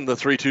again, the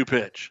 3-2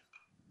 pitch.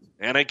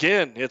 And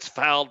again, it's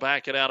fouled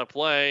back and out of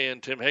play,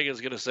 and Tim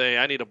Hagan's going to say,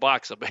 I need a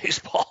box of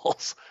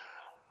baseballs.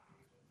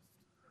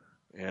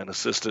 And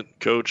assistant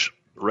coach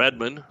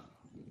Redmond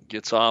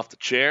gets off the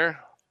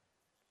chair,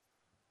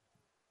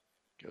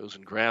 goes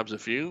and grabs a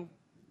few.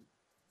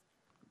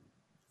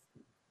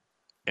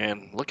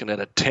 And looking at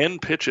a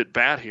 10-pitch at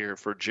bat here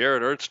for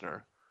Jared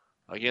Ertzner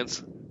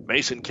against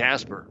Mason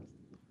Casper.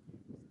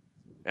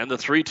 And the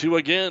 3-2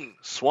 again,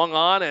 swung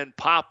on and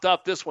popped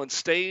up. This one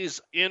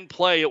stays in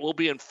play. It will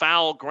be in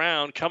foul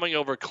ground, coming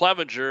over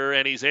Clevenger,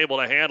 and he's able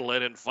to handle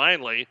it. And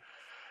finally,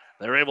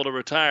 they're able to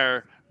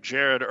retire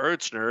Jared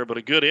Ertzner, but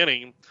a good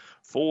inning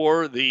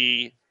for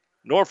the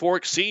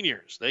Norfolk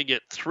seniors. They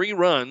get 3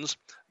 runs.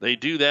 They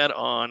do that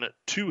on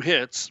 2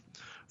 hits.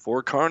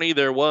 For Kearney,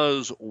 there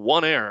was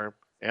 1 error,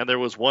 and there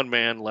was 1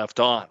 man left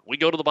on. We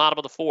go to the bottom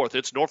of the 4th.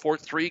 It's Norfolk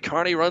 3,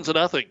 Kearney Runza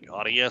nothing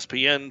on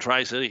ESPN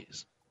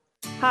Tri-Cities.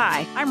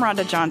 Hi, I'm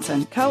Rhonda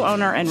Johnson,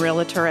 co-owner and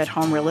realtor at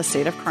Home Real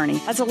Estate of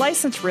Kearney. As a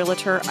licensed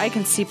realtor, I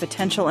can see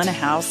potential in a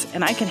house,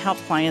 and I can help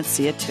clients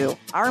see it too.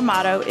 Our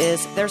motto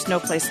is, there's no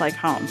place like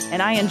home,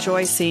 and I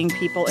enjoy seeing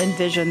people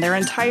envision their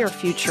entire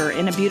future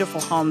in a beautiful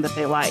home that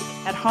they like.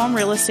 At Home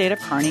Real Estate of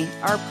Kearney,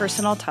 our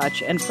personal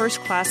touch and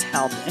first-class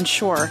help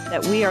ensure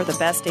that we are the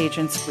best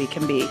agents we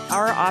can be.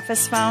 Our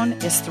office phone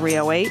is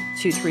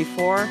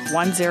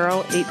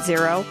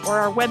 308-234-1080, or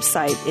our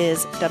website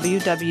is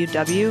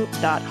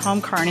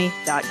www.homekearney.com.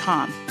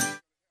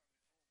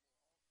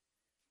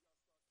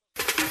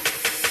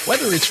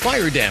 Whether it's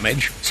fire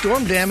damage,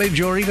 storm damage,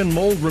 or even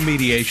mold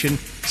remediation,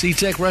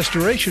 C-Tech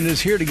Restoration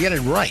is here to get it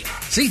right.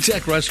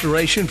 C-Tech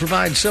Restoration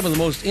provides some of the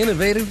most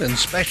innovative and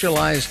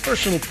specialized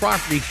personal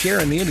property care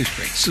in the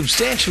industry,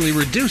 substantially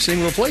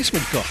reducing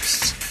replacement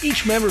costs.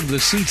 Each member of the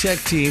C-Tech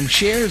team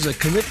shares a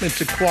commitment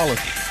to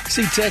quality.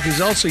 C-Tech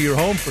is also your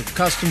home for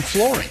custom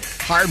flooring,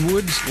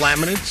 hardwoods,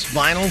 laminates,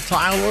 vinyl,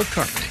 tile, or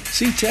carpeting.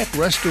 C-Tech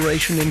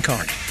Restoration in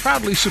Kearney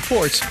proudly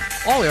supports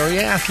all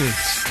area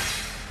athletes.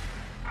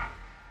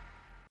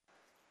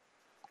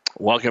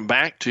 Welcome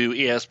back to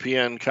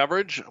ESPN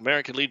coverage.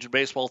 American Legion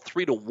Baseball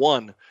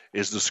 3-1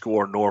 is the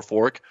score,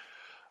 Norfolk.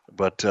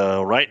 But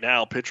right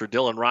now, pitcher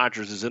Dylan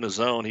Rogers is in his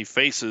zone. He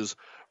faces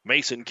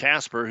Mason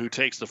Casper, who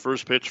takes the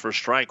first pitch for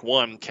strike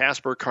 1.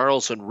 Casper,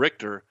 Carlson,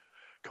 Richter.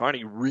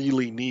 Kearney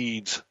really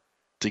needs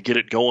to get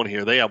it going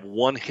here. They have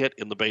 1 hit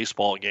in the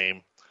baseball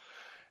game,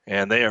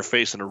 and they are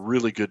facing a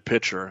really good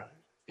pitcher.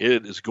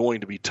 It is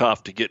going to be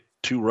tough to get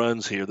 2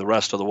 runs here the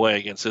rest of the way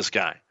against this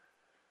guy.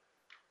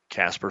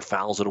 Casper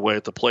fouls it away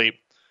at the plate,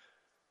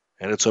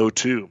 and it's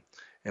 0-2.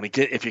 And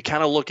again, if you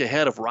kind of look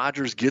ahead, if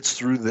Rogers gets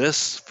through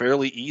this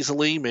fairly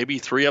easily, maybe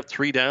 3 up,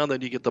 3 down,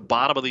 then you get the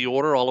bottom of the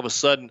order. All of a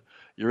sudden,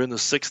 you're in the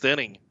 6th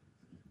inning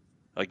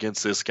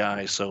against this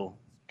guy. So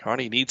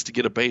Kearney needs to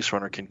get a base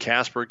runner. Can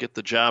Casper get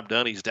the job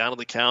done? He's down to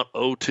the count,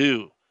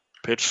 0-2.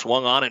 Pitch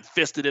swung on and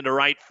fisted into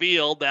right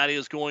field. That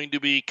is going to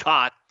be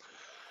caught.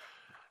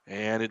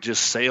 And it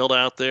just sailed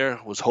out there.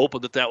 Was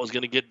hoping that was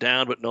going to get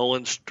down, but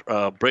Nolan's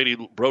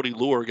Brody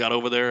Lure got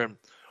over there and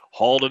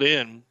hauled it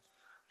in.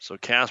 So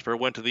Casper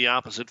went to the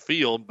opposite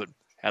field, but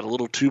had a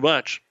little too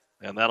much.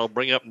 And that'll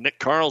bring up Nick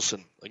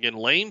Carlson. Again,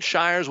 Lane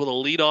Shires with a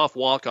leadoff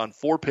walk on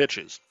 4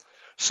 pitches.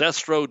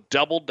 Sestro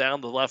doubled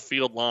down the left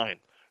field line.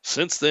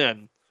 Since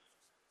then,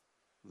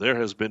 there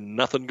has been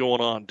nothing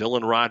going on.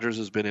 Dylan Rogers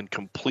has been in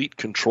complete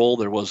control.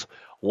 There was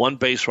 1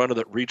 base runner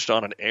that reached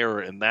on an error,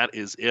 and that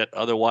is it.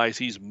 Otherwise,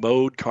 he's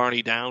mowed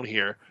Kearney down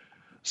here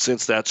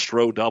since that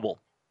Stroh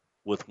double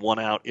with 1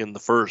 out in the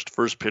first.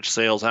 First pitch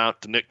sails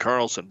out to Nick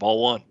Carlson,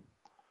 ball 1.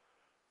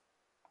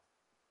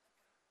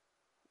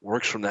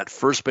 Works from that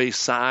first base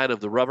side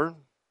of the rubber.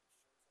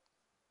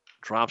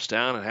 Drops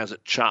down and has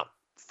it chopped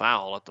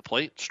foul at the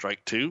plate.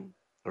 Strike 1,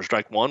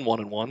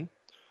 1-1.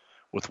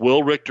 With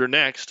Will Richter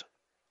next.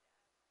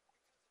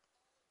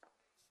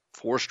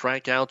 4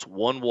 strikeouts,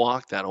 1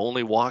 walk, that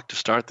only walk to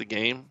start the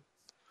game.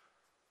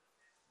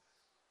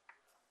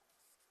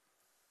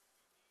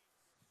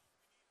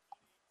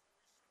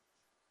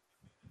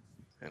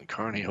 And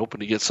Kearney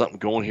hoping to get something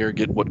going here,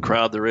 get what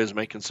crowd there is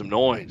making some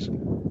noise.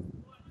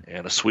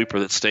 And a sweeper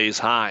that stays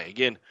high.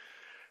 Again,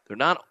 they're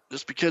not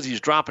just because he's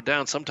dropping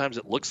down, sometimes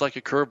it looks like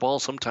a curveball.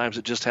 Sometimes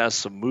it just has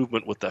some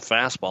movement with the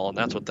fastball, and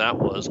that's what that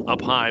was.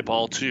 Up high,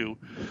 ball 2.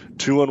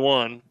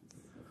 2-1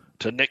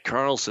 to Nick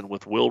Carlson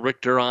with Will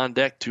Richter on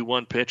deck.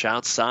 2-1 pitch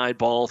outside,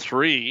 ball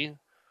 3.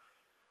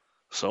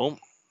 So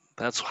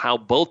that's how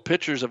both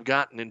pitchers have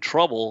gotten in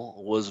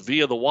trouble, was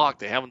via the walk.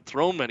 They haven't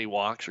thrown many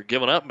walks or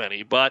given up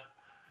many, but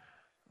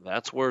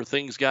that's where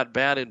things got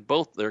bad in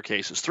both their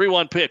cases.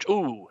 3-1 pitch.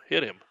 Ooh,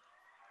 hit him.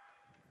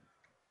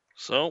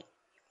 So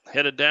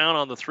headed down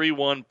on the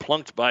 3-1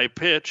 plunked by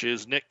pitch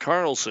is Nick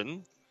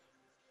Carlson.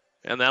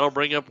 And that'll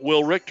bring up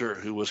Will Richter,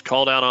 who was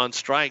called out on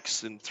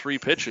strikes in 3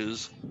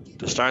 pitches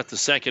to start the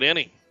second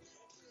inning.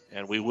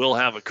 And we will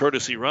have a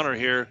courtesy runner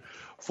here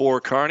for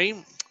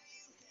Kearney.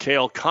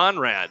 Cale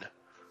Conrad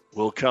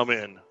will come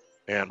in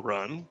and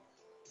run.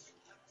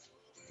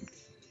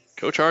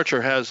 Coach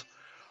Archer has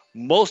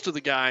most of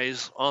the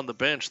guys on the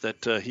bench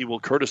that he will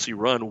courtesy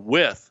run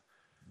with.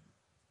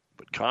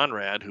 But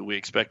Conrad, who we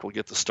expect will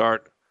get the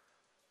start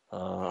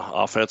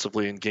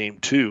offensively in Game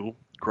 2.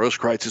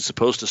 Grosskreutz is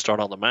supposed to start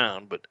on the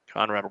mound, but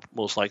Conrad will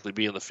most likely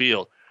be in the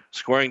field.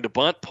 Squaring to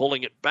bunt,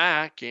 pulling it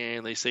back,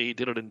 and they say he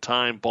did it in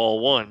time, ball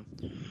 1.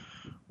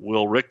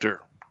 Will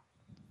Richter.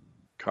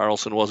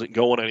 Carlson wasn't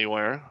going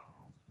anywhere.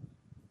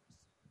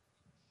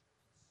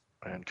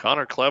 And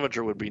Connor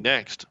Clevenger would be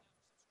next.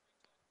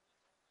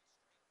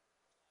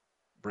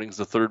 Brings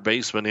the third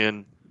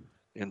baseman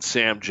in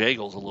Sam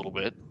Jagels a little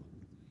bit.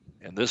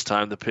 And this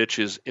time the pitch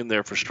is in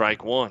there for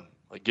strike 1.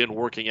 Again,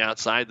 working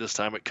outside. This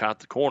time it caught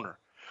the corner.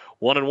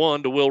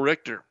 1-1 to Will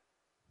Richter.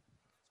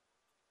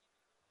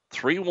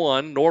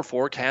 3-1,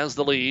 Norfolk has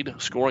the lead,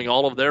 scoring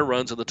all of their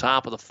runs in the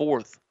top of the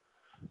 4th.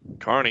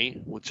 Kearney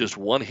with just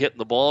 1 hit in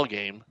the ball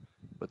game,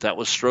 but that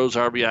was Stroh's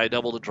RBI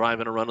double to drive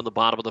in a run in the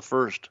bottom of the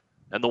 1st.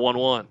 And the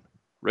 1-1.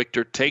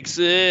 Richter takes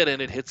it, and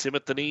it hits him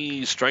at the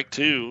knees. Strike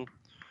 2.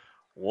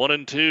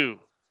 1-2 to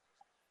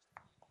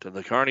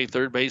the Kearney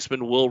third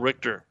baseman, Will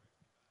Richter.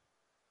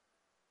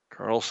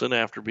 Carlson,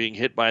 after being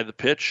hit by the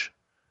pitch,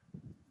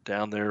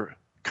 down there,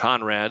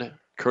 Conrad,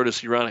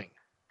 courtesy running.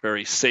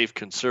 Very safe,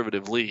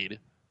 conservative lead.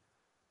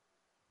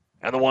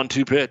 And the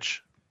 1-2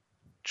 pitch.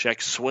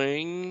 Check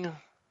swing.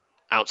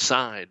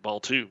 Outside, ball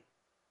 2.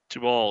 2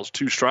 balls,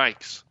 2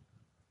 strikes.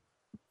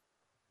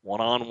 1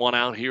 on, 1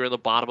 out here in the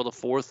bottom of the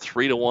 4th.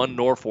 3-1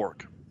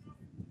 Norfolk.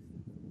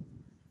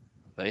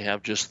 They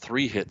have just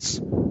 3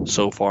 hits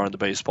so far in the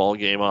baseball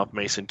game off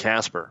Mason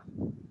Casper.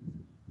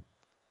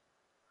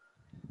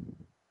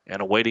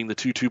 And awaiting the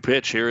 2-2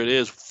 pitch. Here it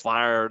is,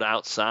 fired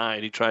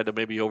outside. He tried to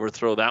maybe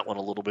overthrow that one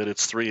a little bit.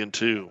 It's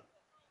 3-2.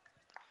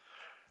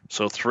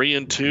 So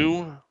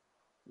 3-2.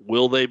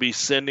 Will they be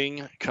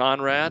sending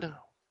Conrad?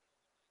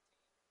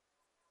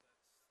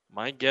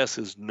 My guess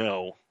is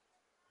no.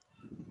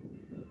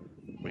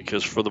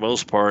 Because for the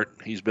most part,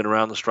 he's been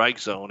around the strike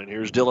zone. And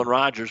here's Dylan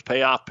Rogers.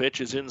 Payoff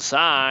pitch is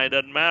inside.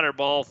 Doesn't matter,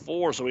 ball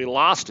 4. So he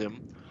lost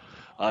him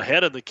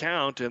ahead of the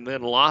count and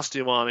then lost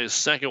him on his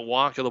second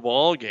walk of the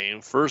ball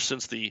game. First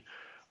since the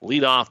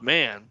leadoff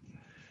man.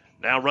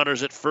 Now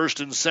runners at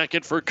first and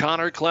second for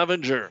Connor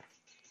Clevenger.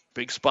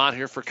 Big spot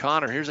here for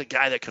Connor. Here's a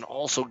guy that can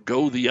also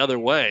go the other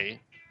way.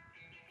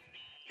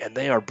 And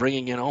they are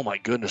bringing in, oh my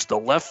goodness, the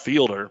left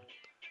fielder.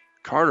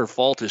 Carter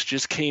Faltis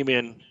just came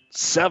in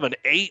 7,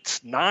 8,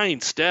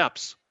 9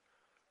 steps.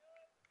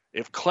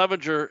 If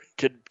Clevenger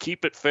could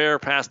keep it fair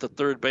past the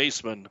third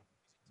baseman,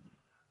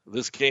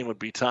 this game would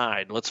be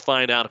tied. Let's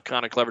find out if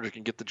Connor Clevenger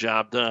can get the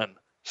job done.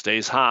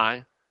 Stays high.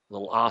 A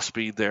little off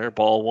speed there.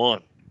 Ball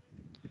 1.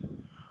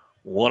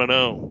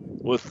 1-0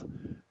 with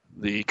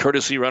the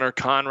courtesy runner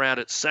Conrad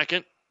at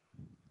second.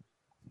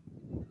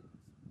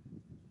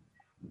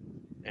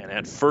 And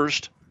at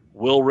first,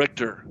 Will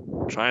Richter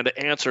trying to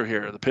answer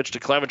here. The pitch to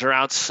Clevenger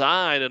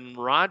outside, and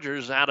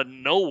Rogers out of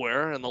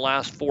nowhere in the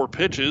last 5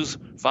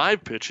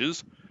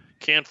 pitches,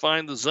 can't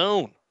find the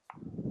zone.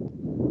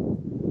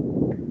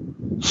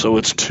 So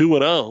it's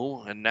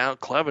 2-0, and now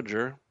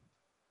Clevenger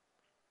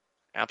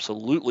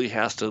absolutely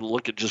has to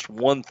look at just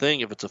one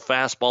thing. If it's a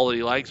fastball that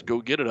he likes,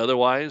 go get it.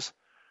 Otherwise,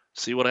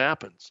 see what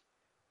happens.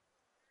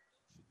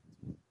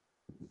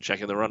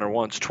 Checking the runner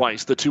once,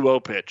 twice. The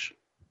 2-0 pitch.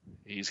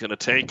 He's going to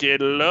take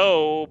it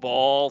low.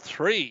 Ball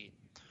 3.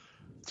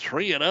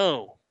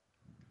 3-0.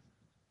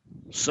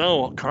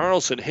 So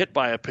Carlson hit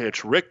by a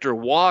pitch. Richter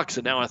walks,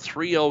 and now a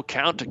 3-0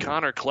 count to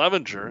Connor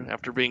Clevenger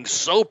after being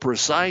so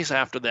precise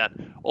after that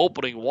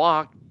opening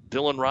walk.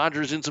 Dylan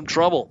Rogers in some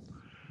trouble.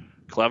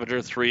 Clevenger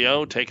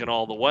 3-0, taken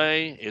all the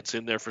way. It's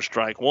in there for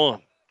strike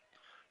 1.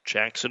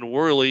 Jackson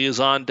Worley is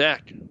on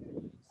deck.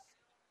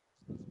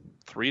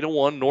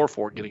 3-1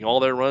 Norfolk getting all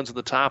their runs at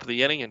the top of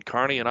the inning, and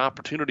Kearney an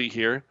opportunity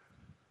here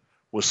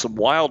with some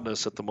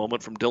wildness at the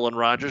moment from Dylan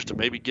Rogers to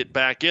maybe get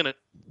back in it.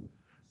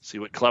 See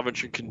what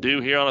Clevenger can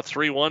do here on a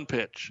 3-1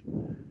 pitch.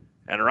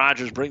 And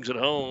Rogers brings it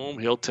home.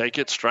 He'll take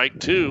it,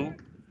 strike 2.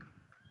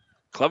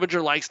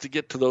 Clevenger likes to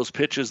get to those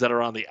pitches that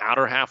are on the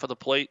outer half of the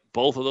plate.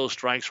 Both of those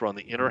strikes were on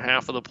the inner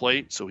half of the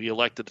plate, so he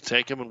elected to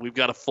take them, and we've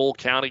got a full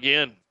count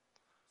again.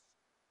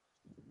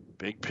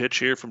 Big pitch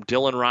here from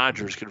Dylan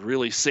Rogers. Could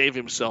really save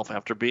himself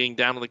after being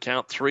down to the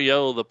count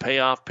 3-0. The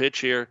payoff pitch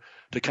here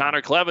to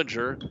Connor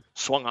Clevenger.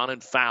 Swung on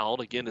and fouled.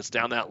 Again, it's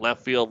down that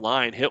left field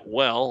line. Hit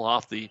well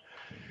off the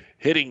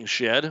hitting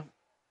shed,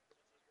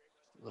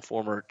 the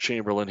former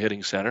Chamberlain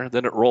hitting center.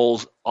 Then it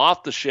rolls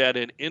off the shed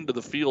and into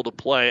the field of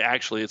play.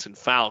 Actually, it's in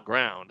foul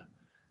ground.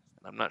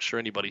 I'm not sure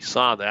anybody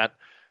saw that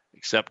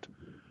except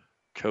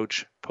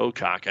Coach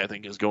Pocock, I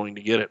think, is going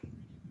to get it.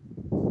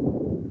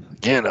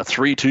 Again, a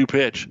 3-2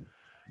 pitch.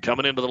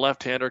 Coming into the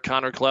left-hander,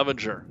 Connor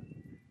Clevenger.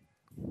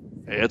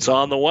 It's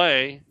on the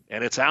way,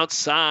 and it's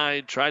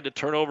outside. Tried to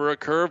turn over a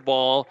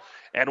curveball,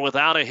 and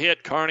without a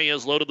hit, Kearney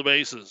has loaded the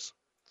bases.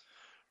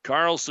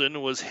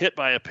 Carlson was hit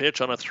by a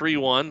pitch on a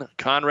 3-1.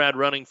 Conrad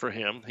running for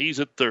him. He's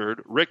at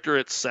third. Richter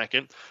at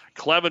second.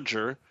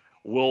 Clevenger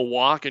will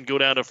walk and go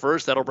down to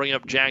first. That'll bring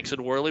up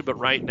Jackson Worley, but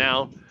right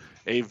now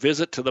a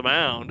visit to the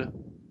mound.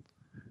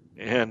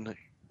 And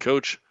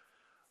coach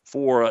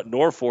for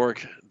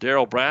Norfolk,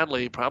 Darrell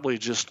Bradley, probably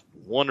just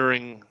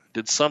wondering,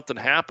 did something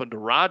happen to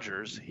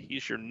Rogers?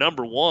 He's your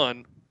number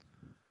one.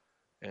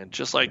 And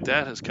just like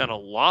that, has kind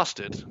of lost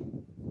it.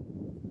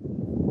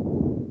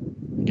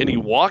 And he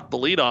walked the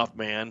leadoff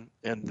man,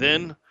 and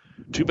then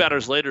 2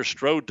 batters later,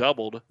 Strode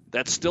doubled.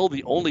 That's still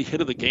the only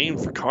hit of the game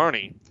for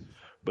Kearney.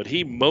 But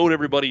he mowed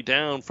everybody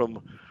down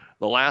from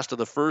the last of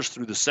the first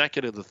through the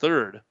second and the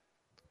third.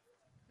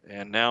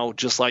 And now,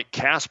 just like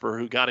Casper,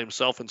 who got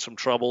himself in some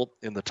trouble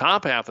in the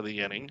top half of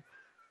the inning,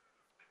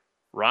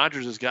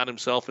 Rogers has got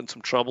himself in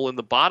some trouble in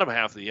the bottom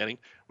half of the inning.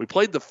 We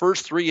played the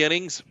first 3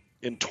 innings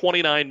in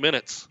 29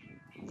 minutes.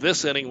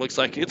 This inning looks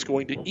like it's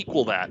going to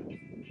equal that,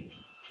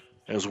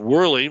 as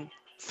Worley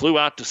flew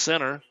out to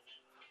center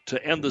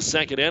to end the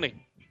second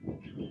inning.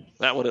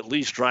 That would at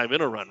least drive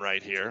in a run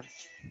right here,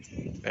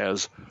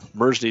 as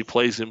Mersney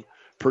plays him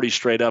pretty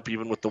straight up,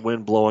 even with the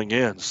wind blowing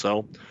in.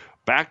 So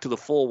back to the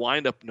full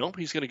windup. Nope,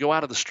 he's going to go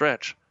out of the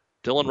stretch.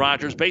 Dylan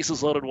Rogers,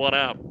 bases loaded, 1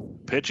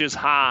 out. Pitch is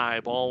high,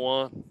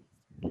 ball 1.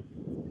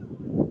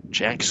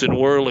 Jackson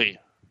Worley,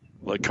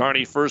 the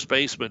Kearney first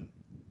baseman.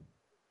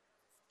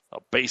 A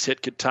base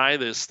hit could tie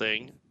this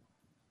thing,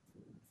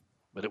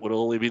 but it would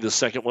only be the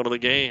second one of the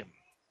game.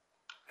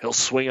 He'll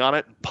swing on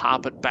it and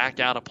pop it back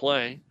out of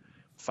play.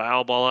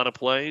 Foul ball out of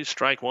play.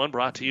 Strike 1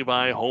 brought to you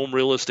by Home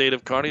Real Estate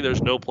of Kearney.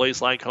 There's no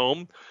place like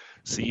home.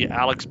 See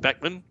Alex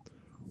Beckman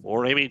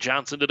or Amy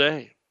Johnson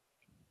today.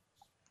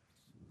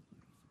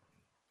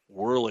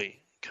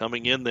 Worley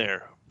coming in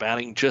there,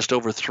 batting just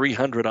over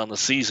 300 on the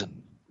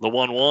season. The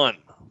 1-1.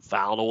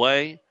 Fouled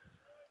away.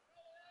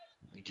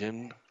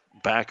 Again,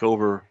 back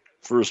over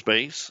first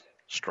base.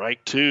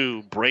 Strike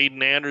 2.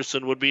 Braden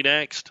Anderson would be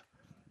next.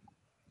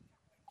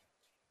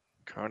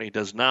 Kearney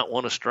does not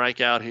want to strike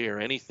out here.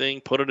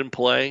 Anything, put it in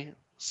play.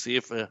 See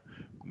if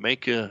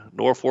make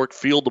Norfolk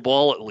field the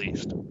ball at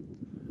least.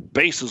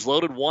 Bases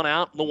loaded, 1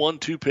 out, and the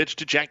 1-2 pitch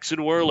to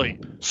Jackson Worley.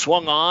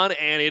 Swung on,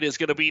 and it is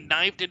going to be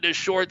knifed into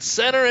short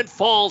center and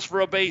falls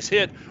for a base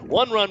hit.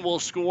 1 run will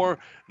score.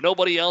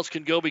 Nobody else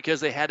can go because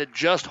they had to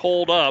just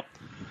hold up.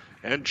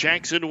 And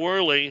Jackson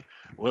Worley,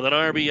 with an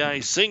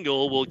RBI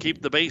single, will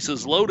keep the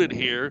bases loaded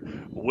here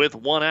with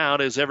 1 out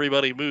as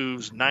everybody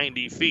moves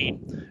 90 feet.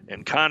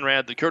 And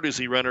Conrad, the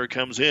courtesy runner,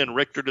 comes in.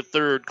 Richter to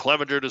third,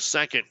 Clevenger to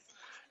second.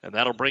 And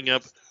that'll bring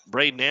up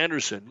Braden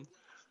Anderson,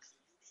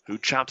 who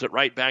chopped it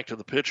right back to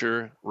the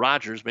pitcher.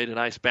 Rogers made a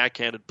nice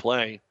backhanded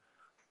play,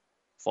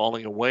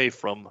 falling away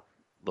from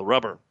the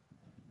rubber.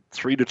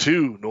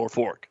 3-2,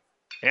 Norfolk.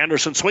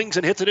 Anderson swings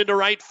and hits it into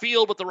right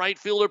field, but the right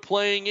fielder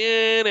playing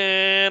in,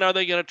 and are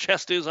they going to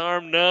chest his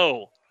arm?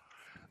 No.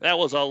 That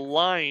was a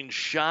line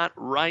shot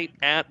right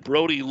at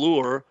Brody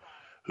Lure,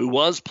 who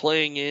was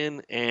playing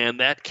in,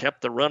 and that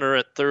kept the runner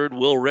at third,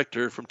 Will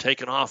Richter, from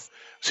taking off.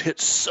 It was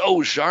hit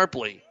so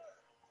sharply.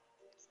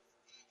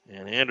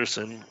 And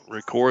Anderson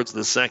records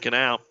the second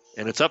out,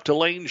 and it's up to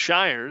Lane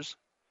Shires.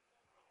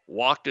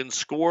 Walked and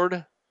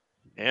scored,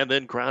 and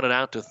then grounded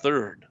out to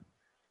third.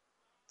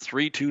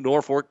 3-2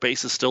 Norfolk,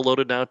 bases still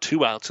loaded now,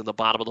 2 outs in the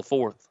bottom of the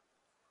 4th.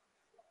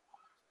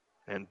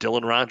 And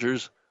Dylan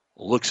Rogers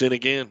looks in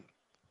again.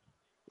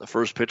 The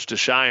first pitch to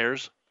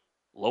Shires,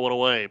 low and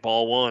away,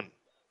 ball 1.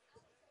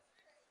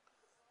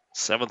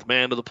 7th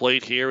man to the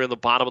plate here in the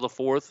bottom of the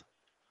 4th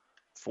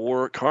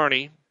for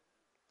Kearney.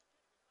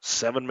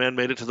 7 men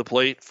made it to the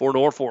plate for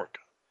Norfolk,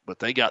 but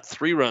they got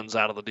 3 runs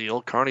out of the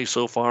deal. Kearney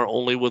so far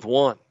only with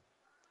 1.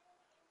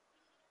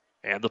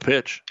 And the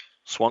pitch.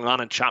 Swung on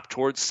and chopped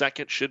towards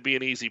second. Should be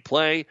an easy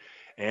play,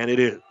 and it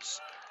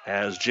is,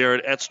 as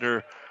Jared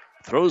Etzner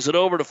throws it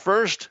over to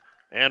first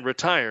and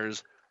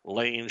retires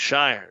Lane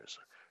Shires.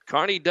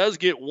 Kearney does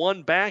get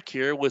 1 back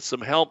here with some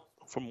help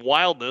from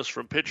wildness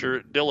from pitcher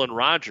Dylan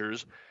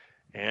Rogers.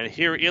 And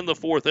here in the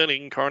 4th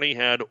inning, Kearney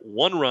had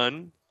 1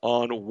 run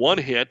on 1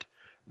 hit.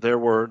 There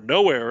were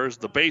no errors.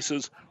 The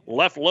bases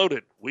left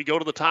loaded. We go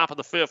to the top of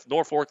the 5th.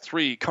 Norfolk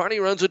 3, Kearney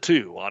Runza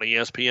 2 on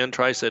ESPN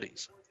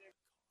Tri-Cities.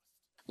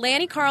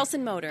 Lanny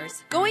Carlson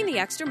Motors, going the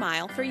extra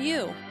mile for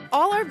you.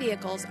 All our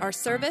vehicles are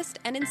serviced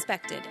and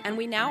inspected, and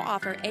we now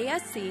offer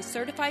ASC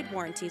certified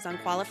warranties on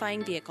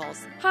qualifying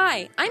vehicles.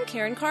 Hi, I'm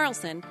Karen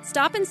Carlson.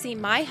 Stop and see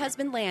my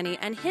husband Lanny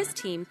and his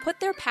team put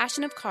their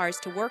passion of cars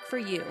to work for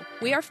you.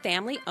 We are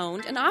family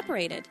owned and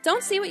operated.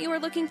 Don't see what you are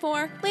looking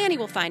for? Lanny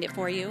will find it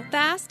for you.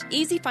 Fast,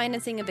 easy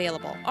financing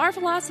available. Our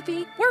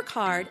philosophy: work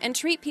hard and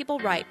treat people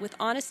right with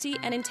honesty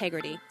and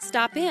integrity.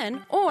 Stop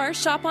in or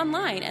shop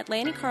online at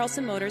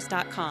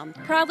LannyCarlsonMotors.com.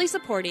 Proudly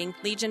supporting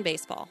Legion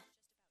Baseball.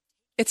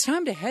 It's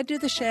time to head to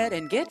the shed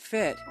and get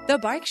fit. The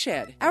Bike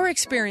Shed. Our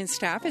experienced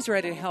staff is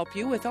ready to help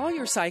you with all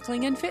your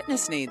cycling and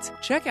fitness needs.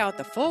 Check out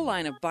the full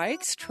line of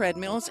bikes,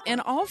 treadmills, and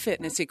all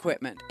fitness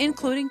equipment,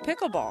 including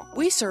pickleball.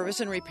 We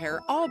service and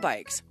repair all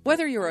bikes.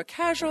 Whether you're a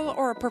casual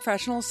or a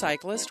professional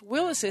cyclist,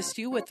 we'll assist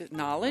you with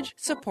knowledge,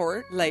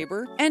 support,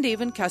 labor, and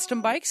even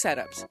custom bike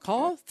setups.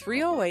 Call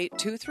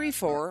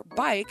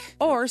 308-234-BIKE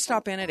or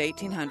stop in at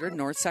 1800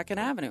 North 2nd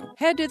Avenue.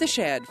 Head to the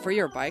shed for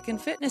your bike and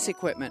fitness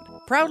equipment.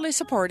 Proudly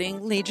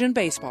supporting Legion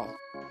Baseball.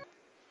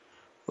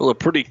 Well, a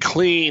pretty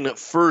clean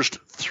first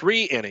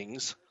 3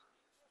 innings.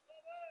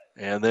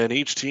 And then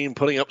each team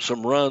putting up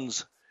some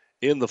runs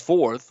in the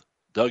 4th.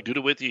 Doug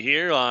Duda with you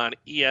here on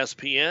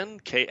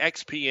ESPN,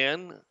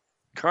 KXPN,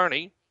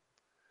 Kearney.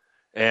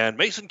 And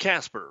Mason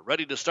Casper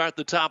ready to start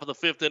the top of the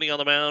 5th inning on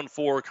the mound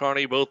for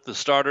Kearney. Both the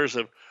starters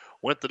have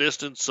went the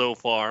distance so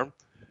far.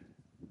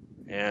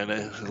 And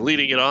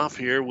leading it off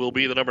here will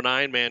be the number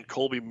 9 man,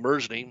 Colby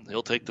Mersney.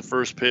 He'll take the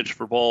first pitch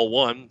for ball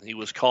 1. He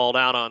was called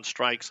out on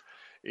strikes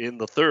in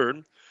the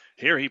 3rd.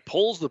 Here he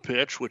pulls the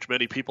pitch, which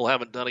many people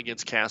haven't done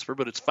against Casper,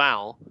 but it's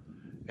foul.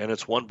 And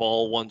it's 1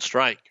 ball, 1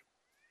 strike.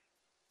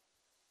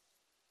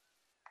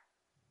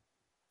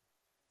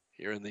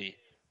 Here in the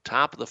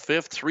top of the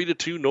 5th,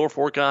 3-2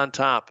 Norfolk on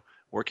top.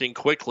 Working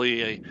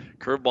quickly, a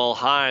curveball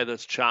high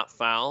that's chopped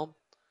foul.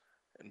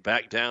 And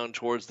back down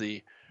towards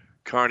the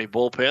Kearney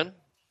bullpen.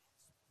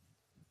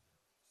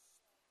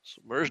 So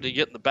Mersney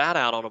getting the bat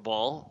out on a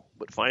ball,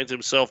 but finds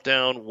himself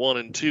down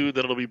 1-2.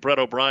 Then it'll be Brett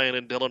O'Brien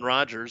and Dylan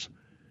Rogers.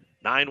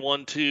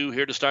 9-1-2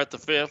 here to start the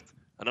 5th.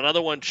 And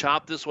another one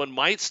chopped. This one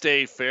might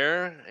stay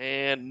fair,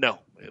 and no.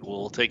 It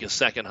will take a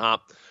second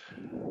hop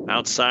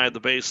outside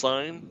the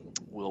baseline.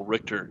 Will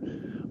Richter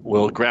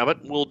will grab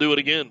it. We'll do it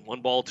again.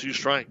 1 ball, 2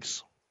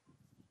 strikes.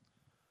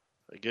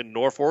 Again,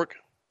 Norfolk,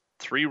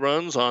 3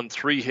 runs on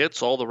 3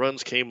 hits. All the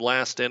runs came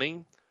last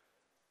inning.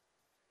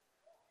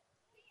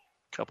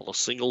 Couple of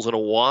singles and a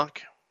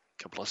walk.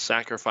 Couple of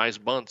sacrifice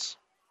bunts.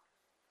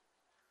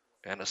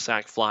 And a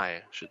sac fly,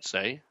 I should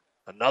say.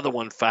 Another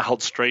one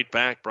fouled straight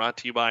back, brought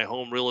to you by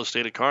Home Real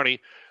Estate of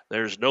Kearney.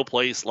 There's no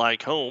place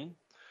like home.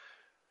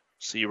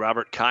 See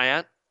Robert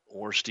Kayat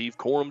or Steve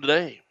Corum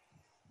today.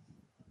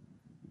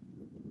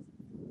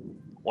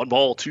 1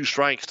 ball, 2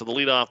 strikes to the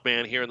leadoff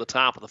man here in the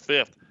top of the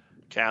 5th.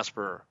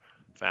 Casper,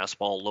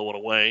 fastball low and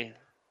away.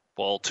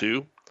 Ball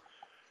 2.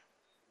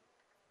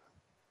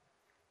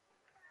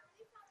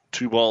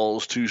 2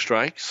 balls, 2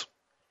 strikes.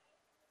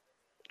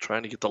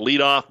 Trying to get the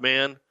leadoff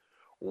man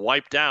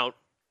wiped out.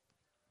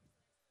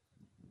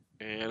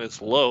 And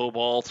it's low,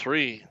 ball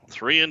 3.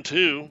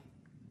 3-2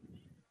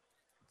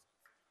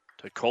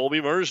 to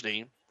Colby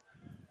Mersney.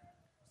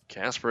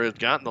 Casper had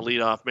gotten the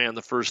leadoff man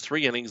the first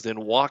 3 innings,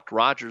 then walked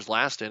Rogers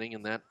last inning,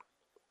 and that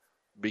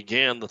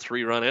began the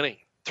 3-run inning.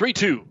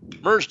 3-2,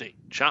 Mersney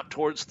chopped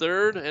towards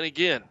third, and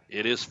again,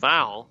 it is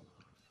foul.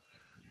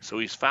 So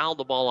he's fouled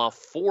the ball off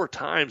 4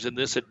 times in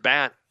this at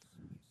bat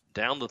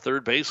down the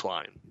third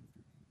baseline.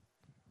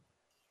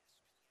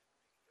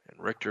 And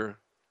Richter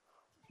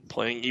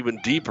playing even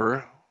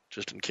deeper,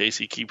 just in case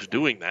he keeps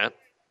doing that,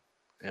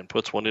 and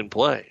puts one in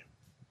play.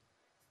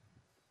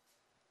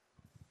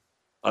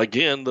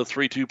 Again, the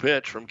 3-2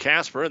 pitch from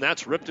Casper, and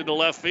that's ripped into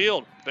left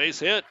field. Base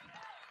hit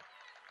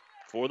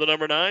for the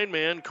number 9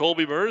 man,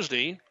 Colby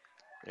Mersney.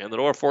 And the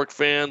Norfolk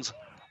fans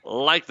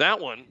like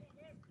that one.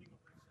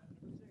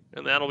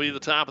 And that'll be the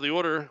top of the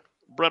order,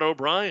 Brett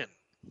O'Brien.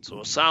 So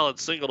a solid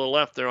single to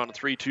left there on a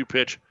 3-2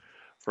 pitch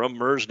from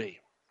Mersney.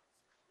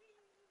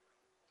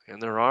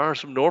 And there are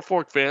some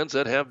Norfolk fans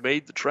that have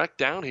made the trek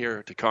down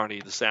here to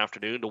Kearney this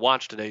afternoon to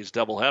watch today's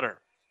doubleheader.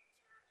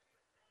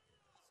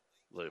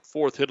 The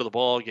 4th hit of the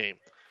ball game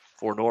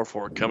for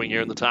Norfolk coming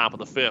here in the top of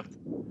the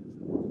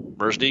 5th.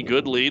 Mersney,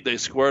 good lead. They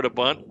squared a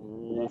bunt.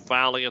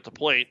 Fouling at the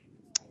plate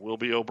will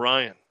be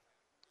O'Brien.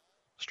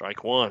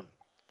 Strike 1.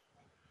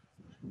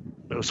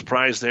 No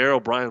surprise there.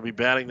 O'Brien will be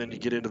batting. Then you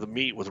get into the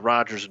meat with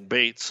Rogers and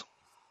Bates.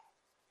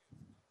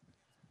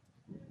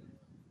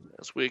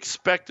 As we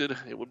expected,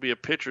 it would be a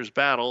pitcher's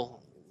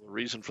battle. The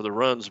reason for the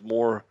runs,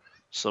 more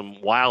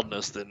some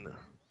wildness than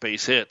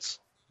base hits.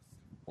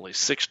 Only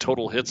 6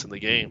 total hits in the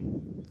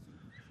game.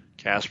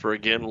 Casper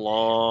again,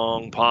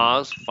 long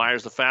pause.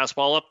 Fires the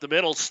fastball up the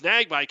middle.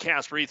 Snagged by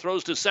Casper. He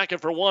throws to second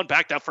for 1.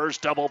 Back to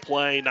first, double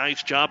play.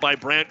 Nice job by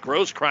Brant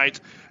Grosskreitz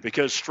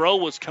because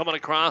Stroh was coming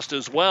across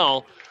as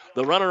well.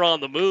 The runner on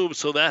the move,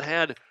 so that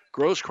had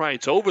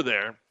Grosskreitz over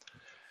there.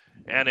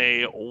 And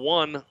a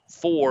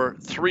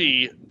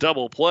 1-4-3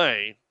 double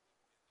play.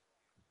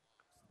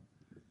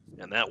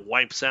 And that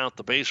wipes out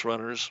the base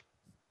runners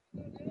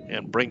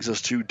And brings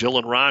us to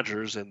Dylan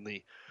Rogers, and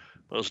the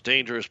most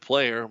dangerous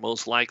player,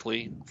 most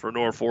likely for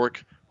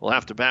Norfolk, will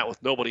have to bat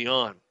with nobody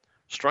on.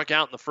 Struck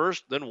out in the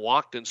first, then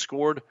walked and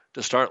scored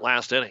to start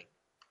last inning.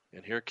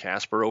 And here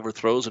Casper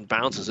overthrows and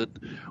bounces it.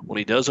 When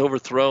he does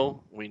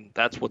overthrow,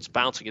 that's what's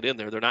bouncing it in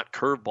there. They're not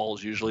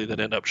curveballs usually that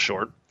end up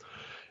short.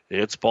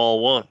 It's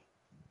ball one.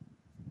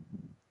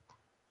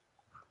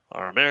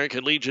 Our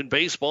American Legion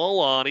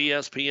Baseball on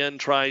ESPN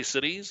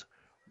Tri-Cities,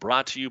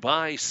 brought to you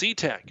by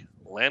C-Tech,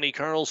 Lanny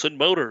Carlson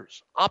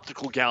Motors,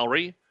 Optical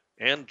Gallery,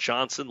 and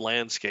Johnson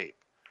Landscape.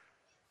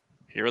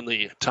 Here in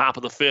the top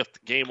of the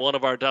fifth, game one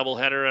of our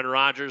doubleheader, and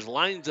Rogers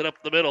lines it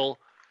up the middle.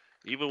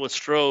 Even with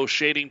Stroh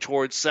shading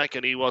towards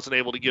second, he wasn't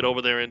able to get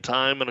over there in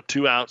time, and a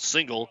two-out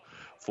single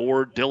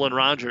for Dylan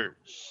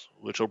Rogers,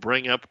 which will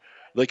bring up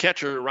the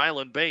catcher,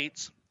 Ryland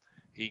Bates.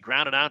 He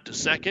grounded out to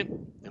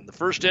second in the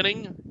first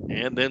inning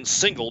and then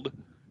singled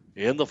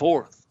in the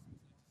fourth.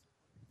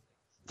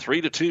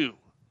 3-2.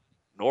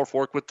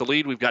 Norfolk with the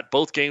lead. We've got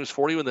both games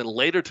for you, and then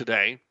later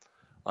today,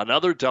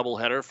 another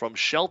doubleheader from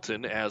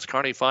Shelton as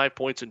Kearney 5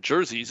 Points and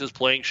Jerseys is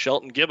playing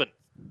Shelton Gibbon.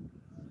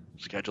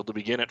 Scheduled to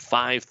begin at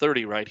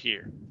 5:30 right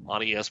here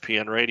on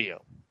ESPN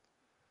Radio.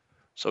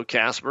 So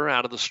Casper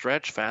out of the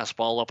stretch,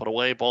 fastball up and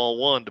away, ball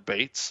one to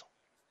Bates.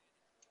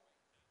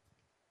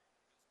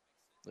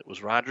 It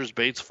was Rogers,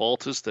 Bates,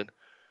 Faltis that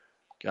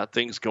got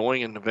things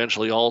going and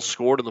eventually all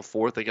scored in the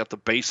fourth. They got the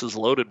bases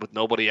loaded with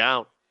nobody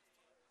out.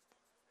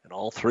 And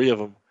all three of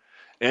them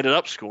ended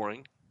up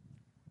scoring.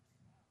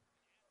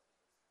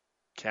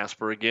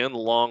 Casper again, the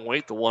long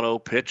wait. The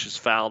 1-0 pitch is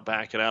fouled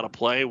back and out of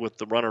play with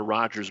the runner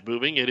Rogers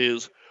moving. It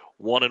is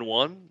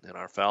 1-1, and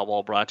our foul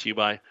ball brought to you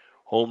by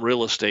Home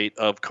Real Estate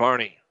of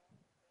Kearney.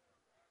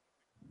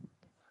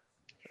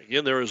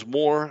 Again, there is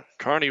more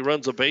Kearney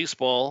Runza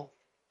baseball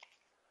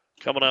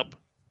coming up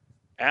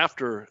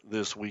after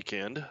this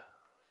weekend.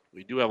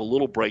 We do have a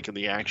little break in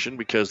the action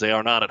because they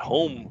are not at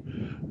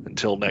home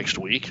until next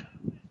week.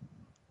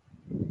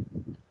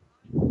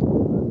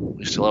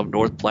 We still have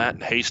North Platte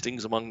and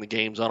Hastings among the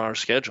games on our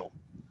schedule.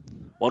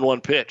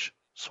 1-1 pitch.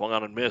 Swung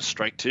on and missed.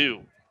 Strike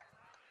two.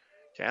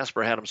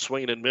 Casper had him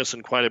swinging and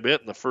missing quite a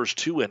bit in the first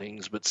two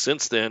innings, but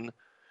since then,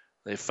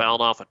 they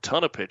fouled off a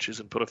ton of pitches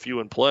and put a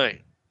few in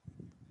play.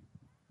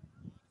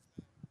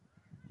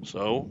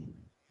 So,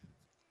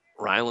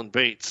 Ryland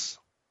Bates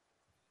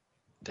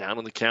down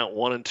in the count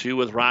 1-2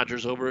 with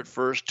Rogers over at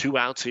first. 2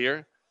 outs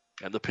here.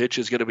 And the pitch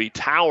is going to be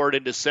towered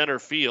into center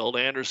field.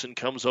 Anderson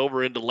comes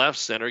over into left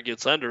center,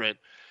 gets under it,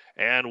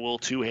 and will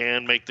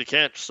two-hand make the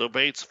catch. So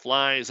Bates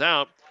flies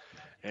out,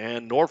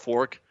 and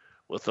Norfolk,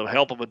 with the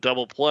help of a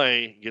double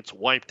play, gets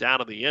wiped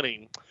out of the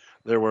inning.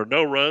 There were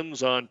no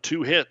runs on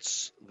 2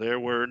 hits. There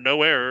were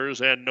no errors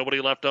and nobody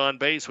left on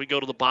base. We go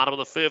to the bottom of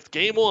the fifth.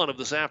 Game one of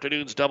this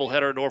afternoon's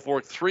doubleheader.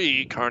 Norfolk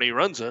 3, Kearney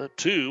Runza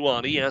 2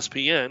 on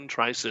ESPN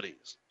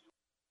Tri-Cities.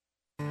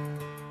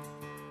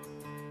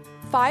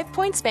 5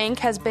 Points Bank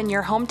has been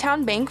your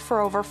hometown bank for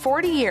over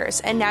 40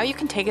 years, and now you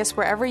can take us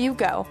wherever you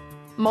go.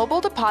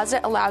 Mobile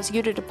Deposit allows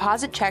you to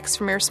deposit checks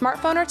from your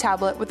smartphone or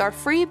tablet with our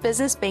free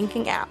business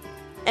banking app.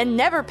 And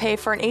never pay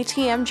for an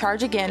ATM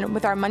charge again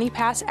with our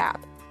MoneyPass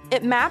app.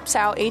 It maps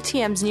out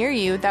ATMs near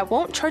you that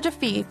won't charge a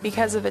fee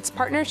because of its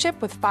partnership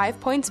with 5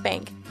 Points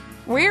Bank.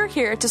 We're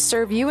here to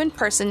serve you in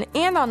person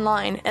and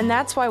online, and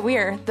that's why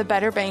we're the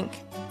better bank.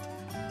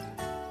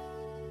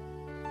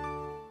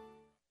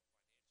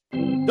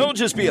 Don't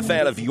just be a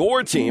fan of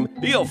your team,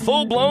 be a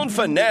full-blown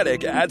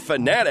fanatic at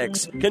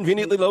Fanatics.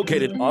 Conveniently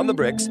located on the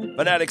bricks,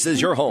 Fanatics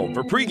is your home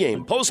for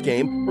pregame,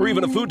 postgame, or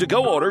even a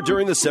food-to-go order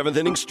during the 7th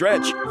inning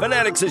stretch.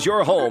 Fanatics is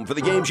your home for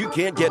the games you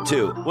can't get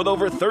to, with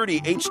over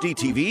 30 HD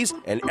TVs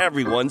and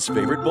everyone's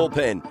favorite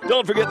bullpen.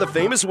 Don't forget the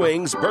famous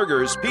wings,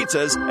 burgers,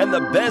 pizzas, and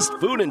the best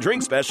food and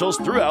drink specials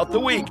throughout the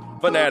week.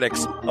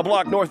 Fanatics, a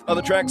block north of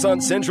the tracks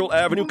on Central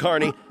Avenue,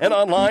 Kearney, and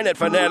online at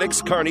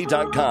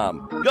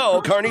fanaticskearney.com.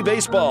 Go Kearney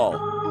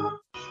Baseball!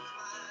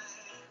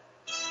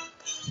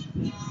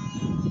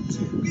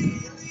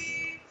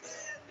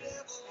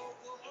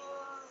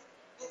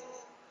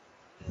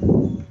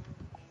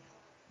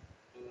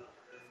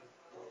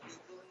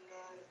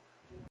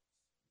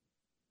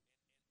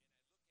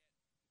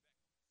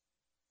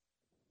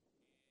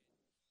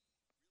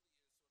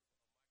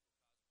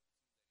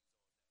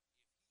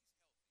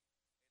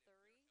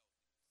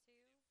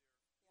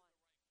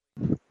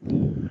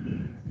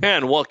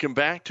 And welcome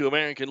back to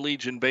American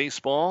Legion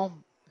Baseball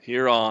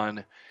here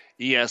on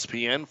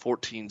ESPN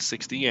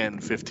 1460 and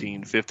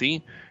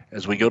 1550.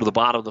 As we go to the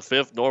bottom of the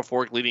fifth,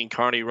 Norfolk leading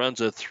Kearney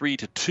Runza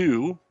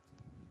 3-2.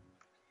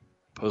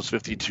 Post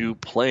 52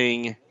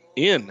 playing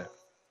in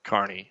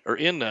Kearney, or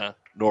in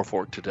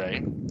Norfolk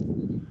today.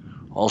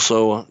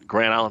 Also,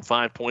 Grand Island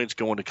 5 Points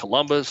going to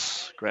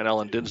Columbus. Grand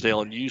Island,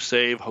 Dinsdale, and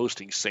USAVE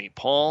hosting St.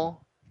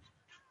 Paul.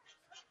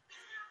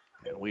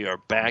 And we are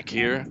back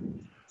here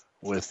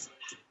with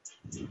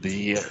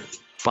the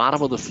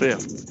bottom of the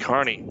fifth.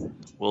 Kearney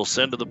will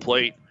send to the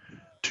plate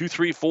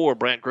 2-3-4.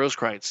 Brant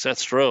Grosskreitz, Seth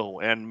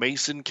Stroh, and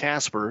Mason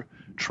Casper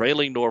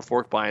trailing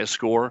Norfolk by a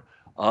score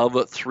of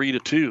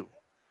 3-2.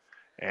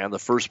 And the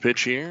first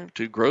pitch here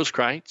to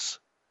Grosskreitz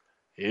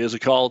is a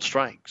called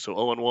strike. So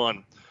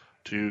 0-1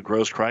 to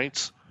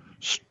Grosskreitz.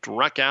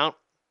 Struck out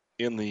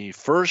in the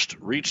first,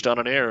 reached on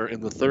an error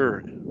in the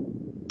third.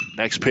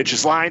 Next pitch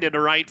is lined into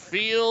right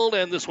field,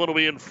 and this one will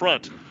be in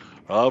front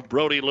of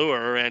Brody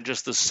Luer. And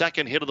just the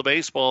second hit of the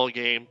baseball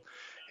game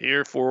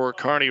here for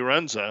Kearney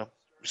Runza.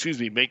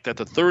 Make that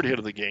the third hit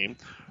of the game.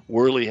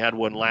 Worley had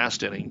one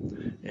last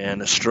inning,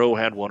 and Stroh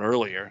had one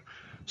earlier.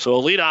 So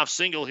a leadoff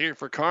single here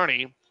for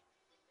Kearney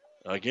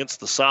against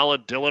the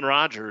solid Dylan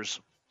Rogers.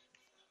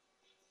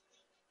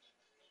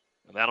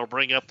 And that'll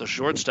bring up the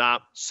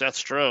shortstop, Seth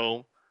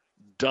Stroh.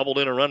 Doubled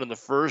in a run in the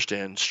first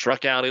and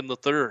struck out in the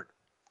third.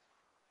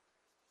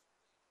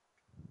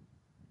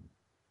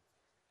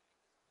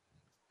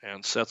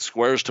 And Seth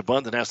squares to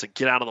bunt and has to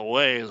get out of the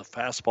way as a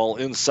fastball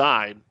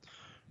inside.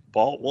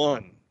 Ball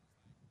 1.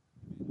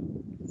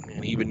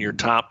 And even your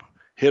top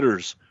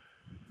hitters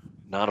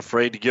not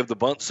afraid to give the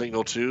bunt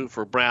signal to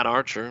for Brad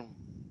Archer.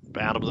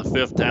 Bottom of the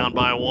 5th, down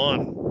by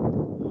 1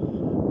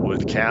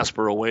 with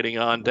Casper awaiting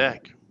on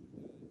deck.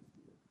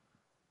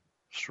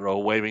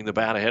 Stroh waving the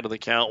bat ahead of the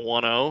count,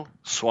 1-0.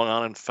 Swung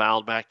on and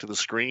fouled back to the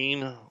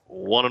screen,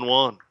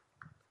 1-1.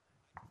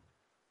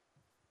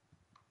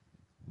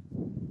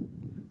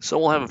 So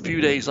we'll have a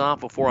few days off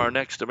before our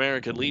next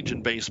American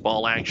Legion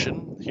baseball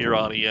action here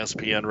on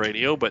ESPN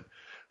Radio, but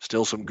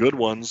still some good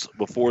ones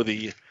before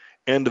the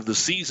end of the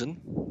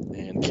season,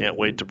 and can't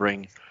wait to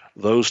bring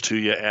those to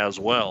you as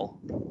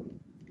well.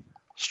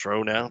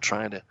 Stroh now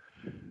trying to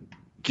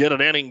get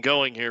an inning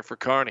going here for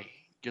Kearney.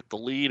 Get the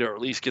lead or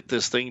at least get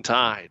this thing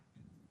tied.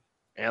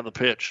 And the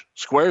pitch.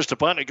 Squares to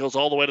bunt. It goes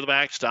all the way to the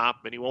backstop,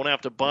 and he won't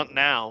have to bunt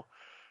now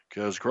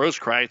because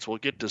Grosskreitz will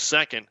get to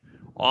second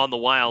on the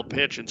wild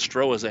pitch, and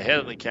Stroh is ahead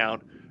of the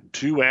count,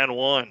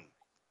 2-1.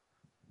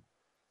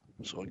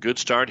 So a good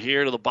start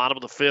here to the bottom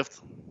of the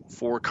 5th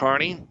for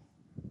Kearney.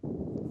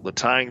 The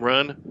tying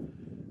run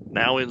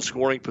now in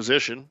scoring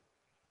position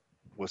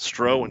with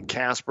Stroh and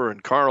Casper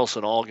and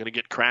Carlson all going to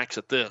get cracks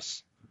at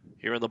this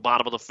here in the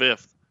bottom of the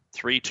 5th.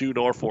 3-2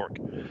 Norfolk.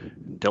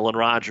 Dylan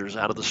Rogers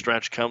out of the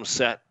stretch comes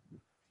set.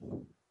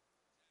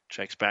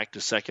 Checks back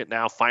to second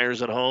now,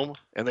 fires at home,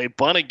 and they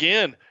bunt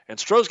again. And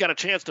Stroh's got a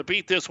chance to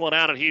beat this one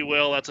out, and he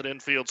will. That's an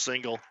infield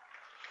single.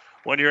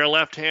 When you're a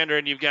left-hander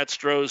and you've got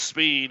Stroh's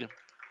speed,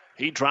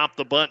 he dropped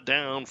the bunt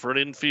down for an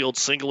infield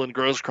single, and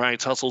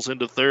Grosskreitz hustles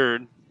into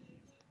third.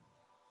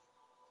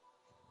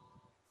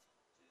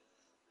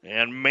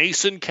 And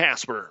Mason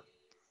Casper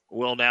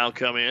will now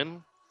come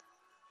in.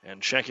 And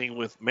checking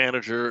with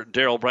manager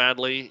Darrell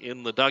Bradley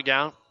in the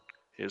dugout.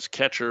 His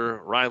catcher,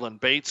 Ryland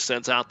Bates,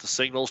 sends out the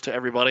signals to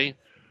everybody,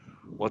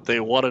 what they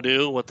want to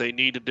do, what they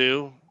need to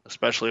do,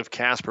 especially if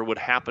Casper would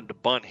happen to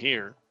bunt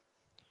here.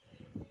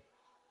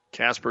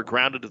 Casper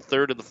grounded to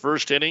third in the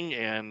first inning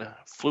and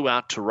flew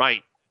out to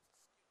right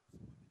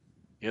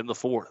in the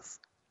 4th.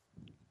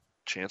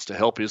 Chance to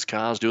help his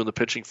cause doing the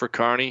pitching for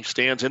Kearney.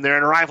 Stands in there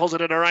and rifles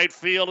it into right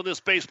field, and this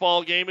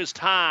baseball game is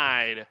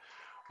tied.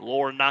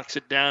 Lohr knocks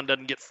it down,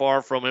 doesn't get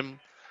far from him.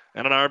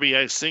 And an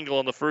RBI single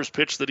on the first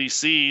pitch that he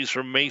sees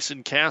from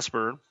Mason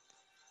Casper.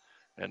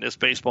 And this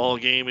baseball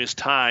game is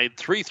tied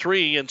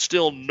 3-3 and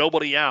still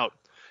nobody out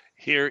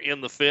here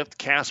in the 5th.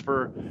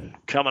 Casper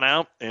coming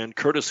out, and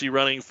courtesy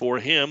running for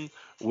him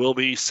will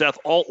be Seth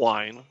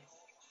Altwine.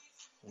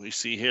 We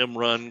see him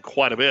run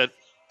quite a bit,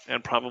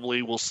 and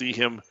probably we'll see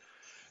him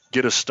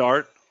get a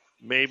start,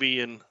 maybe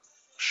in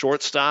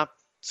shortstop.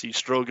 See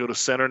Stroh go to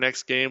center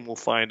next game. We'll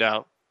find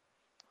out.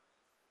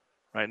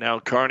 Right now,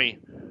 Kearney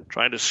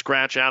trying to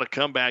scratch out a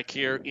comeback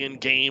here in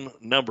game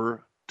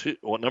number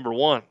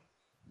 1.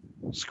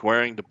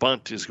 Squaring to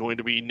bunt is going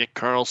to be Nick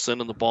Carlson,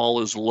 and the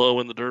ball is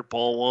low in the dirt,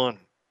 ball 1.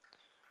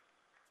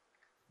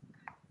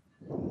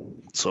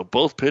 So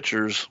both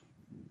pitchers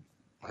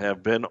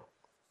have been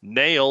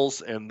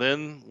nails, and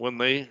then when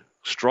they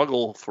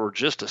struggle for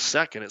just a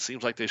second, it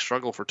seems like they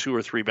struggle for 2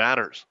 or 3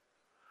 batters.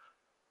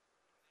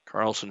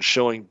 Carlson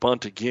showing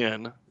bunt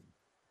again.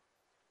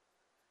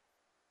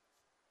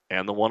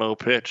 And the 1-0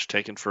 pitch,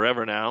 taken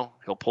forever now.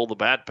 He'll pull the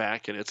bat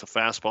back, and it's a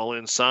fastball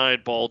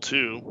inside, ball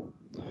 2.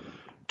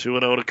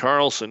 2-0 to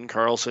Carlson.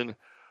 Carlson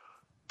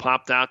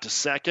popped out to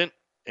second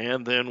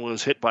and then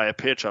was hit by a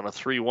pitch on a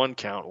 3-1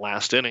 count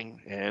last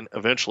inning and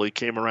eventually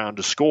came around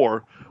to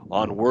score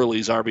on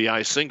Worley's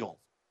RBI single.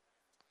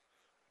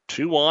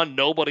 2 on,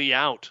 nobody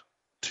out.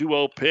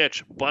 2-0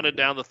 pitch, bunted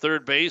down the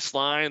third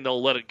baseline.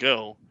 They'll let it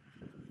go.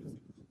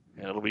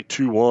 And it'll be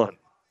 2-1.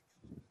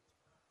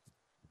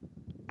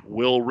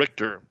 Will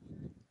Richter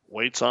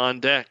waits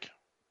on deck.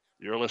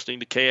 You're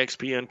listening to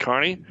KXPN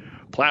Kearney,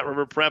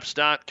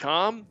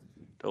 PlatteRiverPreps.com.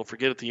 Don't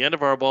forget, at the end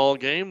of our ball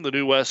game, the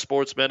New West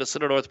Sports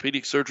Medicine and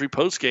Orthopedic Surgery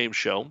post-game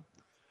show.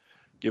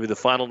 Give you the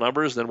final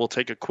numbers, then we'll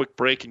take a quick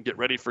break and get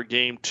ready for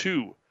game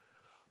 2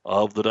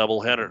 of the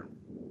doubleheader.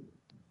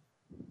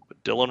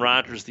 But Dylan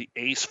Rogers, the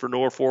ace for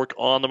Norfolk,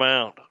 on the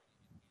mound.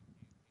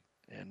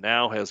 And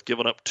now has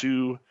given up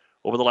 2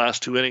 over the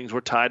last 2 innings. We're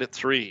tied at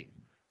 3.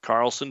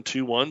 Carlson,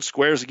 2-1,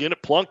 squares again.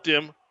 It plunked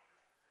him,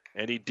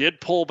 and he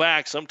did pull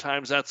back.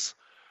 Sometimes that's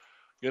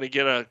Going to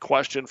get a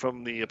question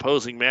from the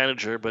opposing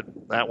manager, but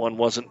that one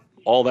wasn't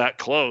all that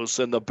close,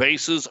 and the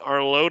bases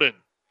are loaded.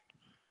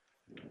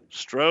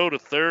 Stroh to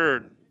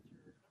third.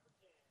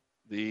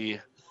 The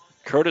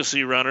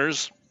courtesy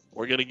runners,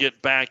 we're going to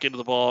get back into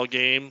the ball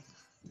game.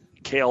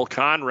 Cale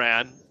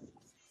Conrad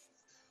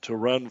to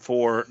run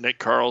for Nick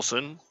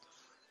Carlson.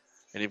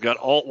 And you've got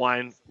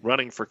Altwine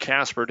running for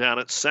Casper down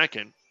at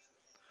second.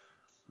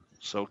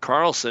 So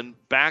Carlson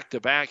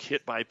back-to-back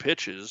hit by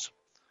pitches.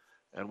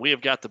 And we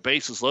have got the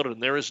bases loaded.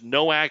 And there is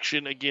no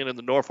action again in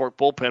the Norfolk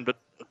bullpen, but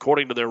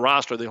according to their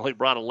roster, they only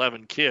brought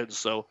 11 kids.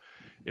 So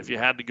if you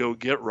had to go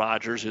get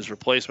Rogers, his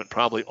replacement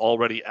probably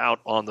already out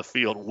on the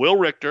field. Will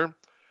Richter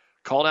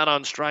called out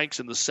on strikes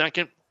in the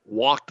second,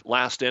 walked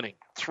last inning.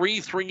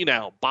 3-3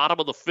 now, bottom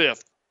of the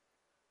fifth.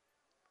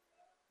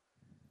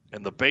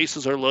 And the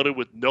bases are loaded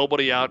with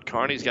nobody out.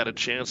 Kearney's got a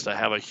chance to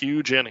have a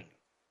huge inning.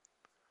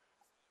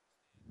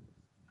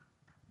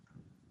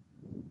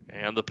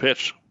 And the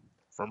pitch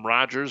from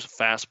Rogers,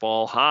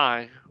 fastball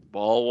high,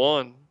 ball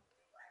one.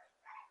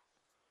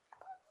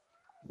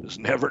 Just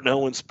never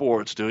know in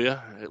sports, do you?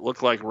 It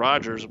looked like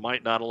Rogers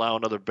might not allow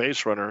another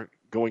base runner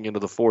going into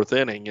the fourth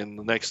inning, and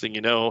the next thing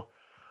you know,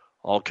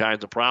 all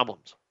kinds of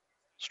problems.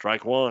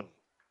 Strike one.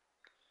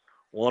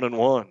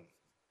 1-1.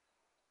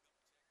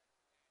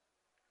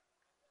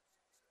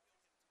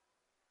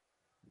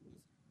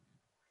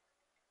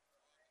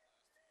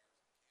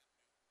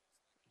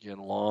 Again,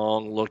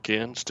 long look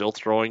in, still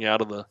throwing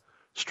out of the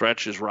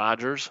stretch is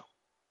Rogers.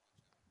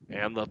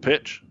 And the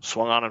pitch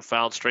swung on and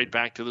fouled straight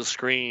back to the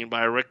screen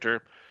by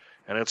Richter.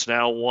 And it's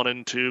now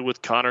 1-2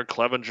 with Connor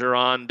Clevenger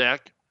on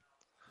deck.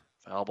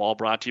 Foul ball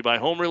brought to you by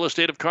Home Real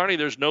Estate of Kearney.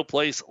 There's no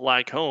place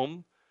like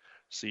home.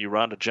 See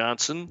Rhonda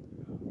Johnson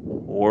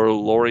or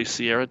Lori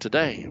Sierra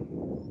today.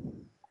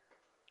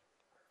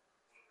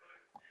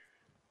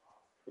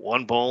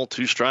 1 ball,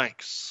 2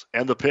 strikes.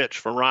 And the pitch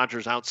from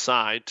Rogers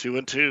outside,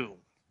 2-2.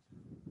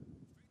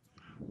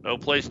 No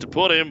place to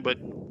put him, but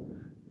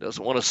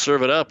doesn't want to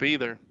serve it up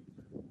either.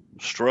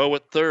 Stroh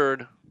at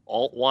third,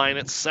 Altwine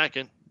at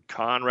second,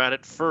 Conrad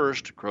at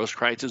first.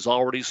 Grosskreitz has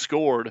already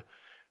scored.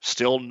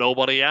 Still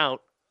nobody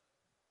out.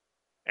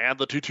 And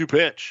the 2-2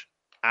 pitch.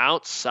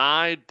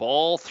 Outside,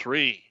 ball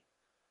 3.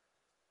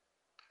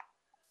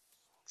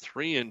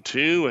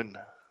 3-2, and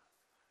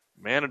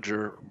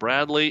manager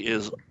Bradley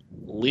is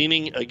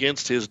leaning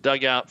against his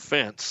dugout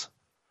fence.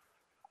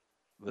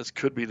 This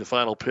could be the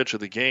final pitch of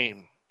the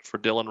game for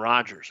Dylan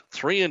Rogers.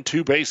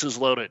 3-2, bases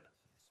loaded.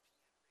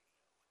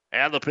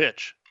 And the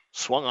pitch.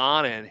 Swung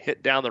on and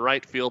hit down the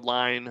right field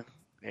line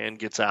and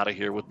gets out of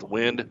here with the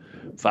wind.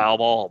 Foul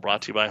ball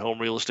brought to you by Home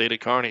Real Estate at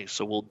Kearney.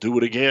 So we'll do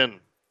it again.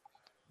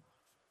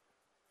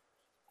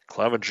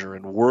 Clevenger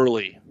and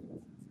Worley.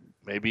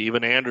 Maybe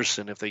even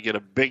Anderson if they get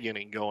a big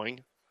inning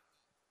going.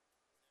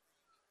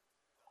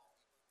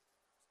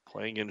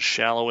 Playing in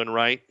shallow and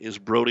right is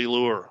Brody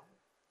Lure.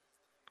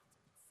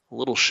 A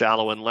little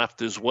shallow and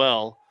left as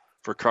well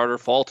for Carter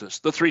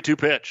Faltis. The 3-2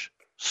 pitch.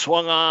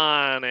 Swung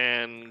on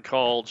and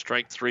called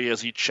strike 3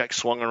 as he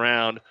swung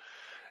around.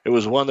 It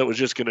was one that was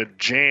just going to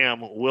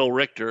jam Will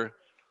Richter.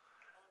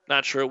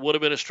 Not sure it would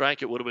have been a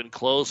strike. It would have been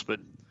close,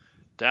 but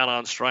down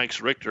on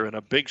strikes Richter, and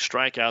a big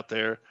strike out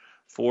there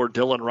for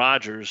Dylan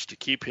Rogers to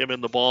keep him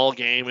in the ball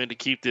game and to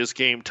keep this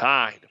game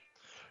tied.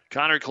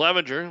 Connor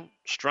Clevenger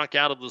struck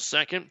out of the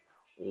second,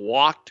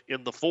 walked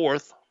in the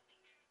fourth,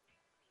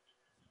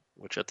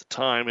 which at the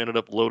time ended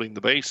up loading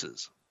the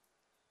bases.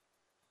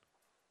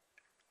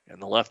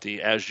 And the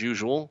lefty, as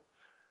usual,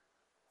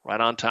 right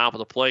on top of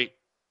the plate.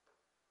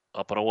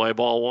 Up and away,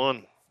 ball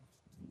 1.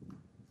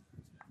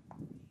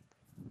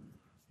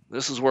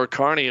 This is where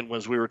Kearney, and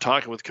as we were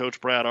talking with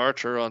Coach Brad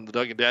Archer on the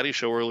Doug and Daddy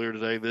show earlier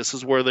today, this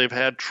is where they've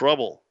had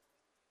trouble.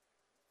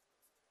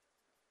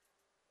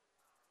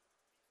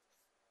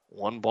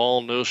 1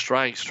 ball, no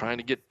strikes, trying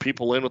to get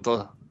people in with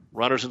the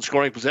runners in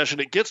scoring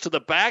possession. It gets to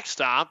the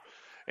backstop,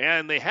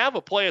 and they have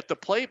a play at the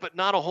plate, but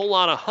not a whole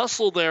lot of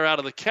hustle there out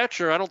of the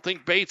catcher. I don't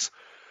think Bates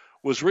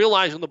was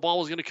realizing the ball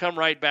was going to come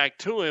right back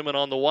to him, and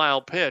on the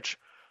wild pitch,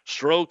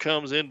 Stroh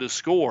comes in to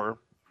score,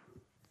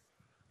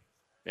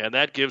 and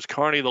that gives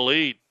Kearney the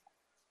lead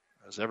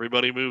as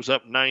everybody moves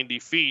up 90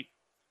 feet,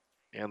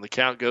 and the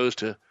count goes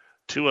to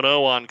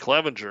 2-0 on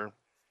Clevenger.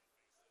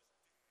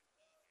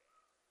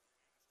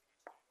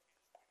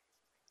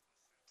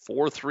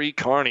 4-3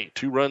 Kearney.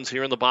 2 runs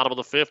here in the bottom of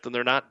the fifth, and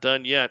they're not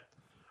done yet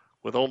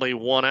with only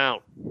 1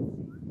 out.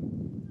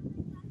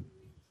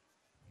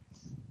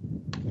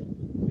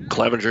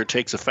 Clevenger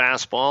takes a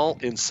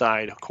fastball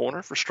inside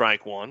corner for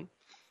strike 1.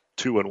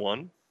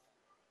 2-1.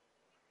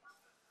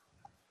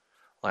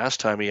 Last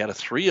time he had a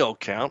 3-0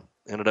 count.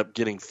 Ended up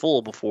getting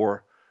full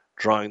before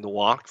drawing the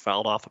walk.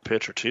 Fouled off a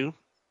pitch or 2.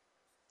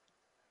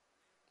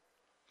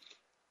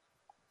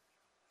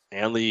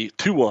 And the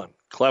 2-1.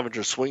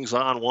 Clevenger swings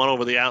on 1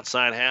 over the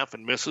outside half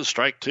and misses.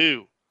 Strike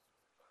 2.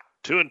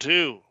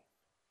 2-2.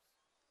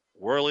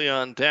 Worley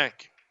on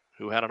deck,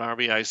 who had an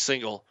RBI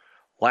single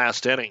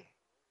last inning.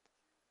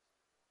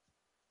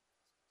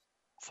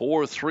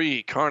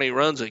 4-3, Kearney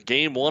Runza,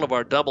 game 1 of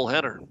our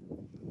doubleheader.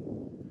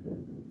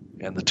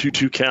 And the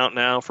 2-2 count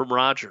now from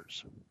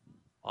Rogers.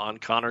 On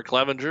Connor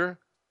Clevenger.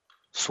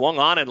 Swung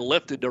on and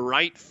lifted to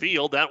right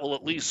field. That will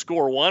at least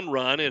score one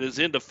run. It is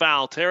into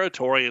foul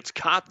territory. It's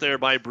caught there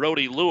by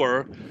Brody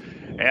Lure.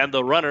 And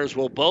the runners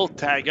will both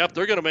tag up.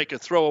 They're going to make a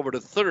throw over to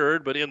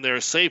third, but in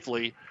there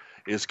safely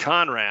is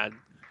Conrad.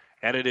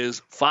 And it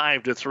is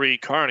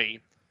 5-3 Kearney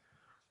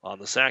on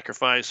the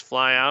sacrifice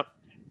fly out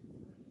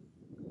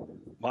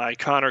by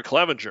Connor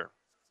Clevenger.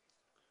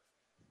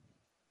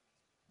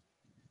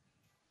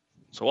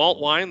 So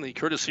Altwine, the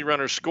courtesy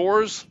runner,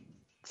 scores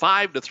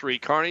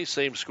 5-3 Kearney,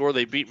 same score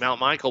they beat Mount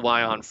Michael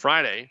by on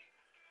Friday.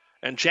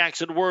 And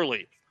Jackson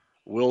Worley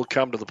will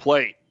come to the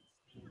plate.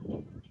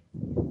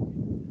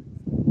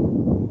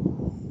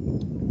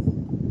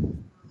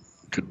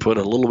 Could put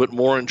a little bit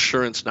more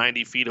insurance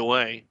 90 feet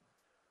away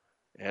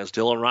as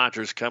Dylan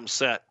Rogers comes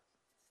set.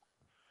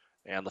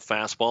 And the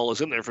fastball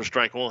is in there for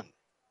strike one.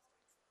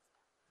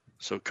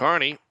 So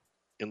Kearney,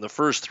 in the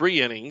first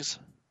 3 innings,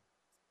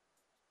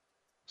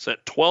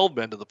 sent 12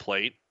 men to the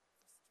plate.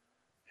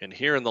 And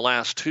here in the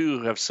last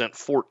 2 have sent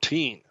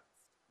 14.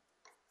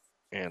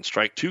 And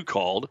strike 2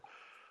 called.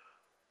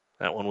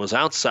 That one was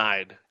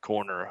outside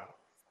corner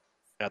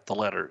at the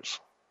letters.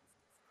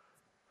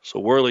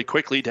 So Worley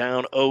quickly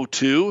down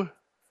 0-2.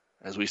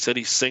 As we said,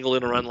 he singled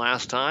in a run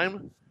last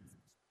time.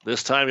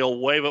 This time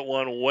he'll wave at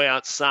one way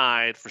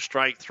outside for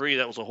strike 3.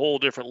 That was a whole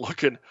different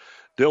looking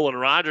Dylan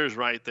Rogers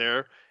right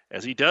there,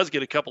 as he does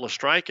get a couple of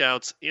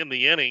strikeouts in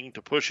the inning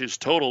to push his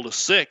total to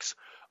 6.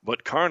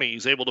 But Kearney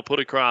is able to put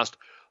across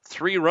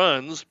 3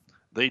 runs.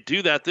 They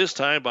do that this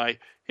time by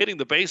hitting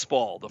the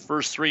baseball. The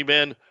first 3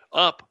 men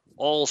up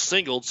all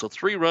singled, so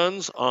 3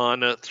 runs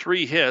on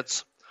 3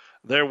 hits.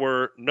 There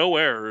were no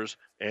errors,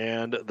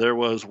 and there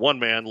was 1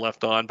 man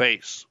left on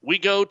base. We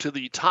go to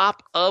the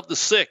top of the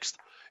 6th.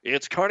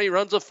 It's Kearney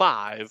Runza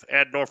 5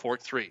 at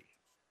Norfolk 3.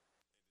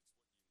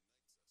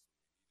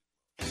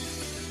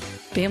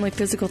 Family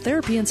Physical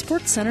Therapy and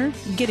Sports Center,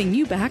 getting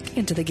you back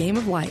into the game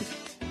of life.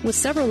 With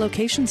several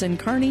locations in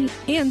Kearney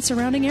and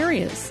surrounding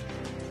areas.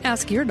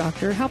 Ask your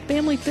doctor how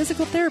Family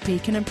Physical Therapy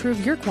can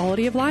improve your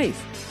quality of life.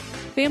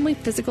 Family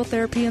Physical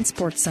Therapy and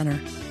Sports Center.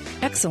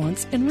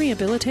 Excellence in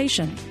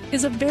Rehabilitation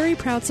is a very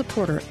proud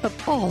supporter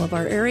of all of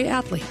our area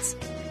athletes,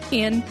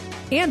 in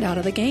and out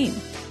of the game.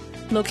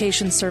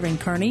 Locations serving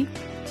Kearney,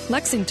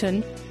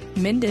 Lexington,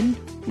 Minden,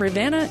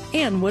 Ravenna,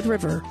 and Wood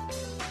River.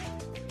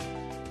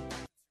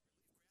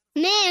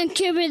 Man,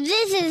 Cooper,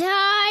 this is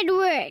hard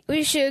work.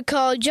 We should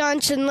call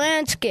Johnson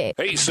Landscape.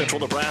 Hey,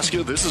 Central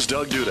Nebraska, this is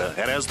Doug Duda.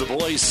 And as the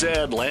boys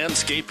said,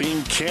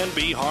 landscaping can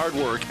be hard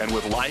work. And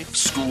with life,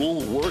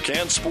 school, work,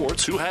 and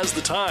sports, who has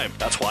the time?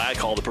 That's why I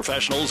call the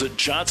professionals at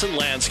Johnson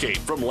Landscape.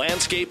 From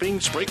landscaping,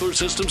 sprinkler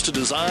systems to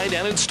design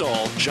and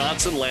install,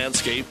 Johnson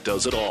Landscape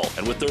does it all.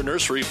 And with their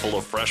nursery full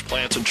of fresh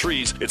plants and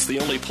trees, it's the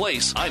only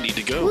place I need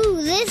to go.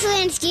 Ooh, this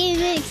landscape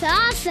looks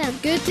awesome.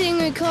 Good thing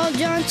we called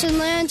Johnson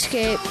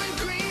Landscape.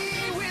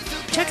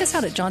 Check us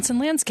out at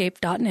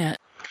johnsonlandscape.net.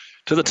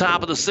 To the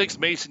top of the 6th,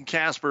 Mason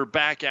Casper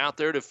back out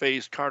there to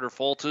face Carter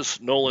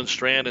Fultus, Nolan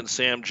Strand, and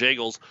Sam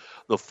Jagels,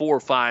 the 4,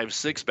 5,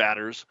 6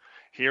 batters.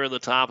 Here in the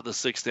top of the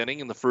 6th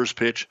inning, and the first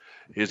pitch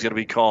is going to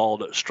be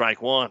called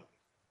strike 1.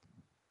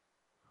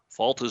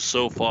 Fultus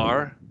so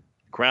far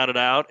grounded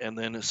out and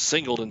then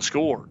singled and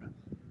scored.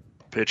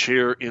 Pitch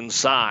here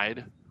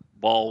inside,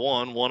 ball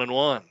 1,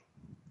 1-1.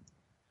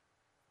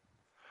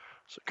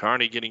 So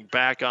Kearney getting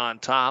back on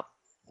top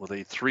with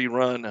a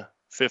 3-run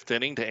 5th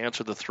inning to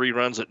answer the 3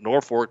 runs that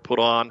Norfolk put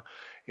on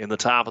in the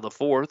top of the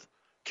 4th.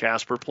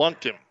 Casper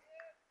plunked him.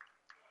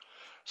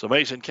 So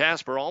Mason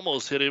Casper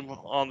almost hit him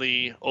on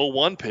the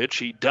 0-1 pitch.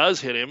 He does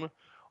hit him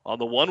on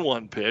the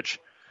 1-1 pitch.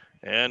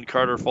 And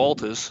Carter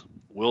Fultus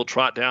will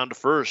trot down to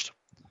first.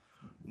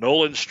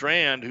 Nolan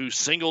Strand, who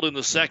singled in the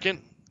 2nd,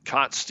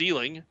 caught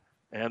stealing,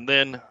 and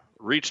then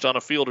reached on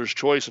a fielder's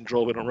choice and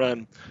drove in a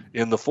run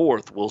in the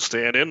 4th, will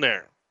stand in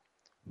there.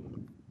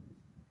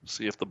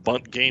 See if the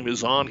bunt game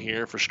is on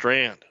here for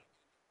Strand.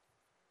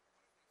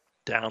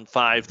 Down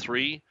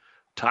 5-3,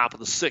 top of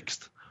the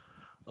 6th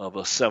of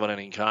a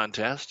 7-inning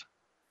contest.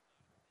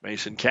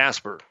 Mason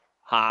Casper,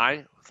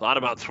 high, thought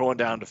about throwing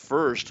down to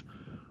first,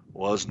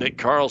 was Nick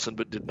Carlson,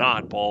 but did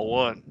not. Ball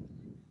 1.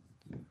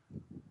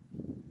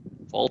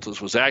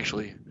 Fultus was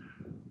actually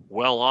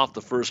well off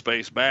the first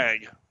base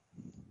bag.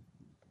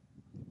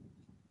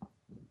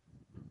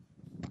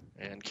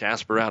 And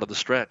Casper out of the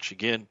stretch.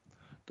 Again,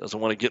 doesn't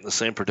want to get in the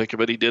same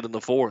predicament he did in the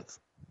 4th.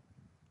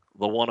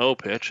 The 1-0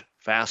 pitch.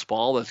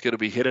 Fastball that's going to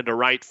be hit into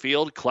right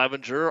field.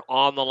 Clevenger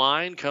on the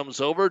line, comes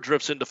over,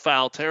 drifts into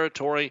foul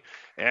territory,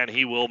 and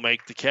he will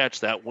make the catch.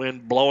 That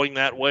wind blowing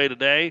that way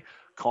today.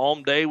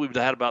 Calm day. We've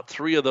had about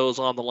 3 of those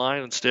on the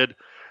line. Instead,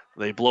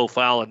 they blow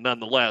foul, and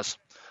nonetheless,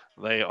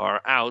 they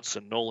are outs,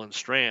 and Nolan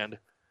Strand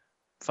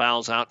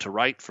fouls out to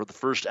right for the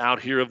first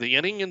out here of the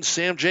inning, and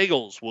Sam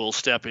Jagels will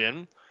step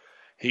in.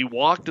 He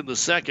walked in the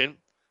 2nd.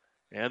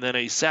 And then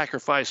a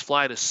sacrifice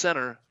fly to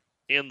center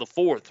in the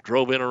 4th.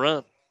 Drove in a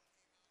run.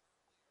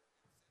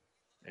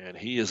 And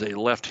he is a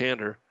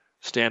left-hander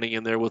standing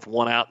in there with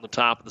 1 out in the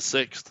top of the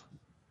 6th.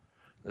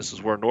 This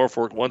is where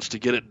Norfolk wants to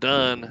get it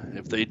done.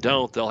 If they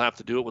don't, they'll have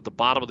to do it with the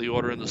bottom of the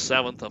order in the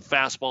 7th. A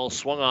fastball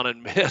swung on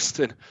and missed,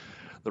 and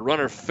the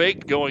runner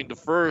faked going to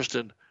first,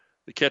 and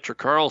the catcher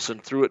Carlson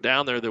threw it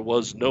down there. There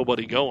was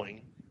nobody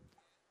going.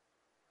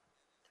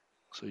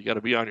 So you got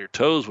to be on your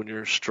toes when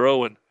you're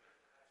Stroh and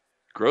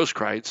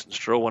Grosskreitz, and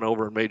Stroh went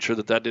over and made sure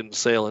that didn't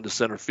sail into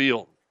center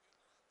field.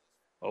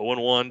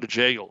 0-1 to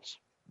Jagels.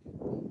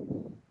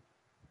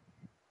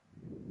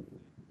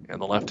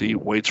 And the lefty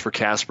waits for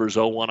Casper's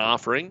 0-1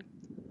 offering.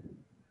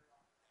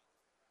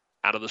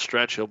 Out of the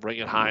stretch, he'll bring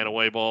it high and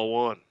away, ball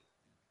 1.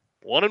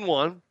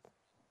 1-1.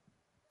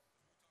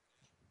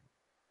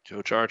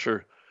 Coach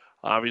Archer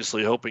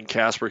obviously hoping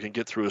Casper can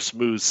get through a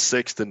smooth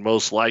 6th and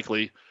most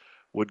likely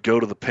would go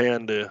to the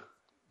pen to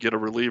get a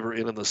reliever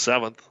in the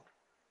 7th.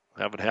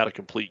 Haven't had a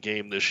complete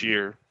game this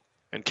year.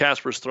 And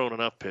Casper's thrown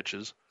enough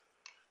pitches.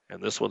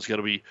 And this one's going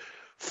to be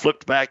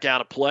flipped back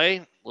out of play.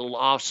 A little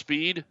off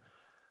speed.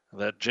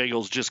 That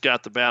Jagels just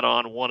got the bat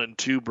on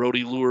 1-2.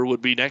 Brody Lure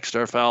would be next.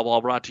 Our foul ball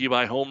brought to you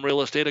by Home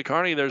Real Estate of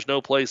Kearney. There's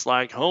no place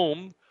like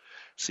home.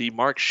 See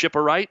Mark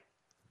Schipperwright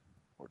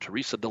or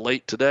Teresa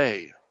DeLate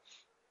today.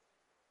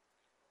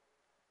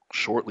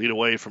 Short lead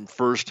away from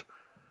first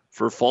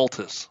for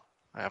Faltis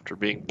after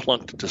being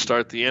plunked to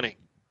start the inning.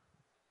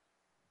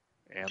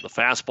 And the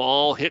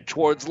fastball hit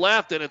towards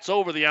left, and it's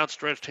over the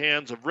outstretched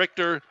hands of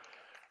Richter,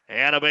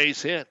 and a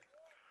base hit.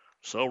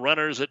 So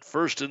runners at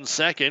first and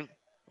second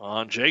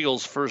on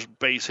Jagels' first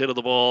base hit of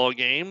the ball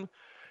game.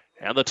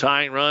 And the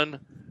tying run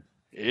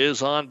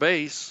is on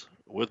base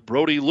with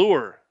Brody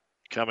Lure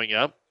coming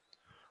up.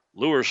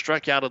 Lure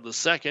struck out in the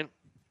second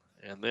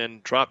and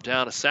then dropped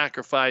down a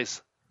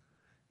sacrifice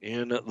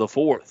in the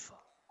 4th.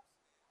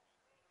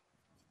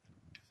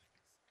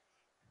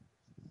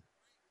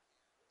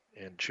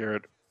 And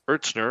Jared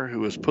Ertzner,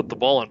 who has put the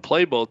ball in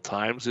play both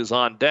times, is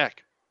on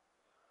deck.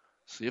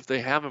 See if they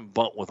have him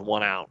bunt with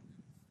 1 out.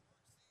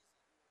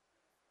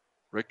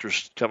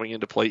 Richter's coming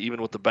into play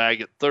even with the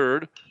bag at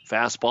third.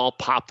 Fastball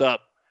popped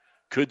up.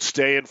 Could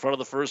stay in front of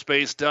the first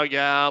base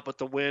dugout, but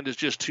the wind is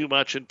just too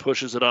much and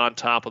pushes it on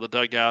top of the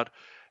dugout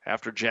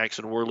after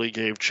Jackson Worley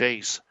gave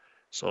chase.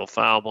 So a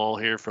foul ball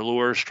here for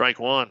Lure, strike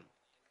 1.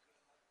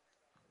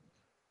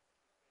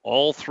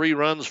 All 3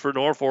 runs for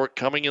Norfolk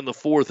coming in the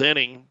 4th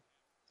inning.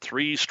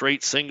 3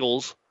 straight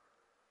singles.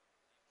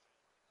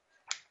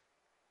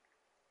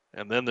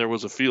 And then there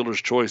was a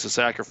fielder's choice, a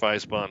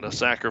sacrifice bunt, a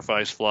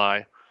sacrifice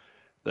fly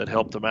that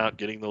helped them out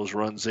getting those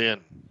runs in.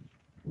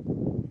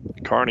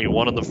 Kearney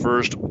 1 in the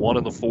 1st, 1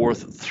 in the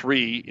 4th,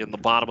 3 in the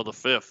bottom of the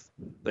 5th.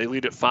 They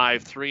lead at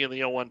 5-3 in the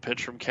 0-1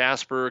 pitch from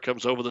Casper.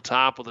 Comes over the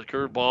top with a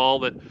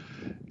curveball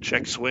that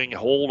check swing,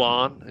 hold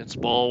on. It's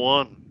ball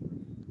 1.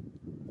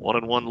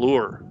 1-1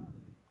 Lure.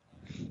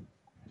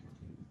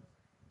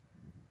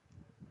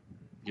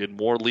 Getting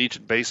more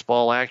Legion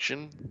baseball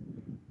action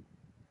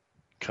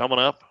coming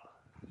up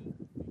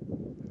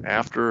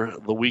after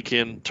the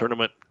weekend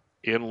tournament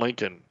in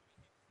Lincoln.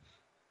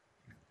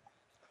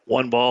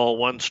 1 ball,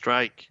 1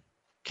 strike.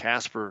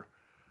 Casper,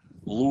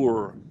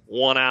 Lure,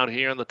 1 out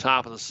here in the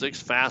top of the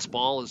 6th.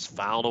 Fastball is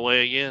fouled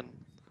away again.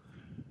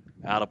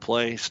 Out of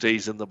play,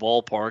 stays in the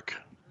ballpark.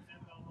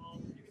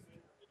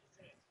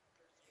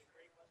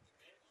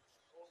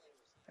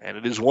 And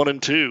it is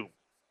 1-2.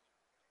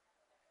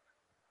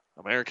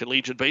 American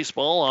Legion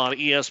Baseball on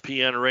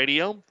ESPN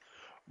Radio.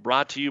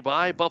 Brought to you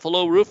by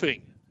Buffalo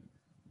Roofing,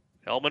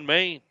 Hellman,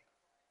 Maine,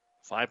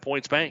 5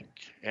 Points Bank,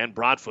 and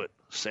Broadfoot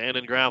Sand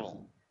and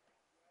Gravel.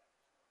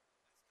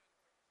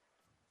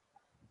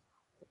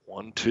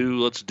 1-2.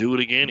 Let's do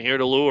it again here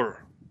to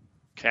Lure.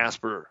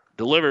 Casper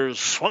delivers,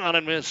 swung on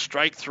and missed,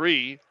 strike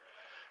 3.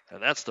 And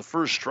that's the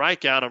first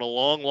strikeout in a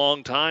long,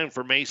 long time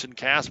for Mason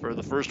Casper.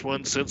 The first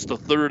one since the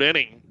 3rd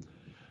inning.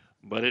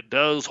 But it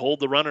does hold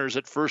the runners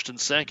at first and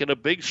second. A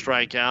big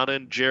strikeout,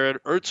 and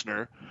Jared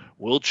Ertzner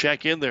will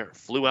check in there.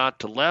 Flew out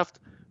to left,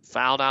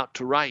 fouled out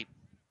to right.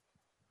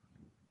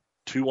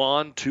 2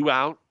 on, 2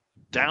 out.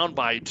 Down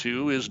by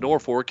 2 is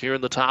Norfolk here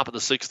in the top of the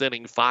 6th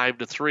inning,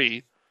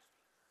 5-3.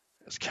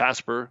 As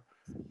Casper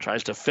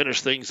tries to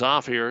finish things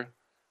off here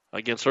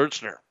against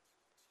Ertzner.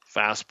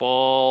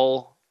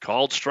 Fastball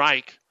called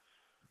strike.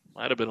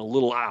 Might have been a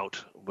little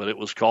out, but it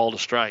was called a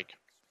strike.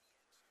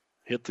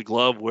 Hit the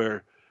glove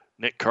where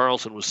Nick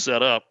Carlson was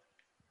set up,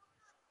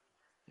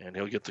 and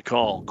he'll get the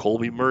call.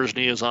 Colby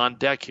Mersney is on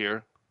deck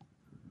here.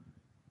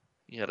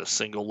 He had a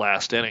single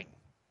last inning.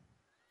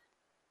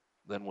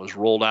 Then was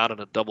rolled out in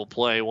a double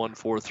play,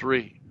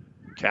 1-4-3.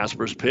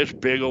 Casper's pitch,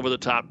 big over the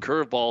top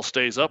curveball,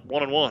 stays up,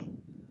 1-1.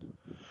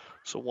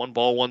 So 1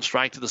 ball, 1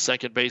 strike to the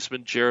second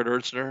baseman, Jared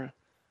Ertzner.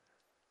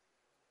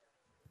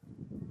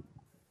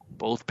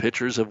 Both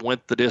pitchers have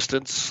went the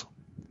distance.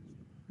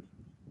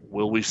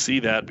 Will we see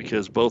that?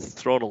 Because both have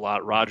thrown a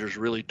lot. Rogers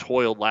really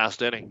toiled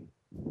last inning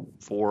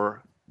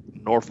for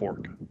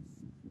Norfolk.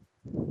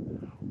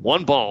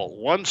 1 ball,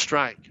 1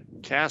 strike.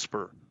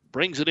 Casper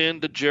brings it in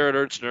to Jared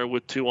Ertzner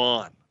with 2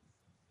 on.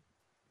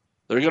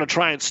 They're going to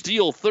try and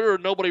steal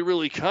third. Nobody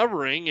really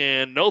covering,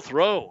 and no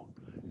throw.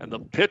 And the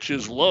pitch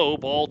is low,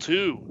 ball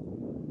 2.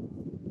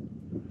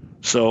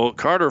 So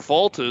Carter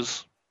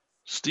Fultis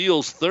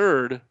steals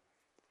third.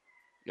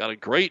 Got a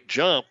great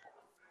jump.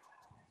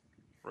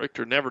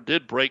 Richter never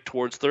did break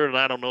towards third, and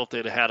I don't know if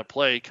they'd have had a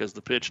play because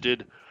the pitch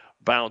did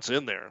bounce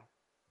in there.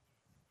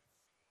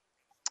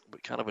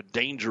 But kind of a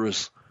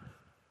dangerous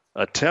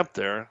attempt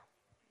there.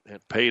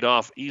 It paid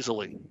off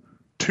easily.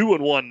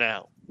 2-1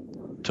 now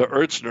to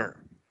Ertzner.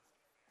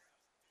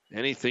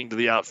 Anything to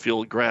the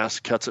outfield grass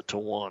cuts it to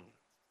 1.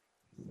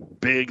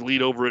 Big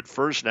lead over at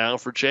first now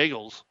for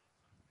Jagels.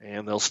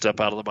 And they'll step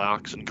out of the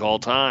box and call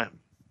time.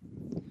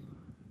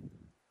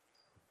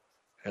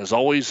 As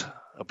always,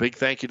 a big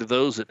thank you to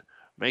those that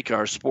make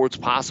our sports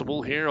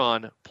possible here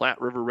on Platte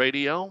River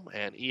Radio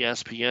and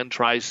ESPN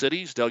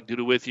Tri-Cities. Doug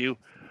Duda with you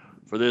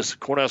for this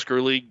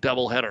Cornhusker League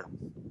doubleheader.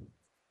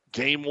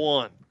 Game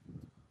 1.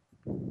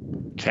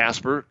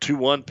 Casper,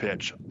 2-1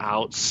 pitch.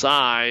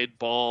 Outside,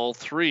 ball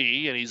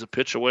 3, and he's a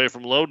pitch away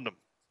from loading him.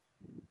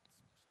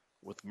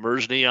 With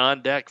Mersney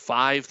on deck,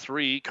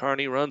 5-3,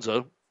 Kearney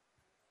Runza.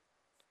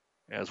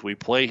 As we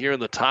play here in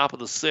the top of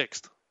the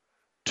 6th.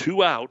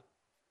 2 out,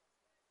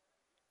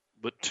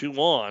 but 2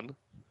 on.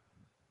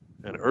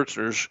 And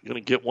Ertzner's going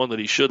to get one that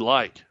he should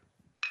like.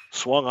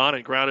 Swung on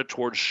and grounded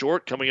towards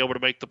short. Coming over to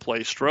make the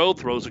play, Strode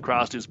throws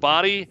across his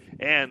body.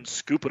 And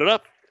scooping it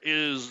up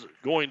is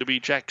going to be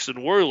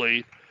Jackson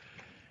Worley.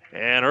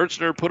 And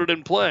Ertzner put it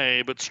in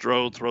play, but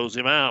Strode throws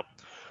him out.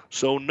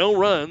 So no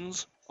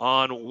runs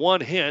on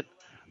 1 hit.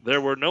 There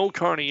were no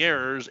Kearney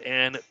errors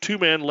and 2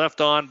 men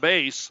left on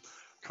base.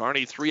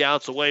 Kearney 3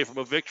 outs away from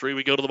a victory.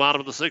 We go to the bottom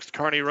of the 6th.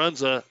 Kearney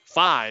runs a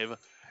 5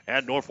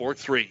 and Norfolk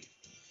 3.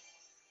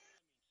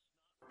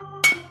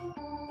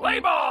 Play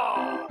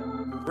ball!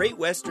 Great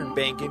Western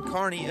Bank in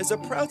Kearney is a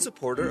proud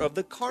supporter of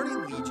the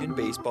Kearney Legion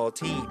baseball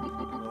team.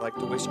 And would like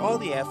to wish all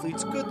the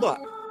athletes good luck.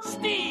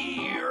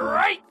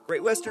 Right.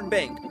 Great Western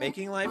Bank,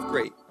 making life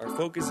great. Our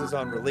focus is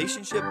on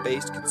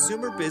relationship-based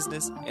consumer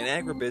business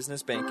and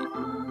agribusiness banking,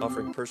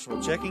 offering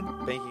personal checking,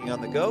 banking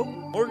on the go,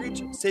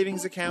 mortgage,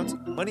 savings accounts,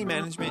 money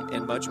management,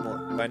 and much more.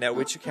 Find out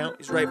which account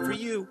is right for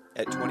you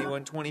at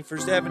 2120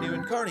 First Avenue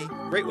in Kearney.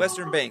 Great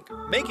Western Bank,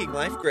 making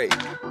life great.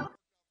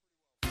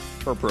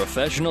 For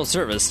professional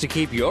service to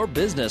keep your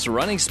business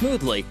running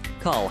smoothly,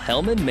 call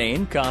Hellman,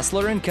 Maine,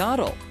 Kostler &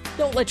 Cottle.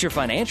 Don't let your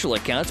financial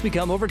accounts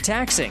become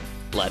overtaxing.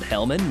 Let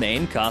Hellman,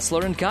 Maine,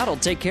 Kostler & Cottle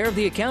take care of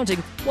the accounting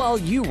while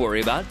you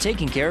worry about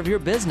taking care of your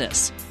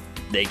business.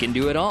 They can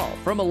do it all,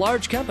 from a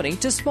large company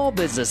to small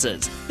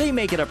businesses. They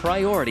make it a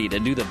priority to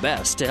do the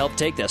best to help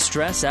take the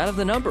stress out of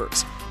the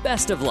numbers.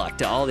 Best of luck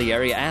to all the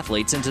area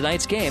athletes in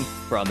tonight's game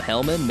from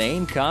Hellman,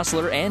 Maine,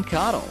 Kostler &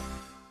 Cottle.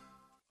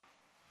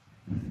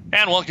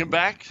 And welcome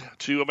back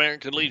to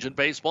American Legion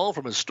Baseball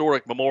from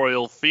historic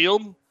Memorial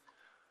Field.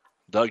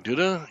 Doug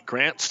Duda,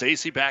 Grant,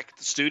 Stacy back at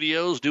the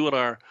studios doing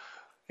our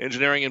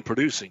engineering and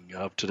producing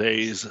of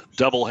today's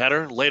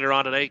doubleheader. Later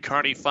on today,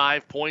 Kearney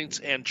 5 points,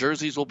 and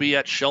jerseys will be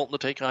at Shelton to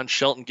take on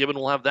Shelton. Gibbon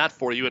will have that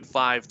for you at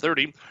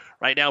 5:30.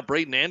 Right now,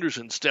 Braden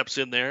Anderson steps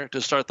in there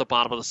to start the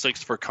bottom of the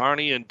 6th for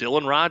Kearney, and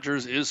Dylan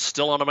Rogers is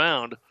still on the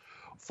mound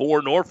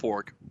for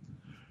Norfolk.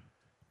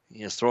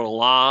 He has thrown a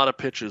lot of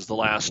pitches the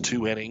last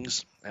 2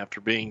 innings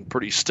after being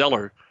pretty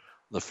stellar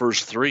the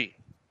first 3.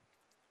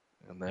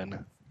 And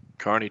then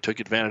Kearney took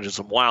advantage of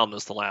some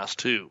wildness the last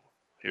 2.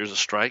 Here's a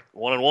strike,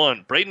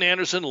 1-1. Braden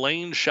Anderson,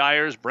 Lane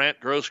Shires, Brant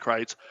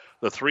Grosskreitz.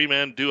 The 3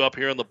 men due up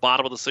here in the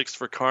bottom of the 6th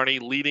for Kearney,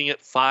 leading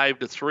it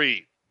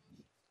 5-3.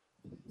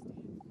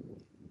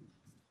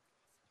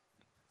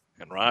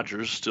 And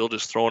Rogers still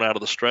just thrown out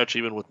of the stretch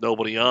even with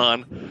nobody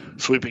on.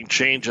 Sweeping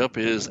changeup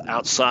is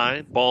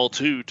outside. Ball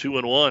 2,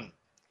 2-1.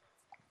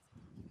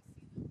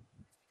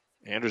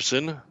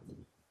 Anderson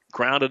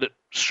grounded it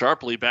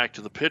sharply back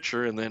to the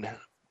pitcher and then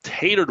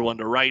tatered one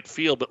to right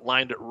field, but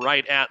lined it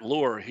right at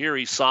Lure. Here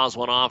he saws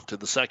one off to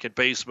the second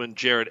baseman,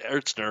 Jared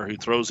Ertzner, who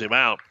throws him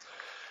out.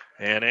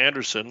 And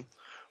Anderson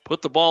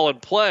put the ball in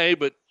play,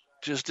 but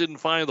just didn't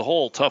find the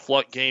hole. Tough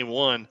luck game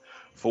 1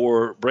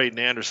 for Braden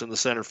Anderson, the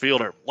center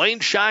fielder. Lane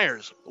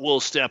Shires will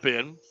step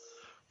in.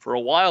 For a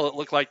while, it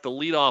looked like the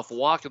leadoff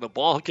walk in the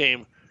ball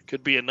game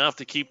could be enough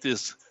to keep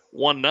this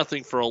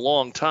 1-0 for a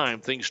long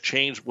time. Things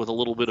changed with a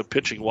little bit of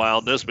pitching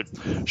wildness, but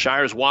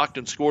Shires walked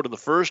and scored in the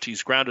first.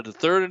 He's grounded to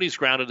third, and he's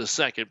grounded to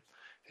second.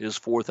 His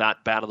 4th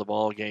at-bat of the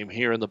ball game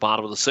here in the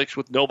bottom of the 6th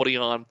with nobody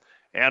on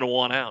and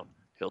 1 out.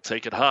 He'll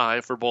take it high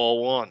for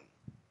ball 1.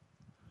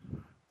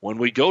 When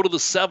we go to the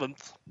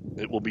 7th,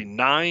 it will be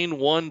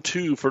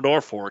 9-1-2 for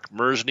Norfolk.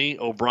 Mersney,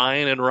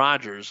 O'Brien, and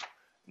Rogers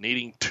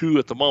needing 2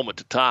 at the moment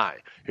to tie.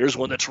 Here's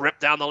one that's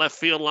ripped down the left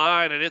field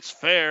line, and it's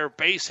fair.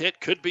 Base hit,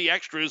 could be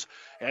extras,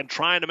 and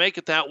trying to make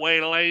it that way,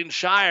 Lane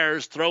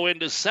Shires throw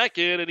into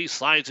second, and he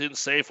slides in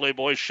safely.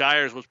 Boy,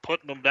 Shires was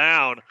putting him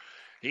down.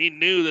 He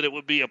knew that it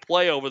would be a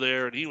play over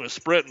there, and he was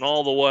sprinting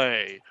all the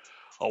way.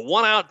 A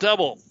 1-out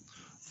double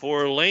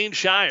for Lane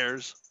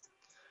Shires,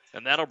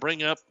 and that'll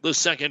bring up the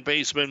second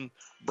baseman,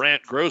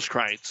 Brant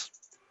Grosskreitz.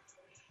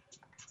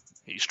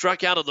 He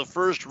struck out of the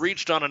first,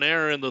 reached on an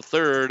error in the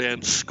third,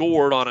 and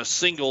scored on a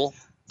single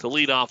to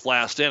lead off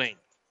last inning.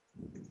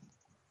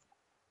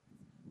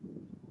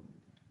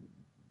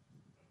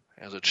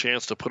 has a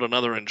chance to put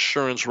another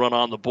insurance run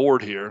on the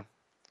board here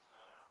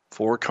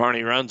for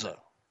Kearney Runza.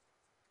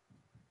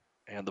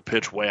 And the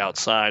pitch way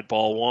outside,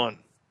 ball one.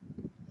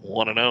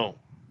 1-0.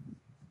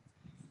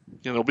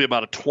 There'll be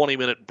about a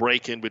 20-minute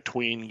break in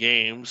between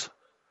games.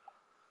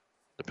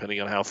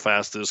 Depending on how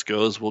fast this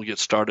goes, we'll get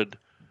started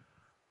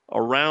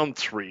around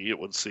 3, it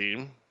would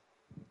seem.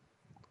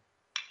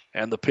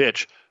 And the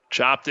pitch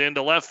chopped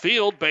into left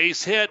field,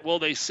 base hit. Will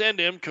they send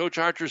him? Coach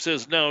Archer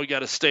says no, you got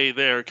to stay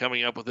there.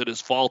 Coming up with it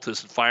is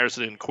Faltis and fires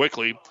it in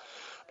quickly.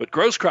 But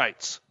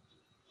Grosskreitz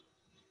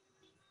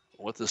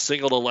with the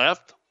single to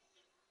left.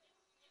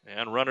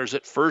 And runners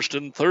at first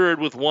and third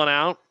with one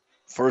out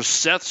for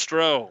Seth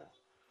Stroh.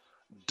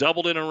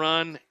 Doubled in a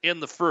run in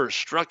the first,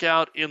 struck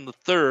out in the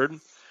third,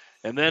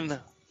 and then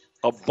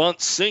a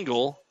bunt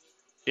single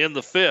in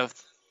the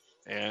fifth.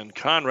 And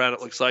Conrad, it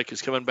looks like,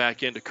 is coming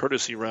back into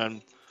courtesy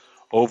run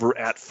over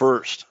at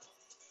first.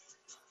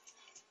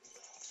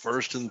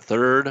 First and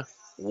third,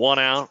 one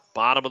out,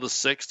 bottom of the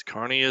sixth.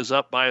 Kearney is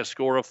up by a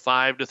score of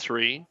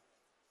 5-3.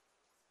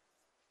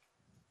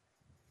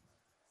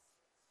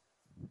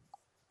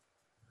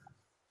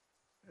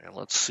 And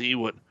let's see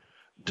what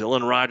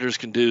Dylan Rogers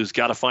can do. He's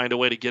got to find a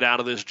way to get out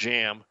of this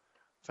jam.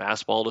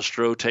 Fastball to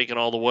Stroh, taken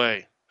all the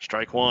way.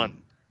 Strike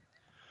one.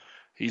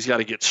 He's got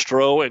to get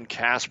Stroh and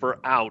Casper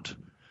out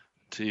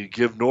to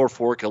give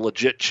Norfolk a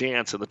legit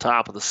chance in the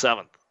top of the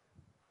seventh,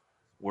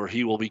 where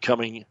he will be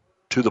coming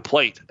to the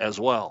plate as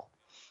well.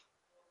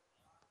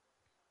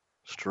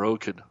 Stroh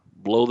could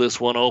blow this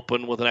one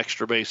open with an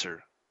extra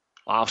baser.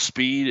 Off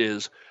speed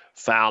is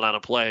fouled out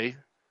of play.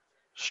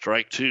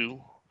 Strike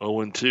two,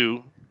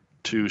 0-2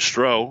 to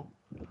Stroh.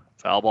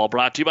 Foul ball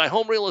brought to you by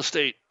Home Real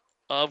Estate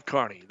of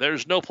Kearney.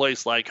 There's no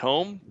place like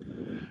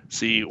home.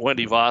 See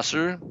Wendy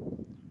Vosser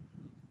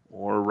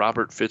or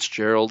Robert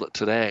Fitzgerald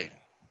today.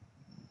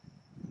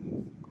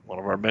 One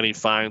of our many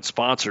fine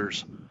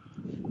sponsors,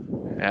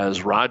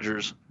 as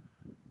Rogers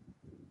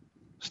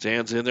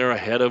stands in there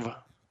ahead of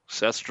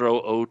Seth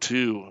Stroh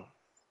 0-2.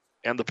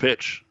 And the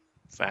pitch.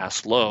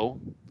 Fast low.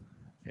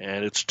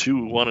 And it's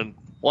 1-2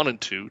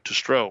 to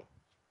Stroh.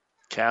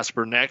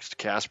 Casper next.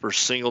 Casper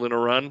singled in a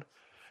run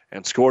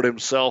and scored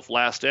himself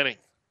last inning.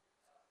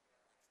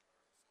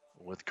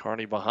 With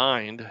Kearney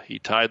behind, he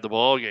tied the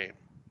ball game.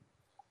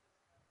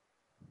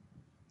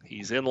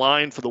 He's in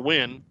line for the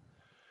win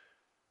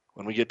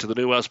when we get to the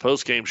New West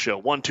postgame show.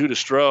 1-2 to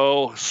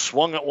Stroh.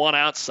 Swung at one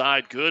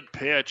outside. Good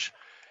pitch.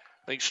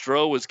 I think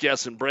Stroh was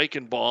guessing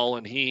breaking ball,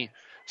 and he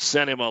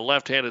sent him a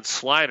left-handed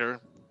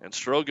slider. And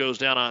Stroh goes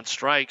down on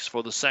strikes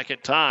for the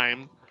second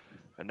time.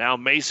 And now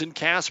Mason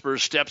Casper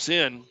steps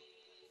in.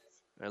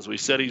 As we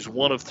said, he's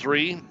 1 of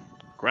 3.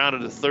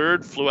 Grounded to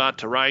third, flew out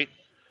to right.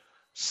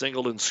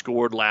 Singled and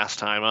scored last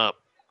time up.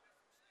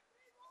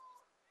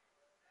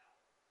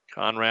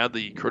 Conrad,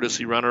 the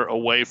courtesy runner,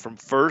 away from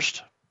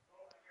first.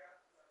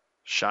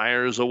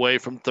 Shires away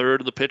from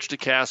third. The pitch to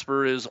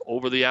Casper is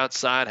over the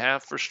outside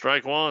half for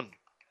strike one.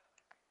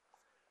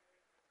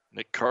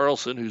 Nick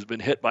Carlson, who's been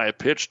hit by a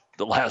pitch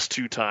the last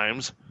 2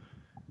 times,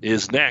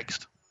 is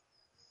next.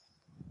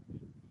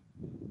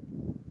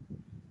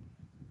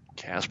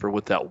 Casper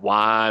with that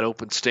wide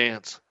open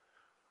stance.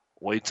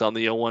 Waits on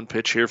the 0-1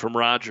 pitch here from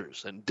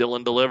Rogers, and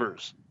Dillon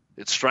delivers.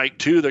 It's strike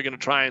 2. They're going to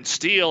try and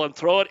steal and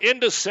throw it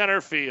into center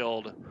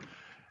field.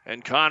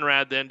 And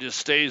Conrad then just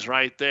stays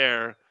right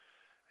there.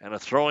 And a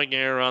throwing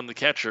error on the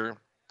catcher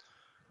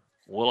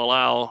will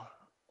allow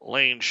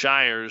Lane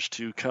Shires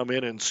to come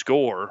in and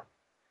score.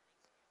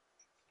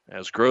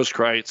 As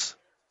it's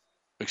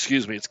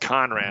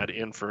Conrad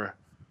in for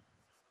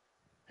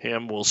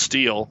him, will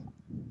steal.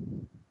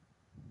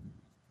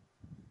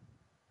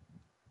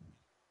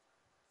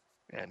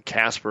 And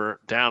Casper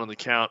down in the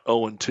count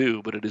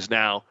 0-2, but it is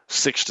now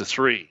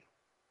 6-3.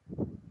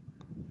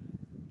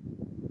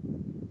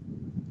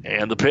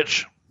 And the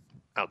pitch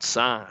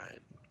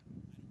outside.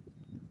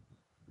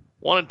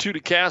 1-2 to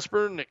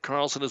Casper. Nick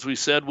Carlson, as we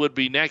said, would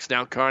be next.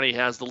 Now Kearney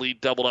has the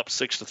lead doubled up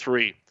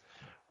 6-3.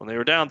 When they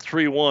were down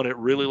 3-1, it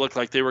really looked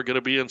like they were going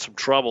to be in some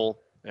trouble.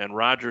 And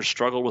Rogers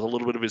struggled with a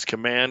little bit of his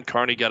command.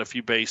 Kearney got a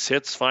few base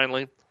hits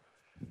finally.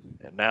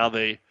 And now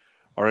they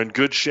are in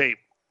good shape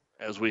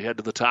as we head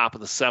to the top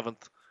of the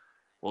seventh.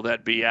 Will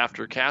that be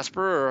after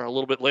Casper or a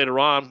little bit later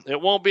on? It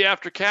won't be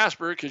after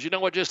Casper because you know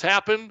what just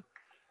happened?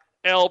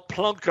 El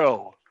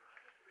Plunko.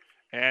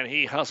 And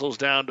he hustles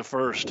down to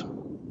first.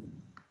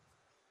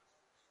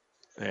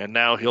 And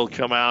now he'll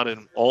come out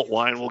and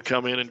Altwine will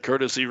come in and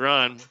courtesy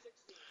run.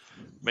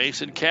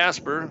 Mason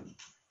Casper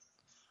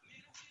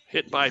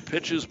hit by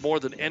pitches more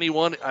than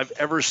anyone I've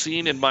ever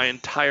seen in my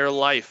entire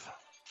life.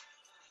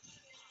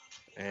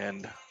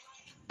 And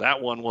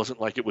that one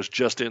wasn't like it was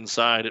just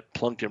inside. It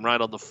plunked him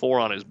right on the 4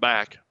 on his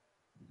back.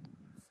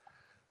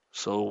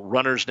 So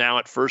runners now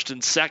at first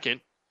and second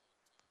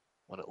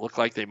when it looked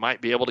like they might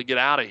be able to get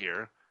out of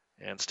here.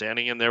 And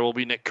standing in there will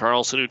be Nick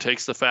Carlson, who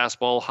takes the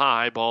fastball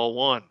high, ball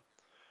 1.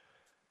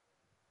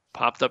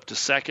 Popped up to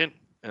second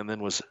and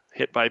then was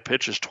hit by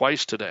pitches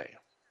twice today.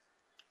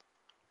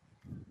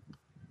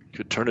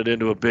 Could turn it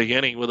into a big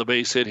inning with a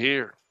base hit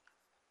here.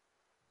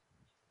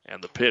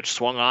 And the pitch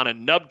swung on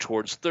and nubbed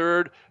towards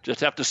third.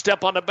 Just have to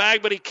step on the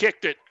bag, but he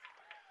kicked it.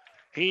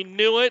 He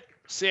knew it.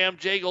 Sam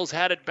Jagels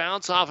had it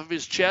bounce off of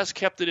his chest,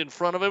 kept it in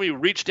front of him. He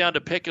reached down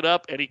to pick it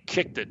up, and he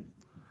kicked it.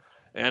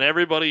 And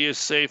everybody is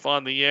safe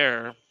on the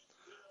air.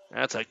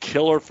 That's a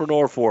killer for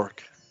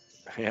Norfolk.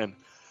 And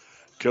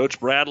Coach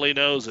Bradley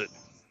knows it.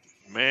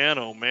 Man,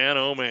 oh man,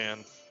 oh man.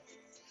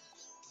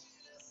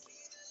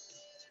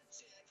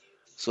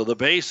 So the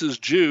base is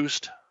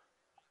juiced,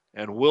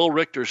 and Will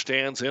Richter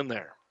stands in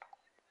there.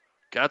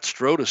 Got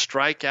Stroh to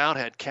strike out,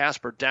 had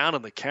Casper down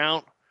in the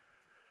count.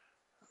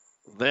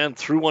 Then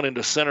threw one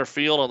into center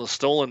field on the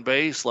stolen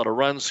base, let a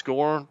run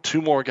score.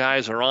 Two more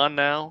guys are on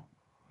now.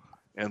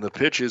 And the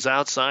pitch is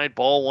outside,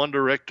 ball 1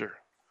 to Richter.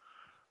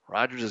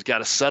 Rogers has got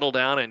to settle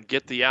down and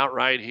get the out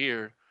right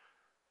here.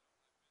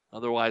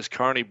 Otherwise,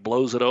 Kearney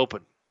blows it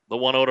open. The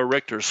 1-0 to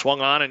Richter,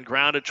 swung on and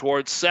grounded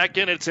towards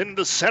second. It's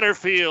into center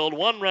field.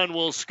 1 run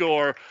will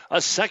score.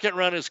 A second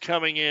run is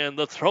coming in.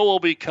 The throw will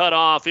be cut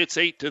off. It's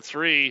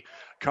 8-3.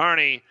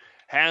 Kearney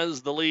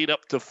has the lead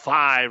up to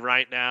 5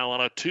 right now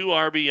on a 2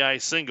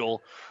 RBI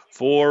single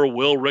for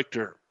Will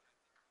Richter.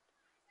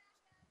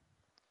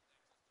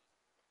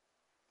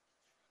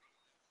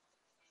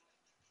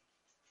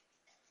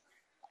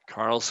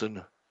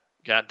 Carlson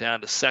got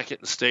down to second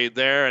and stayed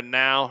there, and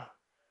now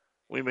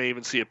we may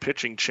even see a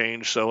pitching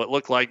change. So it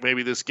looked like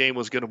maybe this game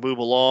was going to move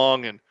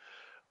along and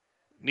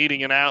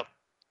needing an out.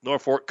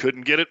 Norfolk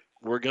couldn't get it.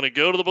 We're going to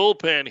go to the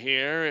bullpen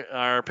here.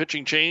 Our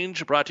pitching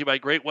change brought to you by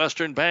Great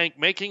Western Bank.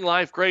 Making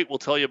life great. We'll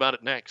tell you about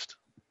it next.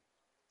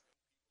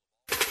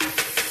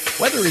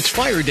 Whether it's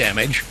fire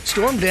damage,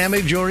 storm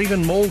damage, or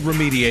even mold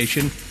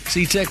remediation,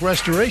 C-Tech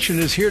Restoration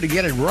is here to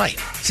get it right.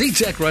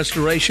 C-Tech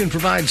Restoration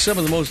provides some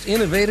of the most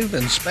innovative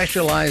and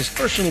specialized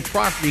personal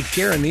property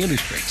care in the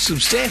industry,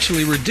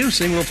 substantially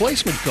reducing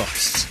replacement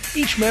costs.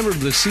 Each member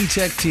of the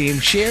C-Tech team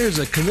shares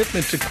a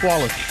commitment to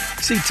quality.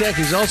 C-Tech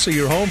is also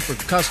your home for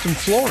custom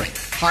flooring,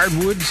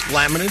 hardwoods,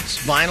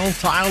 laminates, vinyl,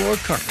 tile, or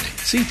carpeting.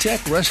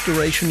 C-Tech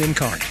Restoration in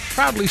Kearney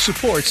proudly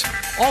supports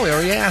all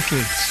area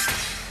athletes.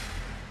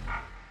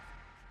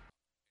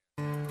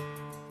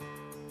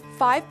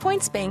 5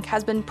 Points Bank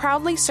has been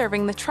proudly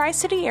serving the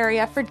Tri-City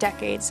area for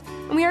decades,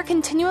 and we are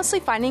continuously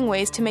finding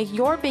ways to make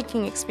your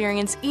banking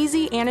experience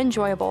easy and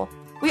enjoyable.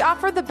 We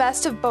offer the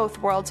best of both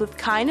worlds with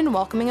kind and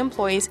welcoming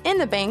employees in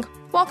the bank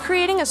while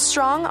creating a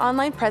strong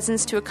online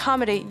presence to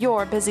accommodate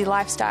your busy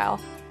lifestyle.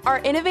 Our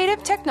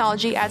innovative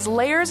technology adds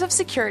layers of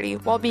security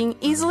while being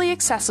easily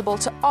accessible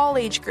to all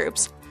age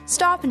groups.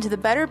 Stop into the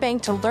Better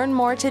Bank to learn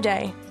more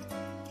today.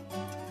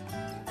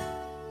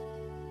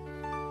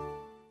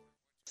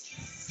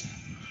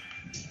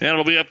 And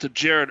it'll be up to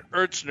Jared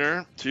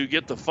Ertzner to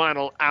get the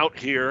final out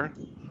here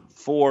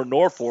for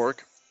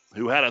Norfolk,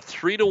 who had a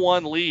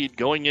 3-1 lead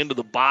going into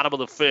the bottom of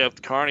the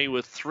fifth. Kearney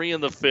with 3 in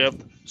the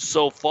fifth.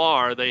 So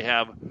far, they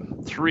have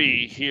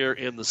 3 here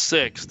in the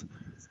sixth.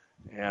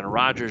 And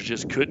Rogers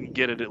just couldn't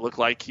get it. It looked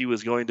like he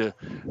was going to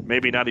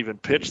maybe not even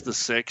pitch the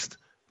sixth.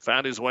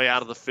 Found his way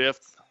out of the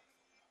fifth.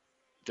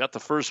 Got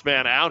the first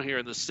man out here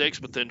in the sixth,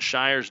 but then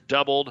Shires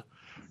doubled.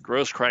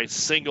 Grosskreitz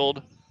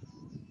singled.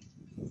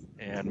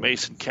 And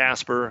Mason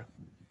Casper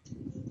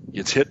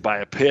gets hit by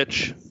a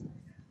pitch.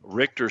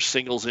 Richter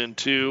singles in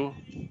 2.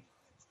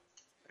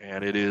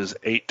 And it is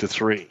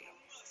 8-3.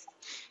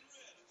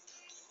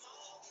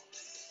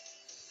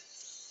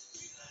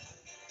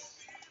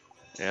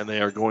 And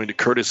they are going to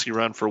courtesy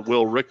run for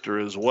Will Richter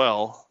as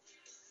well.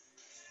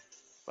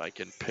 If I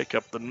can pick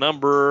up the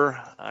number,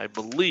 I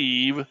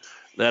believe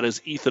that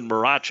is Ethan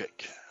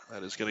Marachik.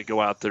 That is going to go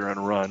out there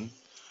and run.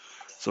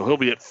 So he'll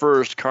be at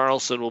first.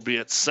 Carlson will be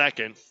at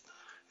second.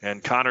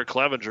 And Connor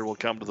Clevenger will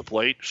come to the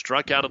plate.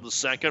 Struck out in the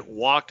second,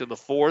 walked in the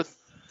fourth,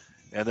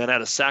 and then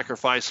had a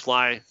sacrifice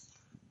fly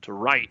to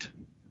right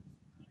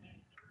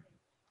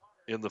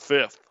in the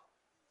fifth.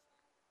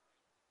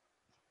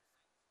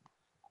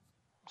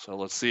 So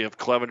let's see if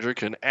Clevenger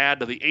can add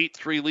to the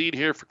 8-3 lead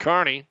here for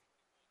Kearney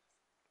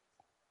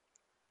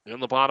in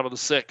the bottom of the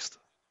sixth.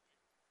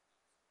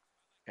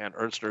 And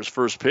Ertzner's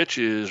first pitch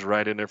is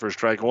right in there for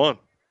strike 1.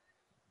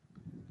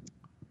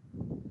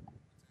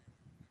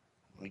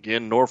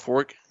 Again,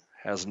 Norfolk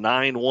has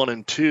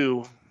 9-1-2.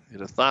 You'd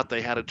have thought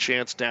they had a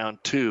chance down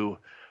 2,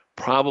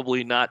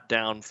 probably not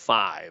down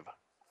 5.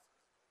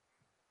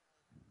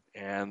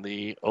 And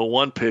the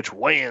 0-1 pitch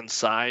way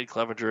inside.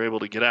 Clevenger able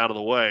to get out of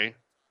the way.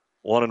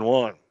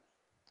 1-1.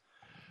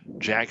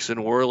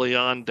 Jackson Worley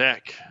on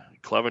deck.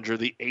 Clevenger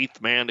the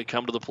 8th man to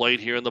come to the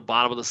plate here in the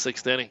bottom of the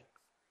 6th inning.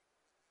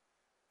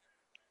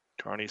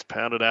 Kearney's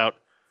pounded out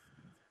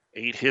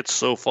 8 hits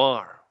so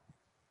far.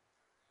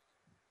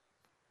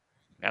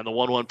 And the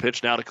 1-1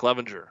 pitch now to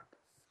Clevenger.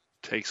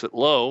 Takes it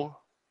low.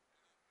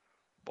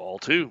 Ball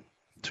 2.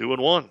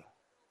 2-1.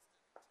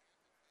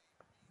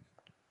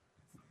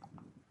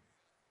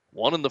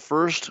 1 in the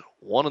first,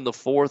 1 in the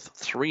fourth,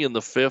 3 in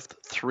the fifth,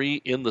 3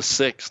 in the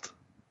sixth.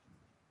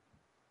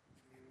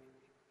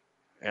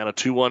 And a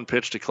 2-1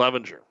 pitch to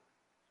Clevenger.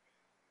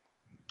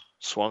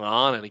 Swung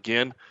on and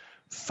again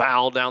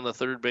foul down the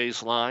third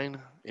base line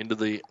into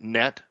the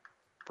net.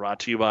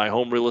 Brought to you by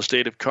Home Real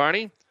Estate of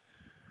Kearney.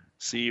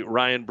 See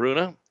Ryan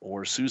Bruna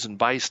or Susan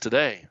Bice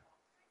today.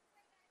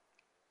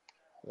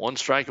 One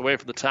strike away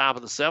from the top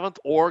of the 7th,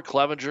 or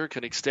Clevenger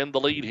can extend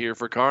the lead here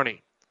for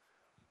Kearney.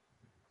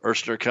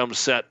 Erstner comes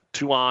set,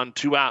 2 on,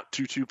 2 out,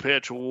 2-2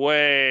 pitch,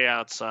 way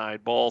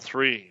outside, ball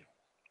 3.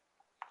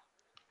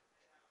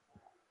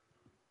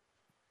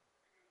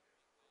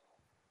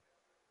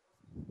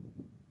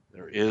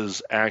 There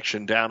is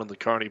action down in the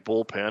Kearney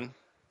bullpen.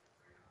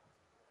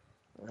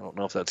 I don't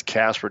know if that's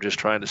Casper just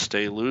trying to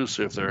stay loose,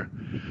 or if they're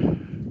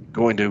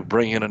going to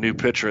bring in a new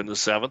pitcher in the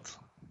 7th.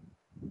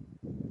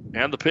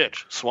 And the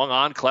pitch. Swung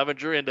on.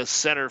 Clevenger into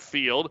center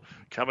field.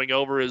 Coming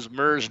over is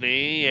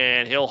Mersney,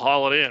 and he'll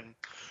haul it in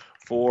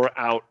for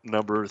out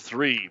number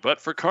 3. But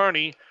for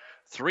Kearney,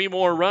 3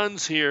 more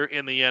runs here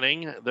in the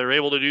inning. They're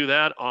able to do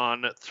that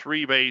on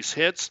 3 base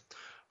hits.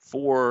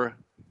 For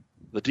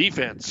the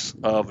defense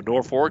of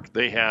Norfolk,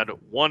 they had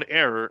 1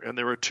 error, and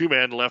there were 2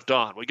 men left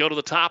on. We go to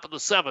the top of the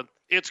 7th.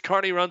 It's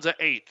Kearney Runza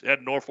 8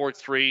 at Norfolk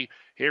 3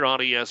 here on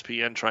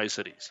ESPN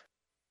Tri-Cities.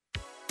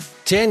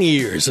 10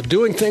 years of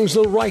doing things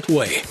the right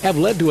way have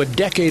led to a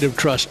decade of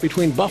trust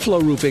between Buffalo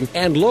Roofing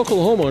and local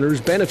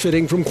homeowners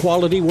benefiting from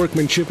quality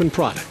workmanship and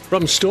product.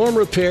 From storm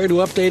repair to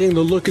updating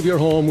the look of your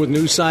home with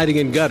new siding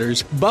and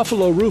gutters,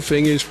 Buffalo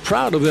Roofing is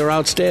proud of their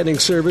outstanding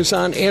service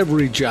on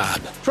every job.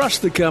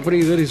 Trust the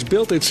company that has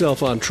built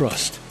itself on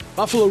trust.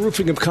 Buffalo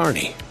Roofing of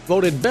Kearney,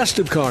 voted Best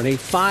of Kearney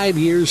 5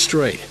 years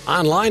straight.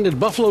 Online at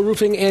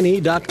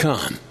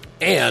buffaloroofingne.com.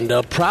 And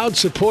a proud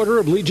supporter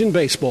of Legion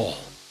Baseball.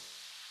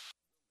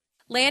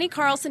 Lanny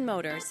Carlson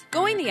Motors,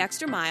 going the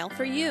extra mile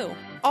for you.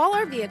 All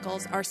our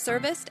vehicles are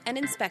serviced and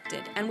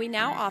inspected, and we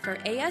now offer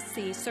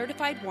ASC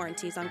certified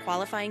warranties on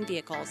qualifying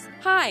vehicles.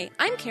 Hi,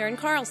 I'm Karen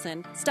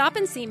Carlson. Stop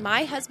and see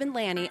my husband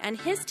Lanny and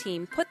his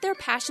team put their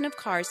passion of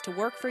cars to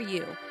work for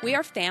you. We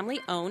are family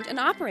owned and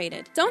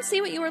operated. Don't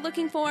see what you are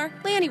looking for?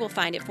 Lanny will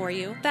find it for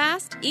you.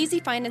 Fast, easy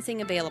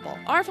financing available.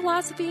 Our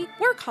philosophy,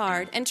 work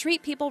hard and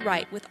treat people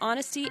right with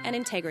honesty and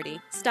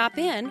integrity. Stop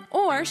in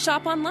or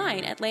shop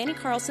online at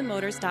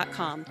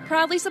LannyCarlsonMotors.com.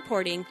 Proudly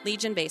supporting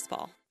Legion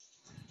Baseball.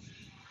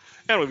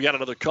 And we've got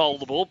another call in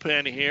the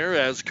bullpen here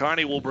as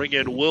Kearney will bring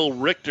in Will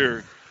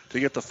Richter to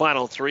get the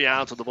final 3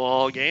 outs of the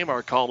ball game.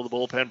 Our call to the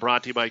bullpen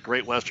brought to you by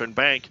Great Western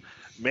Bank,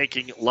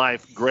 making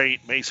life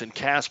great. Mason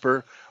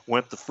Casper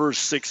went the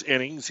first 6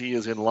 innings. He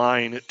is in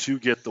line to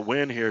get the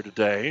win here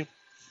today.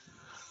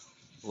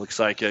 Looks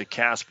like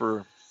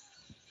Casper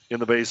in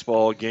the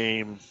baseball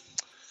game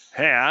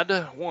had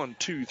 5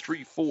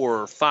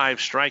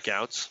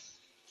 strikeouts.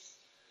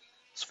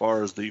 As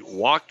far as the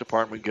walk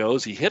department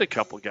goes, he hit a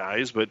couple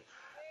guys, but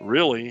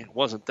really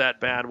wasn't that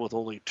bad with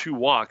only 2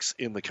 walks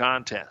in the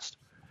contest.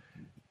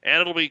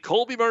 And it'll be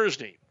Colby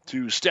Mersney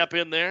to step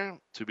in there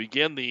to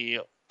begin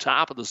the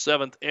top of the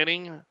 7th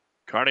inning.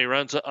 Kearney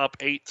Runza up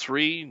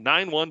 8-3,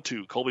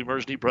 9-1-2. Colby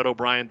Mersney, Brett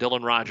O'Brien,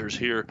 Dylan Rogers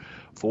here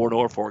for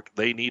Norfolk.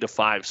 They need a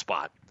 5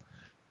 spot.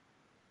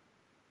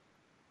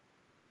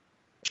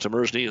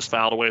 Mersney is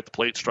fouled away at the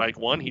plate, strike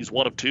 1. He's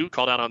 1 of 2,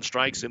 called out on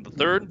strikes in the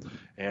 3rd,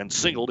 and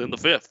singled in the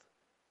 5th.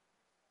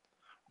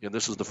 And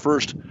this is the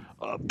first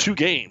of 2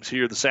 games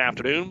here this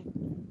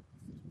afternoon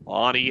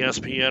on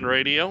ESPN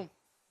Radio.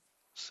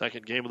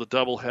 Second game of the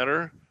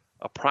doubleheader,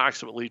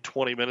 approximately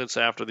 20 minutes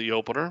after the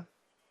opener.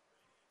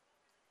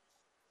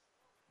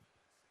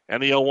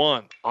 And the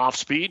 0-1, off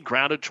speed,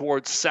 grounded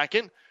towards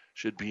second.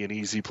 Should be an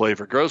easy play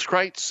for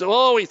Grosskreitz.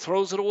 So, he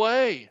throws it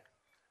away.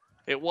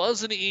 It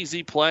was an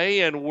easy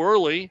play, and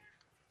Worley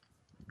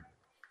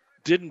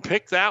didn't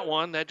pick that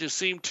one. That just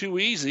seemed too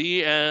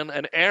easy, and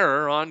an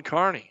error on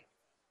Kearney.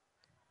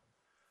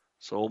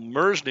 So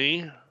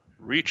Mersney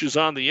reaches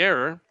on the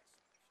error,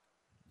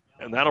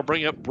 and that'll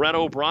bring up Brett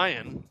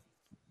O'Brien.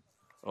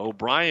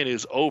 O'Brien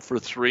is 0 for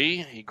 3.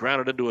 He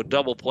grounded into a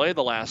double play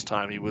the last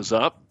time he was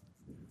up,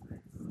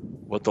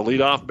 with the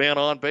leadoff man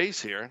on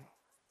base here.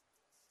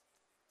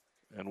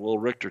 And Will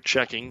Richter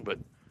checking, but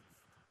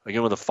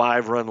again with a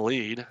 5-run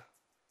lead.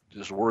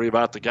 Just worry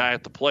about the guy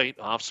at the plate.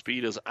 Off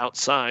speed is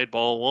outside,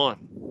 ball 1.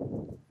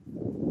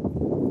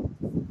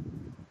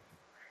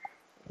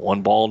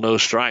 1 ball, no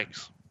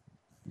strikes.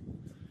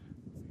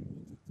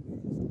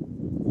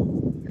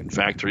 In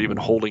fact, they're even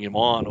holding him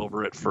on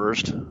over at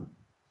first.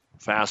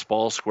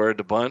 Fastball squared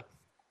to bunt.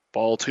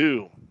 Ball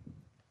 2.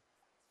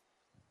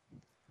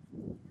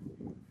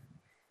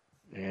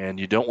 And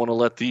you don't want to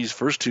let these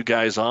first 2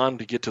 guys on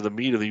to get to the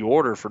meat of the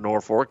order for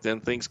Norfolk. Then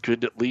things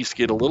could at least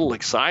get a little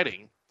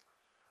exciting.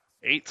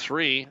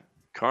 8-3.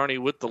 Kearney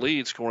with the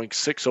lead, scoring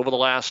 6 over the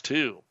last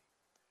 2.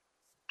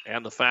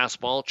 And the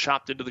fastball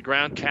chopped into the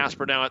ground.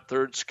 Casper now at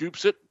third,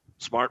 scoops it.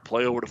 Smart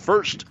play over to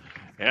first.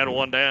 And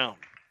 1 down.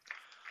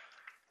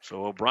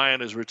 So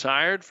O'Brien is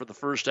retired for the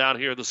first out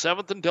here in the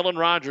 7th, and Dylan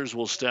Rogers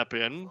will step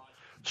in.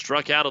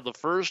 Struck out of the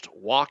 1st,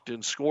 walked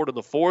and scored in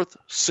the 4th,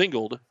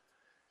 singled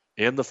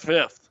in the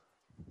 5th.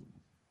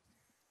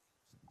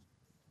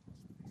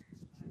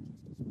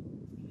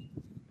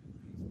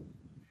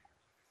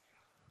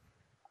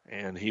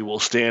 And he will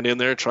stand in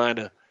there trying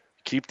to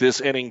keep this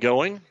inning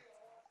going.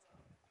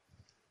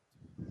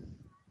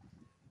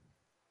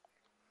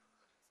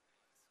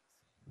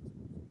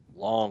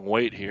 Long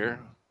wait here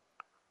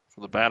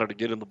for the batter to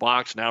get in the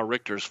box. Now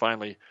Richter's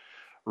finally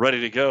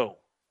ready to go.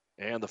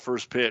 And the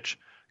first pitch,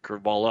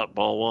 curveball up,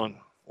 ball one,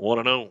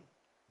 1-0.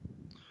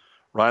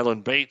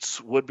 Ryland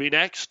Bates would be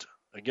next.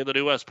 Again, the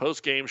New West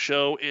postgame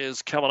show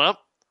is coming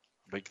up.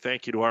 Big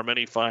thank you to our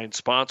many fine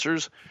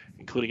sponsors,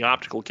 including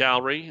Optical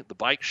Gallery, the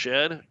Bike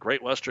Shed,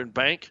 Great Western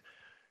Bank,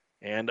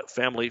 and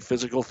Family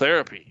Physical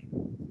Therapy.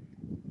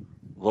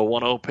 The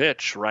 1-0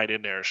 pitch right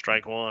in there,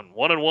 strike one.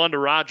 1-1 to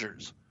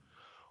Rogers.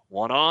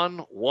 1 on,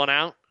 1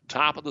 out,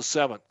 top of the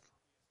 7th.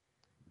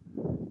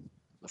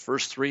 The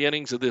first 3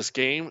 innings of this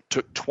game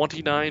took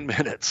 29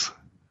 minutes.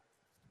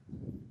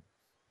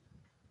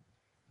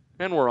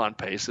 And we're on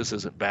pace. This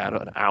isn't bad,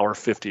 an hour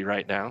 50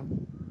 right now.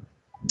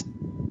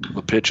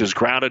 The pitch is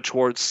grounded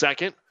towards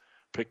second.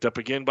 Picked up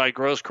again by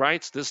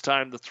Grosskreitz. This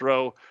time the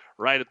throw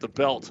right at the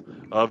belt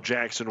of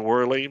Jackson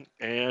Worley.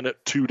 And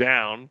 2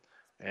 down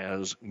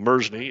as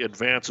Mersney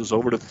advances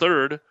over to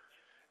third.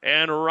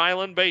 And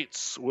Ryland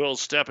Bates will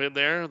step in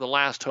there. The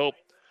last hope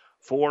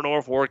for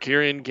Norfolk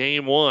here in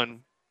game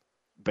 1.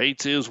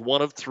 Bates is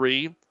 1 of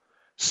 3.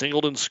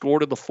 Singled and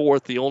scored in the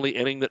 4th, the only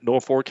inning that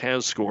Norfolk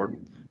has scored.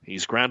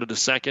 He's grounded to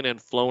second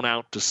and flown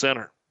out to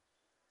center.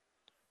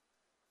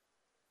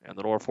 And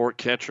the Norfolk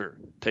catcher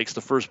takes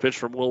the first pitch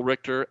from Will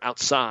Richter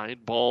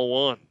outside, ball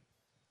 1.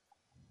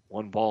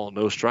 1 ball,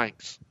 no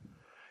strikes.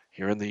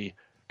 Here in the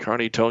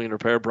Kearney Towing and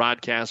Repair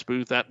broadcast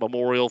booth at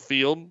Memorial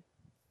Field.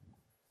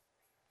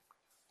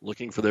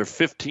 Looking for their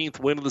 15th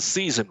win of the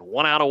season,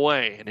 1 out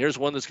away. And here's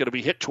one that's going to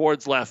be hit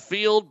towards left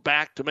field.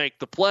 Back to make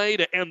the play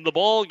to end the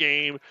ball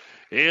game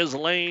is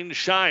Lane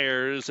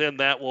Shires, and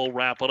that will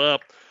wrap it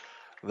up.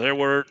 There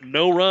were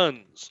no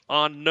runs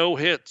on no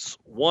hits,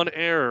 1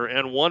 error,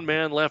 and 1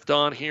 man left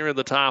on here in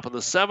the top of the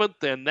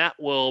 7th, and that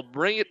will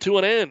bring it to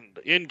an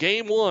end. In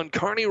game 1,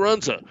 Kearney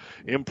Runza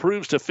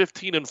improves to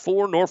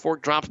 15-4.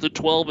 Norfolk drops to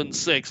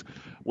 12-6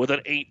 with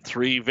an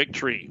 8-3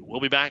 victory.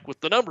 We'll be back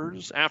with the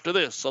numbers after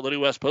this on the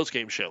New West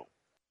postgame show.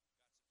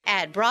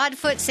 At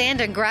Broadfoot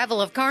Sand and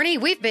Gravel of Kearney,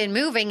 we've been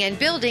moving and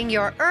building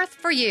your earth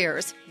for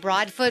years.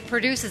 Broadfoot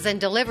produces and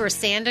delivers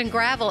sand and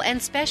gravel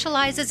and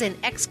specializes in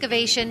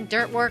excavation,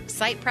 dirt work,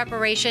 site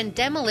preparation,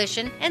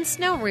 demolition, and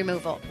snow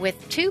removal,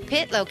 with 2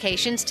 pit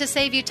locations to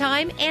save you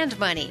time and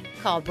money.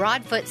 Call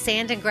Broadfoot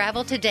Sand and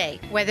Gravel today,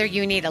 whether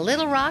you need a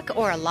little rock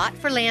or a lot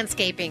for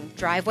landscaping,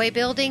 driveway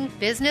building,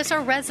 business,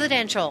 or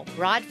residential.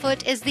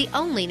 Broadfoot is the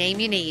only name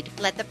you need.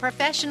 Let the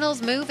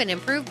professionals move and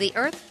improve the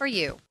earth for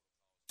you.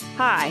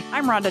 Hi,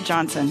 I'm Rhonda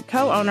Johnson,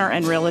 co-owner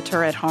and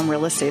realtor at Home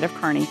Real Estate of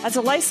Kearney. As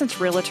a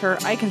licensed realtor,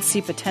 I can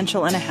see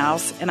potential in a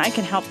house, and I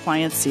can help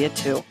clients see it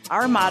too.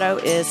 Our motto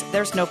is,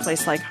 there's no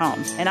place like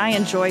home, and I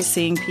enjoy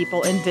seeing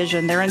people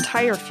envision their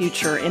entire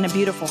future in a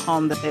beautiful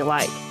home that they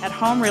like. At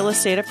Home Real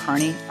Estate of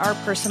Kearney, our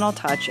personal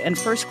touch and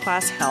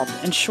first-class help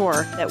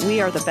ensure that we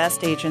are the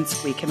best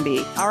agents we can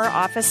be. Our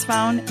office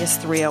phone is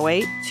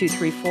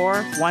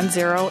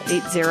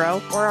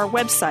 308-234-1080, or our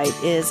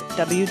website is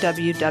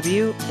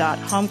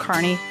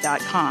www.homekearney.com.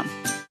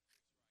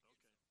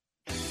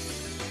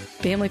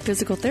 Family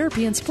Physical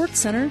Therapy and Sports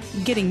Center,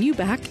 getting you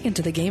back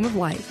into the game of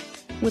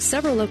life. With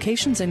several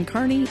locations in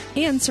Kearney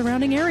and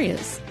surrounding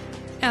areas.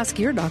 Ask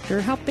your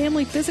doctor how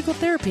Family Physical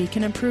Therapy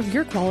can improve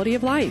your quality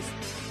of life.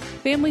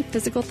 Family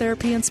Physical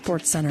Therapy and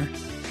Sports Center.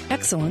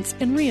 Excellence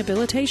in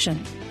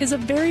Rehabilitation is a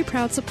very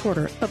proud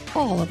supporter of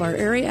all of our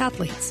area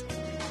athletes,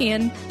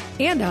 in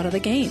and out of the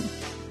game.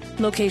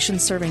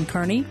 Locations serving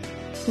Kearney,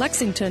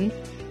 Lexington,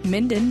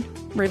 Minden,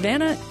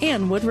 Ravenna,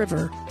 and Wood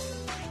River.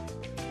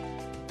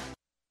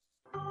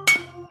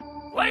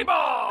 Play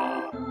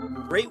ball!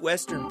 Great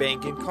Western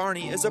Bank in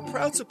Kearney is a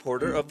proud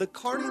supporter of the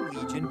Kearney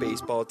Legion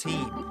baseball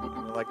team.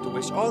 And would like to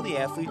wish all the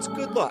athletes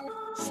good luck.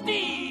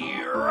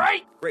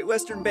 Right! Great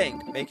Western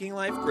Bank, making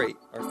life great.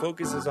 Our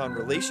focus is on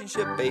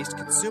relationship-based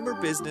consumer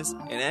business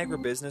and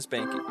agribusiness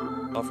banking,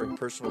 offering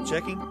personal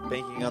checking,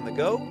 banking on the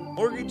go,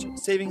 mortgage,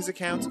 savings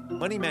accounts,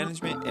 money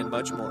management, and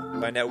much more.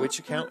 Find out which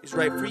account is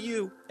right for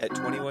you at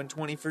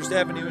 2120 First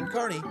Avenue in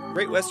Kearney.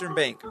 Great Western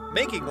Bank,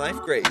 making life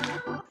great.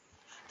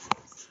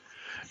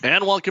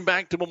 And welcome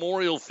back to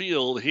Memorial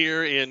Field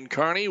here in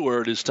Kearney,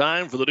 where it is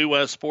time for the New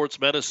West Sports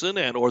Medicine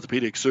and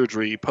Orthopedic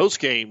Surgery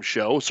postgame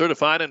show.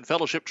 Certified and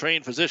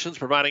fellowship-trained physicians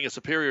providing a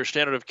superior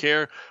standard of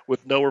care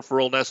with no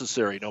referral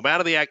necessary. No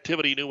matter the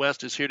activity, New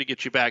West is here to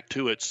get you back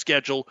to it.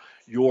 Schedule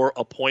your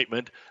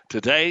appointment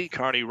today.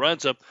 Kearney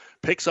Runza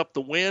picks up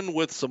the win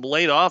with some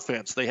late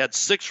offense. They had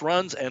 6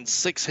 runs and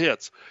 6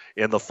 hits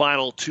in the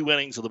final 2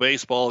 innings of the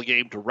baseball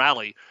game to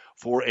rally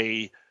for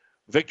a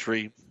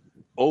victory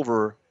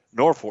over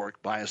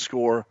Norfolk by a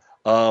score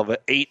of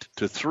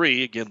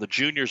 8-3. Again, the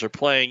juniors are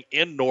playing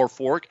in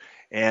Norfolk,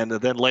 and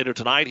then later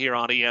tonight here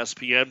on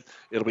ESPN,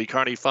 it'll be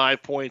Kearney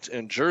 5 Points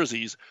and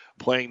Jerseys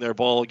playing their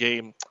ball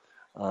game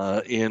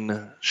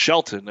in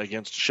Shelton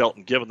against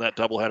Shelton, given that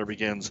doubleheader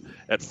begins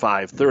at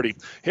 5:30.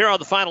 Here are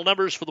the final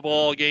numbers for the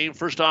ball game.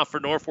 First off, for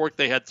Norfolk,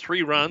 they had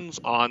 3 runs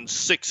on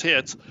 6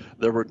 hits.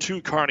 There were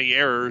 2 Kearney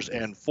errors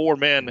and 4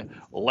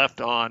 men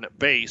left on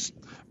base.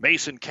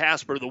 Mason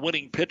Casper, the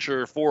winning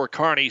pitcher for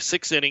Kearney,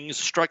 6 innings,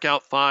 struck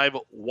out 5,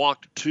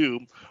 walked 2.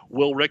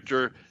 Will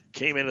Richter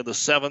came into the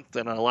 7th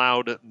and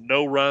allowed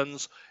no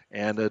runs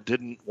and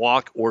didn't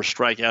walk or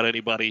strike out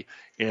anybody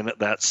in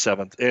that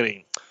 7th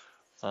inning.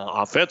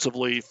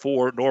 Offensively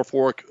for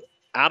Norfolk,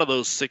 out of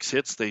those 6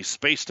 hits, they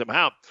spaced them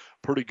out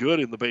pretty good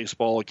in the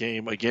baseball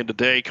game again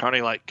today.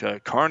 Kearney, like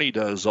Kearney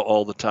does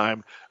all the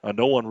time,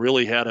 no one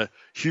really had a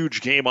huge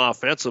game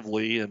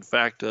offensively. In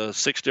fact,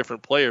 6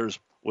 different players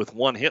with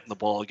 1 hit in the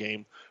ball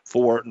game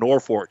for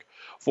Norfolk.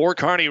 For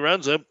Kearney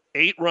Runza,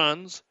 8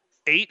 runs,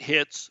 8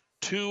 hits,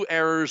 2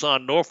 errors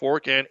on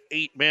Norfolk, and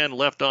 8 men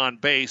left on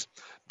base.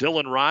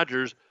 Dylan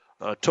Rogers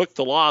took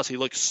the loss. He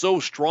looked so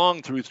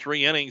strong through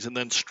 3 innings and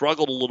then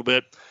struggled a little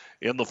bit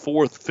in the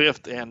 4th,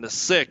 5th, and the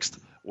 6th,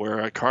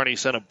 where Kearney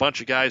sent a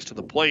bunch of guys to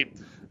the plate.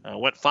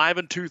 Went 5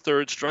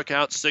 2/3, struck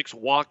out 6,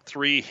 walked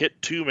 3,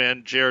 hit 2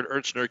 men. Jared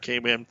Ertzner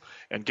came in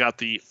and got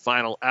the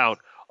final out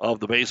of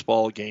the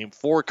baseball game.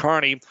 For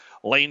Kearney,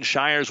 Lane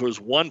Shires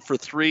was 1 for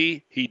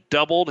 3. He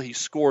doubled. He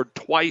scored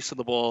twice in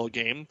the ball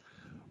game.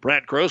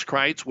 Brad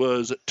Grosskreitz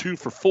was 2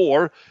 for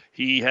 4.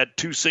 He had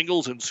 2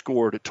 singles and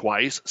scored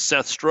twice.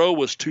 Seth Stroh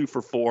was 2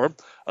 for 4.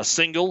 A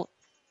single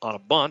on a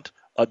bunt,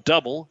 a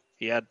double.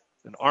 He had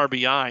an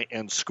RBI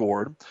and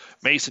scored.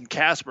 Mason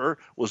Casper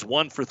was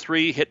 1 for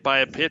 3, hit by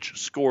a pitch,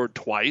 scored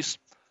twice.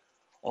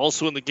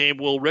 Also in the game,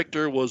 Will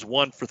Richter was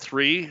 1 for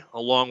 3,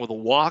 along with a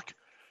walk.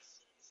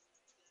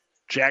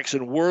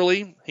 Jackson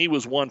Worley, he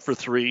was 1 for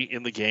 3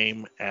 in the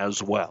game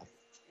as well.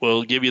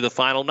 We'll give you the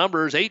final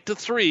numbers,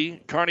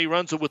 8-3. Kearney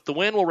Runza with the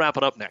win. We'll wrap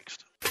it up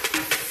next.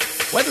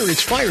 Whether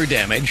it's fire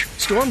damage,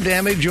 storm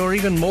damage, or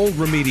even mold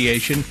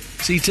remediation,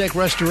 C-Tech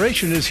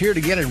Restoration is here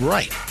to get it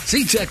right.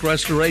 C-Tech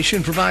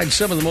Restoration provides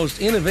some of the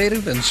most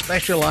innovative and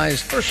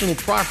specialized personal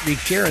property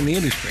care in the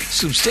industry,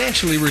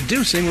 substantially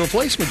reducing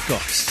replacement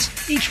costs.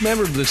 Each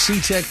member of the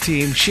C-Tech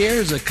team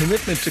shares a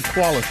commitment to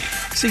quality.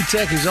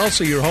 C-Tech is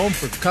also your home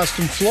for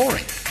custom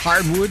flooring,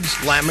 hardwoods,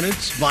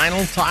 laminates,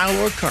 vinyl, tile,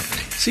 or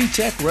carpeting.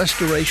 C-Tech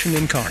Restoration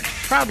in Kearney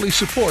proudly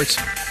supports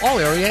all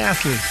area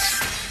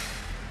athletes.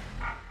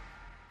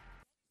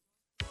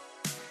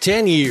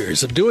 10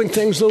 years of doing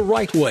things the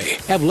right way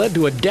have led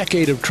to a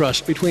decade of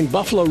trust between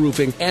Buffalo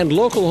Roofing and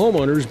local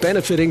homeowners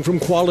benefiting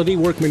from quality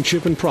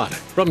workmanship and product.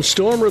 From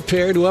storm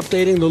repair to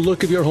updating the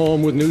look of your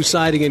home with new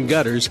siding and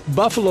gutters,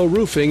 Buffalo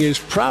Roofing is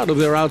proud of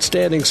their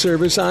outstanding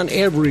service on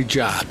every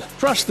job.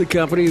 Trust the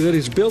company that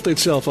has built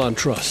itself on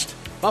trust.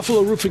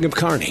 Buffalo Roofing of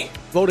Kearney,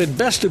 voted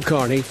Best of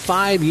Kearney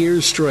 5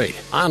 years straight.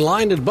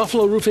 Online at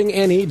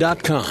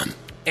buffaloroofingne.com.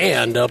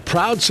 And a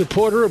proud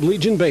supporter of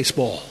Legion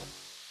Baseball.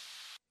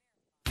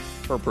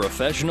 For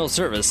professional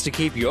service to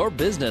keep your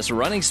business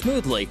running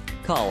smoothly,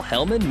 call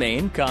Hellman,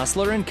 Maine,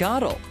 Kostler &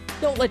 Cottle.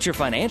 Don't let your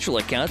financial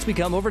accounts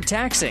become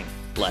overtaxing.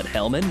 Let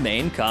Hellman,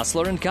 Maine,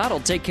 Kostler & Cottle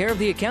take care of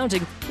the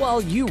accounting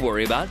while you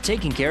worry about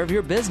taking care of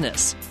your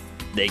business.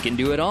 They can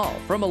do it all,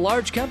 from a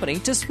large company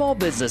to small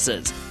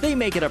businesses. They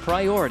make it a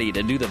priority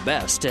to do the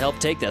best to help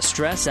take the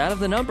stress out of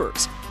the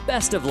numbers.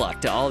 Best of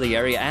luck to all the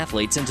area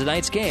athletes in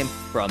tonight's game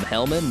from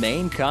Hellman,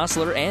 Maine,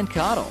 Kostler &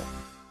 Cottle.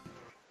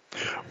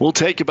 We'll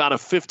take about a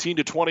 15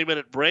 to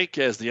 20-minute break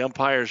as the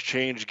umpires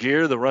change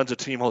gear. The Runza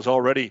team has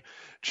already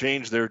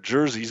changed their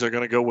jerseys. They're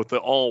going to go with the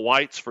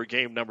all-whites for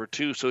game number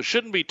 2, so it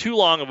shouldn't be too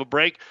long of a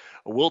break.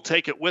 We'll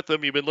take it with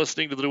them. You've been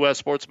listening to the New West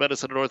Sports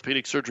Medicine and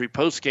Orthopedic Surgery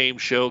post-game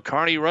show.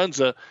 Kearney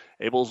Runza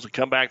able to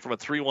come back from a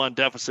 3-1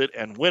 deficit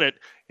and win it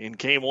in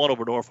game 1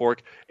 over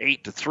Norfolk,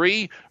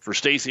 8-3. For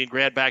Stacy and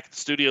Grant back at the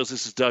studios,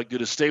 this is Doug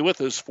Duda. Stay with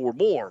us for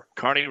more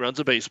Kearney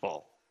Runza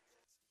baseball.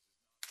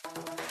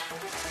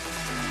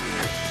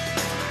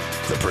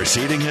 The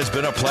proceeding has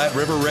been a Platte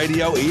River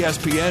Radio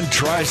ESPN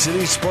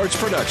Tri-City Sports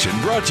production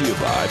brought to you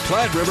by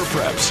Platte River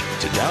Preps.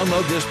 To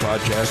download this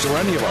podcast or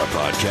any of our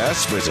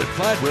podcasts, visit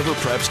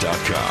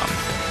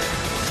PlatteRiverPreps.com.